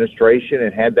Enforcement Administration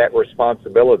and had that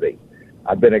responsibility.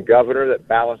 I've been a governor that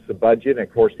balanced the budget, and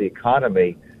of course the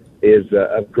economy is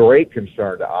of great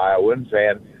concern to Iowans,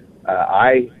 and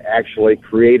I actually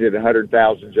created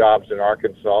 100,000 jobs in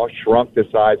Arkansas, shrunk the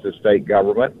size of state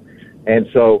government, and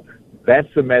so that's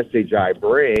the message I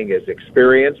bring, is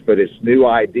experience, but it's new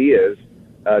ideas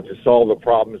to solve the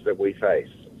problems that we face.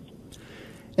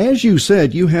 As you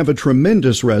said, you have a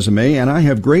tremendous resume, and I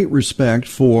have great respect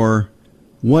for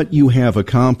what you have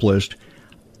accomplished.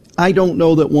 I don't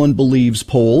know that one believes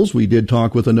polls. We did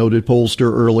talk with a noted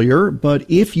pollster earlier, but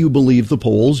if you believe the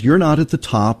polls, you're not at the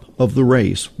top of the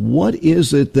race. What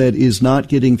is it that is not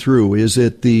getting through? Is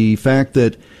it the fact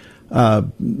that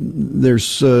there's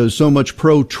so much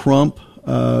pro-Trump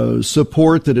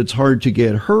support that it's hard to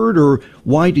get heard, or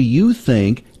why do you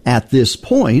think at this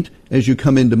point, as you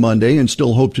come into Monday and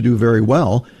still hope to do very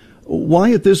well,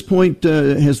 why at this point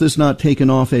has this not taken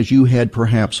off as you had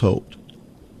perhaps hoped?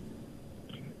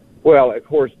 Well, of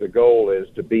course, the goal is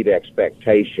to beat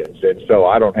expectations, and so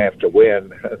I don't have to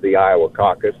win the Iowa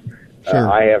caucus.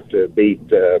 Sure. I have to beat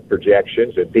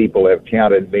projections, and people have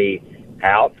counted me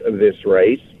out of this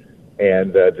race.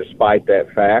 And despite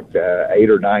that fact, 8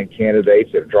 or 9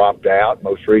 candidates have dropped out,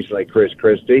 most recently Chris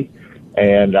Christie,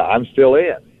 and I'm still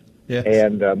in.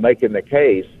 and making the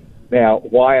case. Now,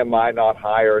 why am I not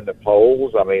higher in the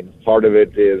polls? I mean, part of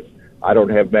it is I don't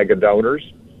have mega donors,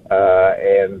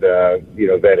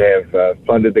 that have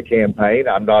funded the campaign.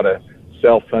 I'm not a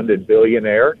self-funded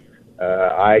billionaire.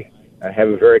 I have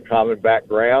a very common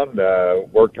background,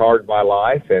 worked hard in my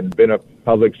life, and been a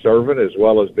public servant as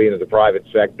well as being in the private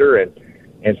sector,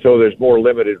 and so there's more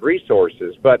limited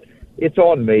resources. But it's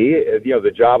on me.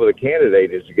 The job of the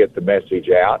candidate is to get the message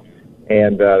out,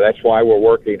 and that's why we're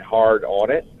working hard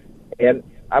on it. And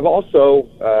I've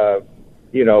also,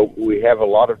 we have a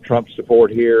lot of Trump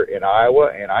support here in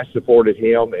Iowa, and I supported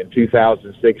him in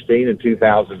 2016 and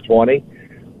 2020.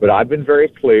 But I've been very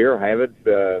clear. I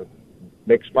haven't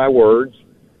mixed my words.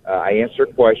 I answer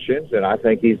questions, and I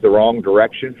think he's the wrong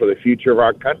direction for the future of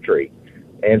our country.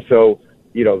 And so,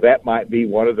 that might be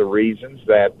one of the reasons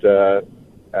that,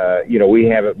 we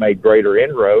haven't made greater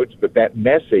inroads. But that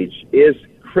message is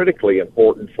critically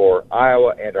important for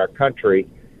Iowa and our country,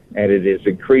 and it is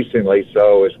increasingly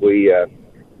so as we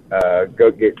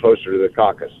go get closer to the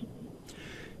caucus.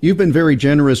 You've been very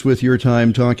generous with your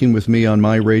time talking with me on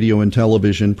my radio and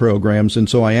television programs, and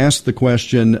so I asked the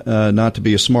question not to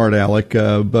be a smart aleck,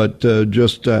 but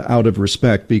just out of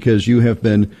respect, because you have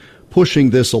been pushing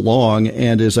this along,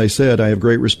 and as I said, I have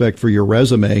great respect for your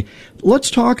resume.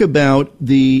 Let's talk about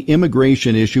the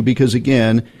immigration issue, because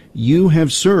again, you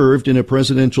have served in a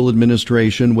presidential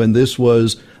administration when this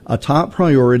was a top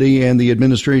priority, and the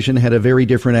administration had a very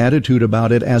different attitude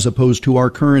about it as opposed to our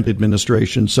current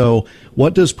administration. So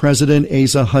what does President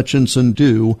Asa Hutchinson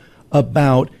do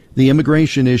about the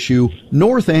immigration issue,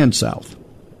 north and south?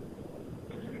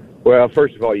 Well,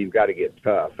 first of all, you've got to get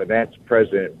tough, and that's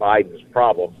President Biden's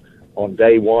problem. On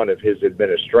day one of his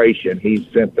administration, he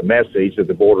sent the message that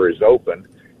the border is open,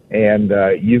 and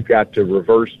you've got to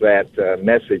reverse that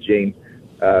messaging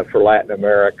for Latin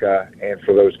America and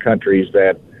for those countries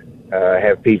that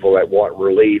have people that want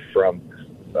relief from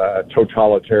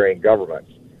totalitarian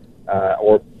governments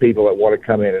or people that want to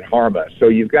come in and harm us. So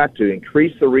you've got to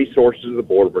increase the resources of the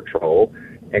Border Patrol,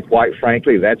 and quite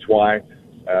frankly, that's why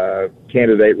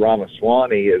candidate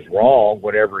Ramaswamy is wrong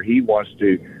whenever he wants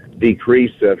to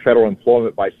decrease federal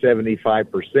employment by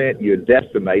 75%, you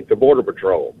decimate the Border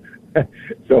Patrol.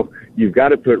 So you've got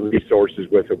to put resources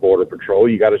with the Border Patrol.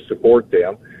 You've got to support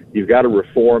them. You've got to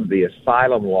reform the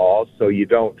asylum laws so you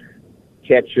don't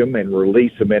catch them and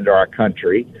release them into our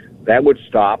country. That would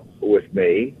stop with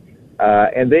me.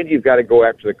 And then you've got to go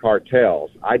after the cartels.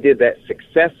 I did that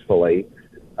successfully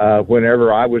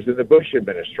whenever I was in the Bush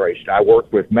administration. I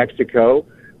worked with Mexico.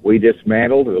 We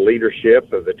dismantled the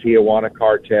leadership of the Tijuana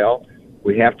cartel.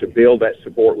 We have to build that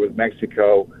support with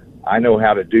Mexico. I know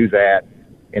how to do that.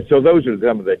 And so those are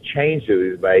some of the changes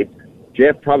we've made.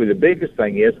 Jeff, probably the biggest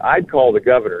thing is I'd call the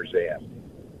governors in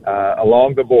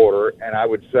along the border, and I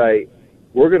would say,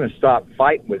 we're going to stop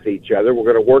fighting with each other.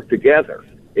 We're going to work together.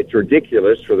 It's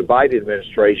ridiculous for the Biden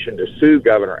administration to sue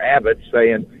Governor Abbott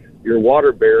saying, your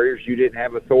water barriers, you didn't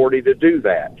have authority to do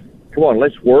that. Come on,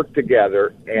 let's work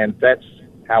together, and that's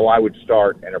how I would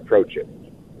start and approach it.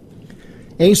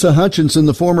 Asa Hutchinson,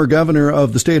 the former governor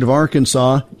of the state of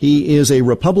Arkansas, he is a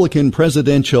Republican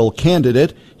presidential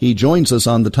candidate. He joins us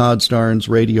on the Todd Starnes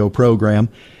radio program.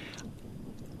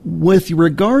 With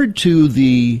regard to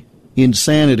the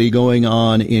insanity going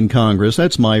on in Congress,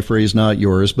 that's my phrase, not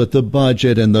yours, but the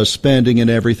budget and the spending and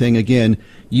everything, again,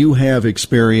 you have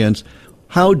experience.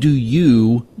 How do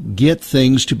you get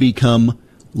things to become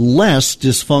less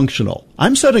dysfunctional?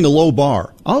 I'm setting a low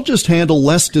bar. I'll just handle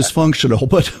less dysfunctional.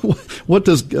 But what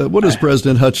does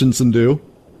President Hutchinson do?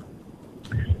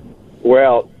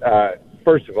 Well,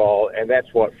 first of all, and that's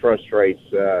what frustrates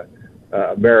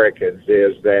Americans,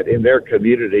 is that in their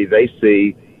community they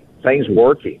see things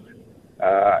working,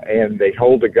 and they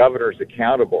hold the governors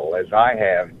accountable, as I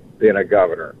have been a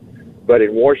governor. But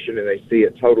in Washington, they see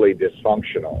it totally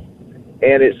dysfunctional.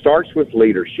 And it starts with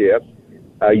leadership.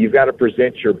 You've got to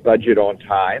present your budget on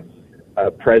time.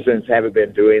 Presidents haven't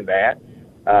been doing that.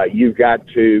 You've got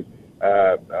to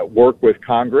work with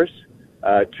Congress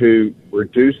to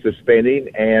reduce the spending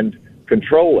and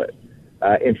control it.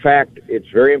 In fact, it's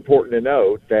very important to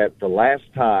note that the last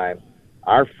time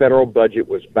our federal budget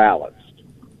was balanced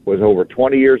was over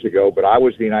 20 years ago, but I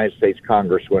was the United States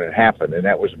Congress when it happened, and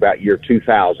that was about year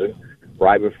 2000,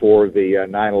 right before the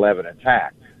 9/11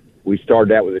 attack. We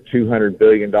started out with a $200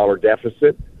 billion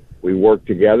deficit. We worked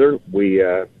together. We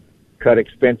cut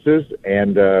expenses,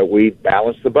 and we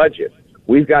balanced the budget.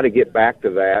 We've got to get back to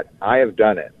that. I have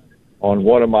done it. On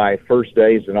one of my first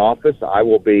days in office, I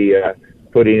will be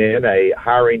putting in a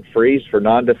hiring freeze for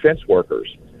non-defense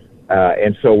workers.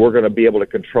 And so we're going to be able to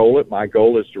control it. My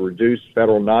goal is to reduce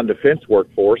federal non-defense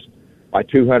workforce by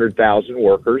 200,000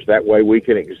 workers. That way we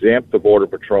can exempt the Border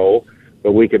Patrol,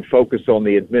 but we can focus on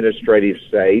the administrative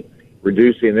state,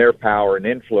 reducing their power and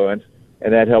influence,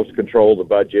 and that helps control the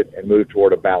budget and move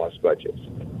toward a balanced budget.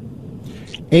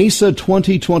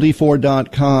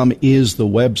 ASA2024.com is the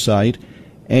website.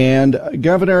 And,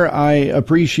 Governor, I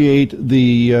appreciate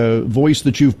the voice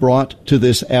that you've brought to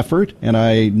this effort, and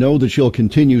I know that you'll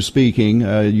continue speaking.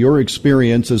 Your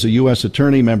experience as a U.S.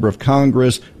 attorney, member of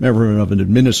Congress, member of an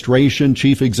administration,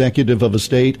 chief executive of a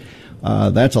state,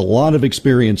 that's a lot of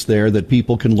experience there that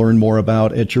people can learn more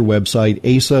about at your website,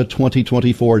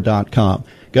 ASA2024.com.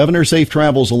 Governor, safe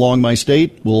travels along my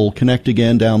state. We'll connect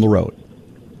again down the road.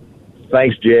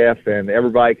 Thanks, Jeff, and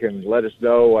everybody can let us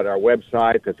know at our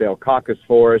website that they'll caucus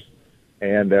for us,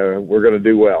 and we're going to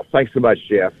do well. Thanks so much,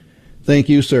 Jeff. Thank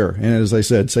you, sir. And as I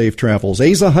said, safe travels.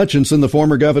 Asa Hutchinson, the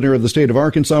former governor of the state of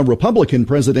Arkansas, Republican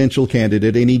presidential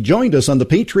candidate, and he joined us on the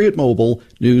Patriot Mobile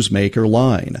Newsmaker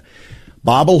line.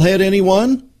 Bobblehead,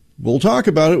 anyone? We'll talk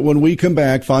about it when we come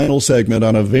back. Final segment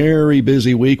on a very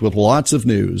busy week with lots of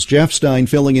news. Jeff Stein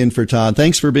filling in for Todd.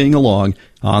 Thanks for being along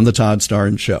on the Todd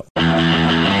Starnes Show.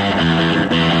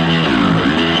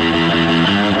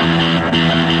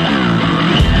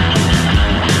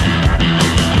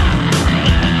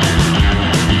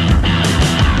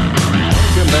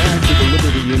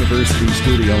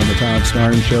 Studio in the Todd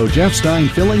Starnes Show. Jeff Stein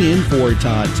filling in for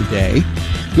Todd today.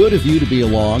 Good of you to be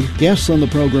along. Guests on the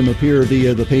program appear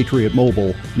via the Patriot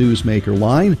Mobile Newsmaker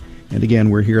line. And again,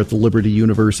 we're here at the Liberty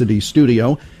University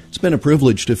studio. It's been a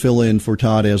privilege to fill in for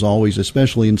Todd, as always,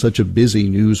 especially in such a busy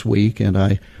news week. And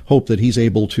I hope that he's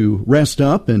able to rest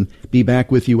up and be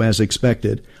back with you as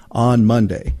expected on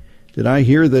Monday. Did I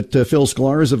hear that Phil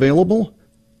Sklar is available?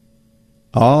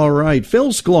 All right.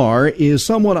 Phil Sklar is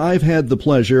someone I've had the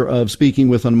pleasure of speaking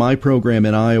with on my program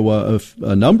in Iowa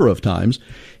a number of times.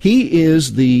 He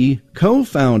is the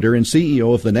co-founder and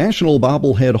CEO of the National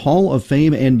Bobblehead Hall of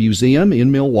Fame and Museum in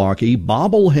Milwaukee,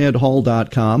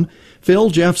 bobbleheadhall.com. Phil,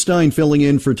 Jeff Stein filling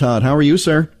in for Todd. How are you,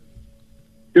 sir?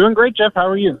 Doing great, Jeff. How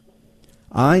are you?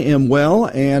 I am well,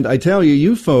 and I tell you,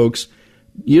 you folks,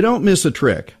 you don't miss a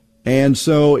trick. And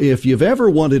so if you've ever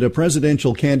wanted a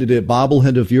presidential candidate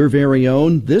bobblehead of your very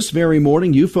own, this very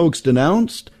morning you folks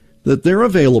announced that they're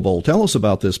available. Tell us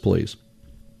about this, please.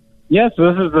 Yes,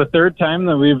 so this is the third time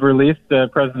that we've released a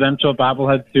presidential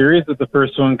bobblehead series, with the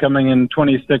first one coming in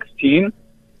 2016,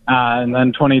 and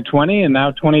then 2020, and now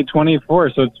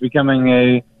 2024. So it's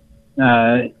becoming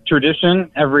a tradition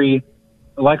every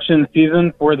election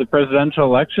season for the presidential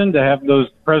election to have those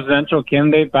presidential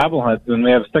candidate bobbleheads. And we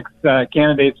have 6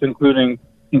 candidates included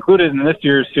in this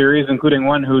year's series, including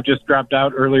one who just dropped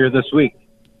out earlier this week.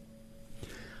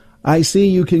 I see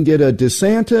you can get a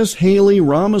DeSantis, Haley,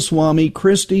 Ramaswamy,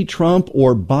 Christie, Trump,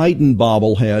 or Biden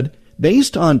bobblehead.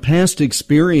 Based on past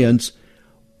experience,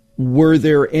 were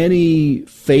there any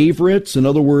favorites? In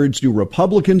other words, do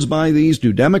Republicans buy these?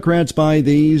 Do Democrats buy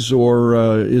these?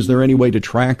 Or is there any way to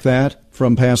track that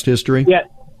from past history? Yeah,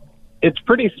 it's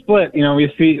pretty split. You know,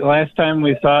 we see last time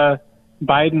we saw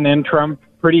Biden and Trump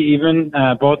pretty even,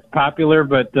 both popular,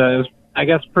 but I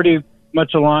guess pretty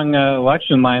much along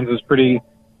election lines. It was pretty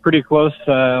close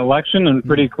election and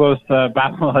pretty close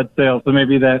bobblehead sales. So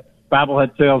maybe that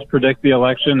bobblehead sales predict the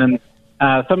election. And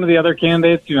some of the other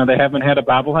candidates, you know, they haven't had a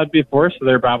bobblehead before, so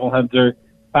their bobbleheads are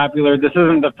popular. This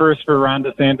isn't the first for Ron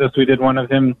DeSantis. We did one of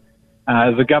him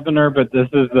as a governor, but this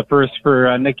is the first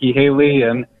for Nikki Haley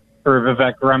and for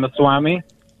Vivek Ramaswamy.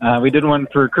 We did one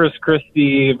for Chris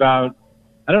Christie about,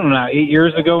 8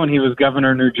 years ago when he was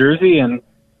governor of New Jersey, and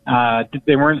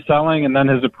they weren't selling, and then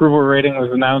his approval rating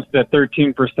was announced at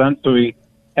 13%, so we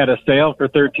had a sale for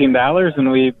 $13,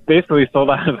 and we basically sold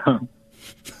out of them.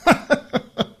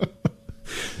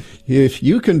 If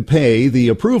you can pay the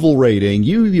approval rating,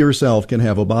 you yourself can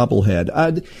have a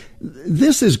bobblehead.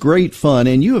 This is great fun,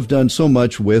 and you have done so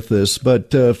much with this,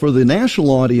 but for the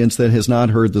national audience that has not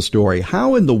heard the story,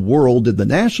 how in the world did the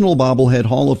National Bobblehead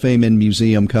Hall of Fame and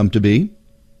Museum come to be?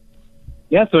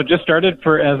 Yeah, so it just started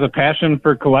as a passion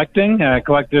for collecting. I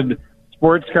collected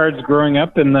sports cards growing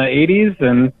up in the 80s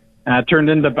and turned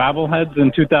into bobbleheads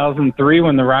in 2003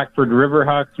 when the Rockford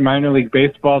Riverhawks minor league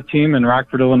baseball team in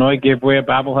Rockford, Illinois gave away a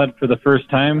bobblehead for the first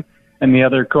time. And the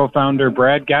other co-founder,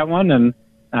 Brad, got one. And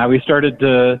we started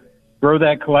to grow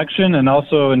that collection, and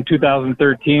also in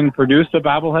 2013 produced a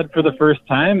bobblehead for the first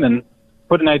time and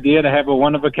put an idea to have a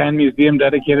one-of-a-kind museum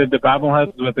dedicated to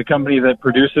bobbleheads with a company that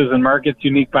produces and markets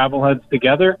unique bobbleheads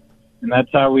together. And that's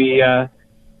how we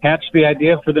hatched the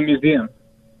idea for the museum.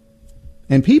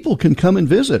 And people can come and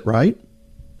visit, right?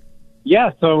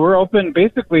 Yeah, so we're open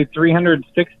basically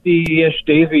 360-ish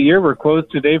days a year. We're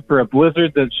closed today for a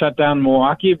blizzard that shut down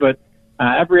Milwaukee, but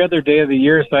every other day of the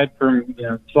year, aside from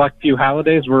select few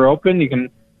holidays, we're open. You can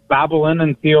bobble in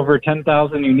and see over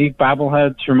 10,000 unique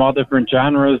bobbleheads from all different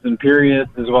genres and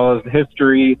periods, as well as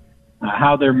history,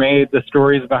 how they're made, the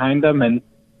stories behind them, and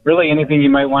really anything you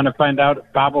might want to find out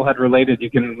bobblehead related, you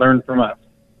can learn from us.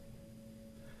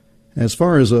 As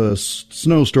far as a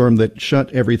snowstorm that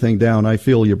shut everything down, I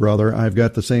feel you, brother. I've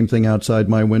got the same thing outside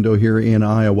my window here in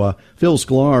Iowa. Phil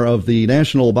Sklar of the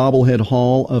National Bobblehead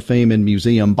Hall of Fame and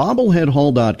Museum.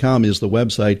 Bobbleheadhall.com is the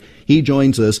website. He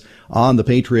joins us on the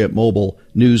Patriot Mobile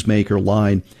Newsmaker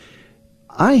line.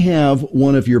 I have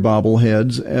one of your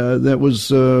bobbleheads that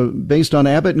was based on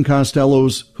Abbott and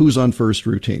Costello's Who's on First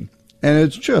routine. And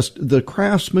it's just the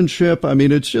craftsmanship. I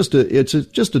mean, it's just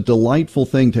a delightful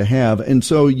thing to have. And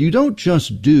so you don't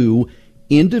just do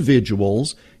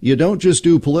individuals. You don't just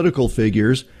do political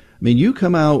figures. I mean, you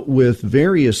come out with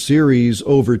various series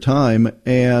over time,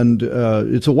 and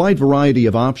it's a wide variety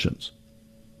of options.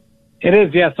 It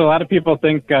is, yeah. So a lot of people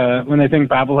think when they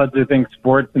think bobbleheads, they think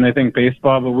sports and they think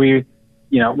baseball, but we,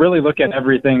 really look at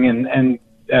everything and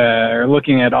are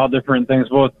looking at all different things,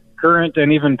 both current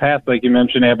and even past, like you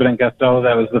mentioned, Abbott and Costello.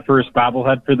 That was the first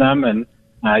bobblehead for them, and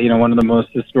one of the most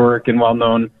historic and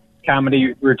well-known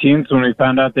comedy routines. When we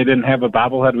found out they didn't have a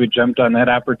bobblehead, we jumped on that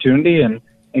opportunity and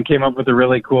came up with a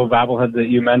really cool bobblehead that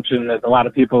you mentioned that a lot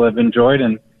of people have enjoyed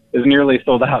and is nearly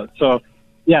sold out. So,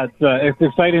 yeah, it's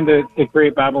exciting to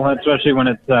create bobbleheads, especially when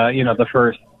it's the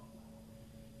first.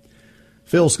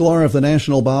 Phil Sklar of the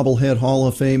National Bobblehead Hall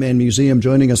of Fame and Museum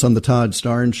joining us on the Todd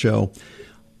Starnes Show.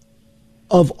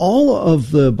 Of all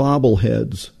of the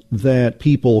bobbleheads that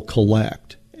people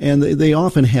collect, and they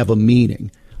often have a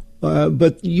meaning,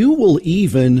 but you will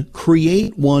even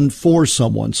create one for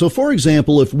someone. So, for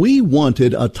example, if we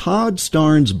wanted a Todd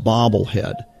Starnes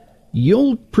bobblehead,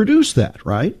 you'll produce that,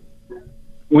 right?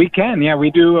 We can, yeah.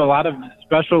 We do a lot of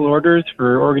special orders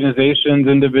for organizations,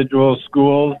 individuals,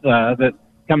 schools that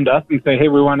come to us and say, hey,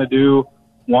 we want to do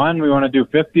 1, we want to do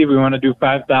 50, we want to do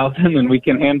 5,000, and we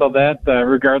can handle that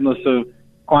regardless of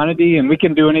quantity, and we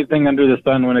can do anything under the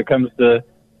sun when it comes to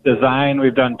design.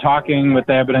 We've done talking with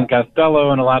Abbott and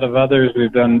Costello and a lot of others.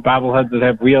 We've done bobbleheads that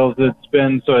have wheels that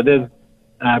spin, so it is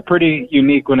pretty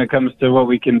unique when it comes to what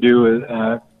we can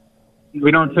do.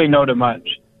 We don't say no to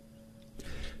much.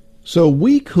 So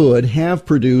we could have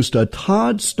produced a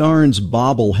Todd Starnes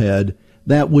bobblehead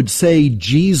that would say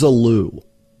Jeezaloo,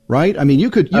 right? I mean, you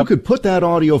could put that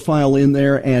audio file in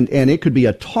there, and it could be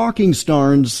a talking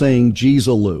Starnes saying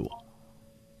Jeezaloo.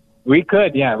 We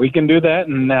could, yeah, we can do that,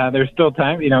 and there's still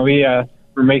time. We're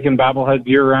making bobbleheads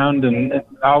year-round and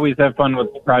always have fun with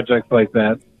projects like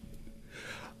that.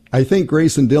 I think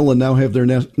Grace and Dylan now have their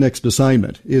next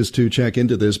assignment is to check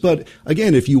into this. But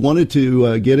again, if you wanted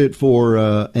to get it for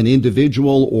an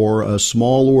individual or a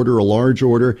small order, a large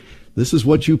order, this is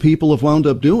what you people have wound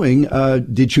up doing.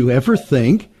 Did you ever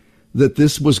think that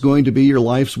this was going to be your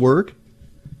life's work?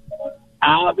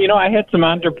 I had some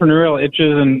entrepreneurial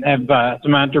itches and have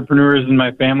some entrepreneurs in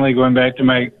my family going back to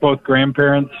my both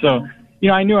grandparents. So,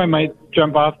 I knew I might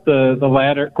jump off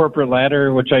the corporate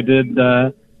ladder, which I did,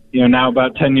 now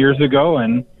about 10 years ago.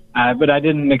 But I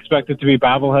didn't expect it to be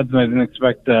bobbleheads, and I didn't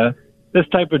expect this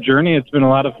type of journey. It's been a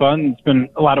lot of fun. It's been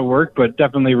a lot of work, but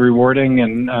definitely rewarding.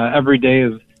 And every day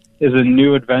is a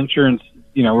new adventure. And,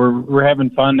 we're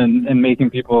having fun and making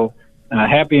people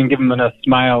happy and giving them a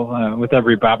smile with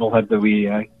every bobblehead that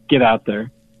we get out there.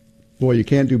 Boy, you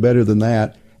can't do better than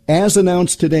that. As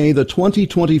announced today, the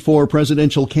 2024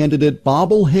 presidential candidate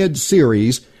bobblehead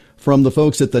series from the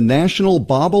folks at the National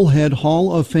Bobblehead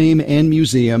Hall of Fame and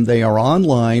Museum. They are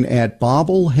online at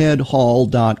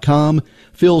bobbleheadhall.com.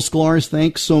 Phil Sklar,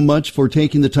 thanks so much for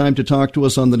taking the time to talk to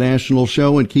us on the National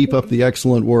Show, and keep up the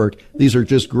excellent work. These are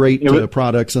just great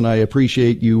products, and I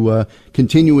appreciate you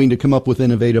continuing to come up with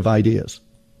innovative ideas.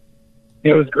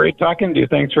 It was great talking to you.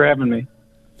 Thanks for having me.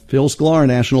 Phil Sklar,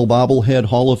 National Bobblehead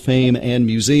Hall of Fame and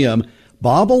Museum.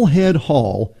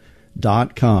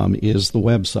 Bobbleheadhall.com is the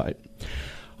website.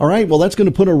 All right, well, that's going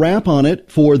to put a wrap on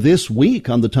it for this week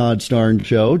on the Todd Starnes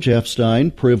Show. Jeff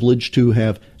Stein, privileged to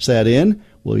have sat in.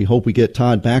 We hope we get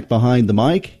Todd back behind the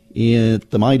mic at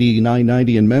the Mighty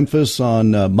 990 in Memphis on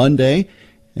Monday.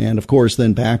 And, of course,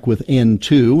 then back with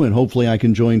N2. And hopefully I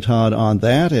can join Todd on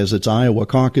that as it's Iowa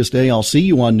Caucus Day. I'll see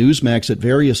you on Newsmax at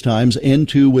various times.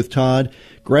 N2 with Todd,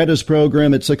 Greta's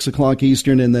program at 6 o'clock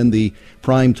Eastern, and then the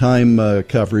prime time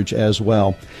coverage as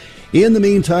well. In the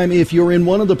meantime, if you're in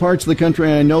one of the parts of the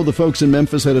country, I know the folks in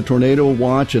Memphis had a tornado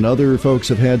watch and other folks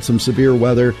have had some severe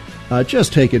weather,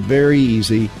 just take it very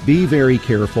easy. Be very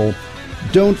careful.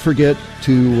 Don't forget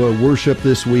to worship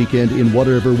this weekend in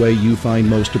whatever way you find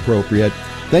most appropriate.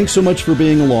 Thanks so much for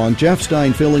being along. Jeff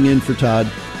Stein filling in for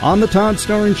Todd on The Todd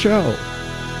Starnes Show.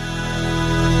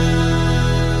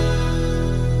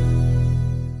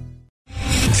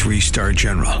 Three-star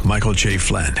General Michael J.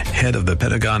 Flynn, head of the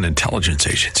Pentagon Intelligence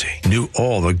Agency, knew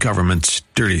all the government's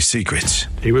dirty secrets.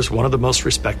 He was one of the most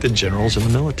respected generals in the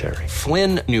military.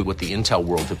 Flynn knew what the intel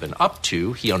world had been up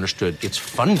to. He understood its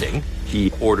funding.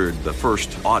 He ordered the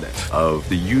first audit of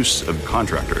the use of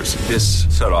contractors. This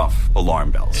set off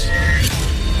alarm bells.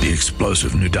 The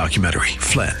explosive new documentary,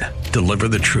 Flynn, Deliver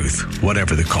the Truth,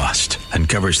 Whatever the Cost,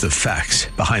 uncovers the facts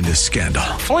behind this scandal.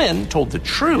 Flynn told the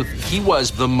truth. He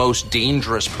was the most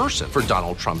dangerous person for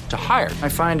Donald Trump to hire. I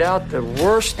find out the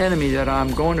worst enemy that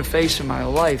I'm going to face in my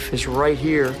life is right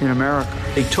here in America.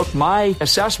 They took my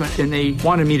assessment and they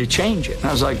wanted me to change it. And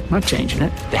I was like, I'm not changing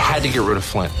it. They had to get rid of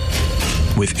Flynn.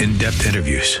 With in-depth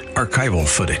interviews, archival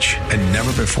footage, and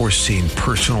never-before-seen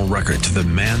personal records of the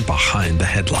man behind the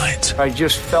headlines. I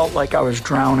just felt like I was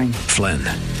drowning. Flynn,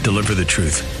 Deliver the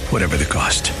Truth, Whatever the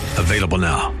Cost. Available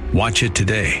now. Watch it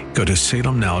today. Go to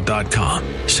salemnow.com.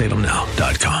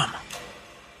 salemnow.com.